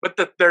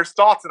there's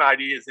thoughts and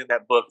ideas in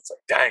that book. It's like,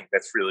 dang,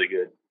 that's really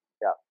good.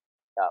 Yeah.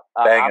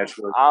 I'm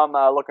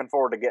looking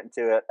forward to getting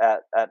to it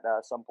at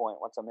some point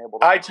once I'm able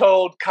to. I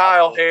told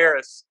Kyle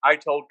Harris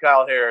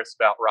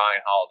about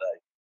Ryan Holiday.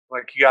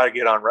 Like, you got to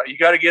get on. You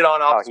got to get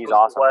on. He's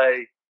awesome.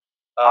 Way.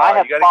 I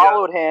have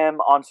followed him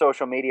on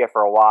social media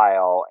for a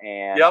while,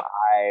 and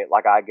I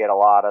get a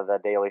lot of the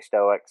Daily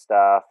Stoic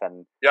stuff,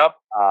 and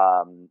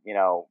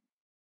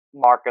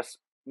Marcus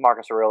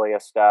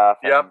Aurelius stuff.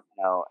 And,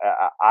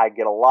 I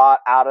get a lot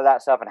out of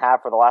that stuff, and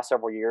have for the last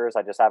several years.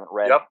 I just haven't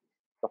read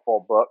the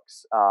full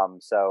books.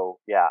 So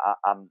yeah,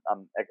 I'm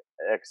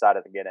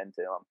excited to get into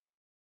them.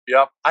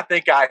 Yep, I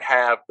think I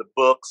have the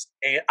books,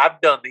 and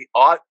I've done the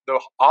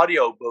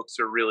audio books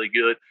are really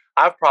good.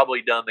 I've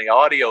probably done the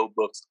audio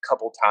books a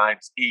couple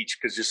times each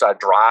because I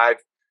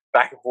drive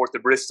back and forth to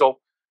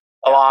Bristol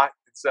a lot,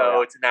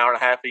 so it's an hour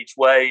and a half each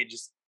way, and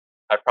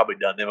I've probably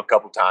done them a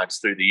couple times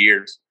through the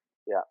years.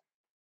 Yeah.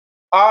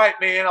 All right,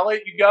 man, I'll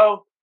let you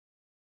go.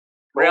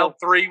 Cool. Round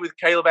 3 with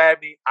Caleb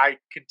Abney. I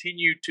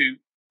continue to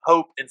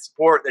hope and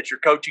support that your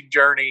coaching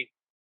journey,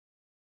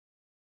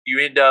 you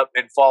end up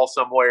and fall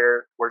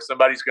somewhere where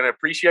somebody's going to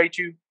appreciate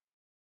you.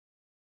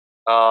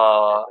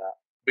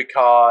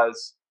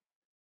 Because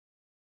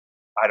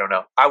I don't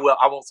know. I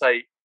won't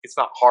say it's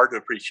not hard to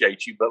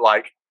appreciate you, but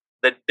like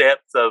the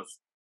depth of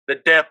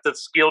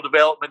skill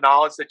development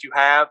knowledge that you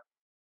have,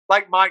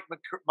 like Mike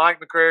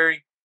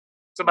McCrary,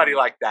 somebody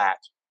like that,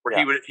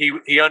 where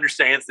he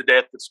understands the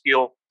depth of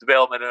skill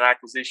development and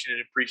acquisition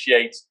and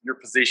appreciates your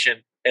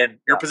position and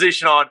your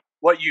position on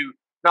what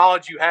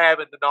knowledge you have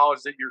and the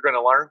knowledge that you're going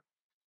to learn.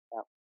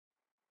 Yeah.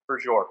 For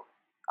sure.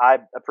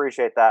 I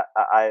appreciate that.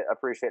 I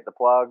appreciate the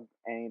plug.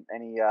 Any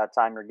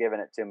time you're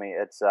giving it to me,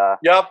 it's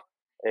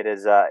It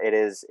is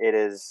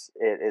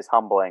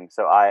humbling.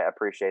 So I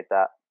appreciate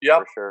that. Yep.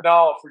 For sure.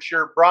 No, for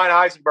sure. Brian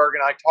Eisenberg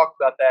and I talked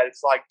about that.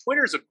 It's like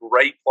Twitter's a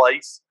great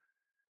place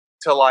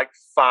to like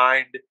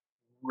find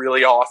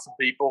really awesome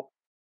people.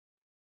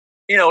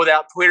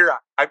 Without Twitter,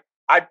 I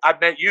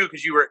met you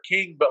because you were at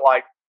King, but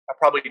like I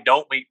probably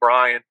don't meet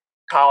Brian.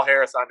 Kyle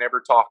Harris I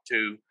never talked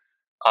to.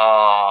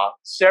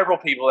 Several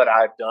people that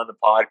I've done the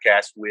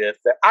podcast with.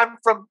 I'm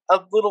from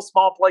a little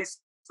small place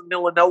in the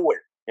middle of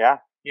nowhere. Yeah.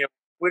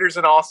 Twitter's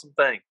an awesome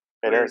thing.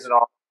 It's an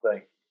awesome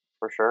thing.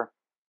 For sure.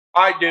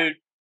 All right, dude.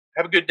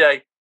 Have a good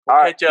day.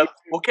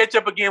 We'll catch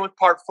up again with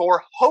part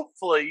 4.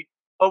 Hopefully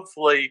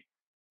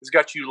it's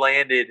got you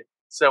landed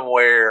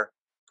somewhere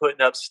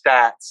putting up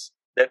stats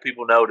that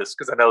people notice,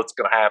 because I know it's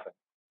going to happen.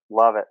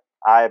 Love it.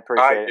 I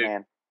appreciate it,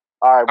 man.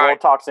 All right. We'll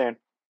talk soon.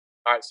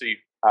 All right. See you.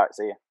 All right.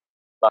 See you.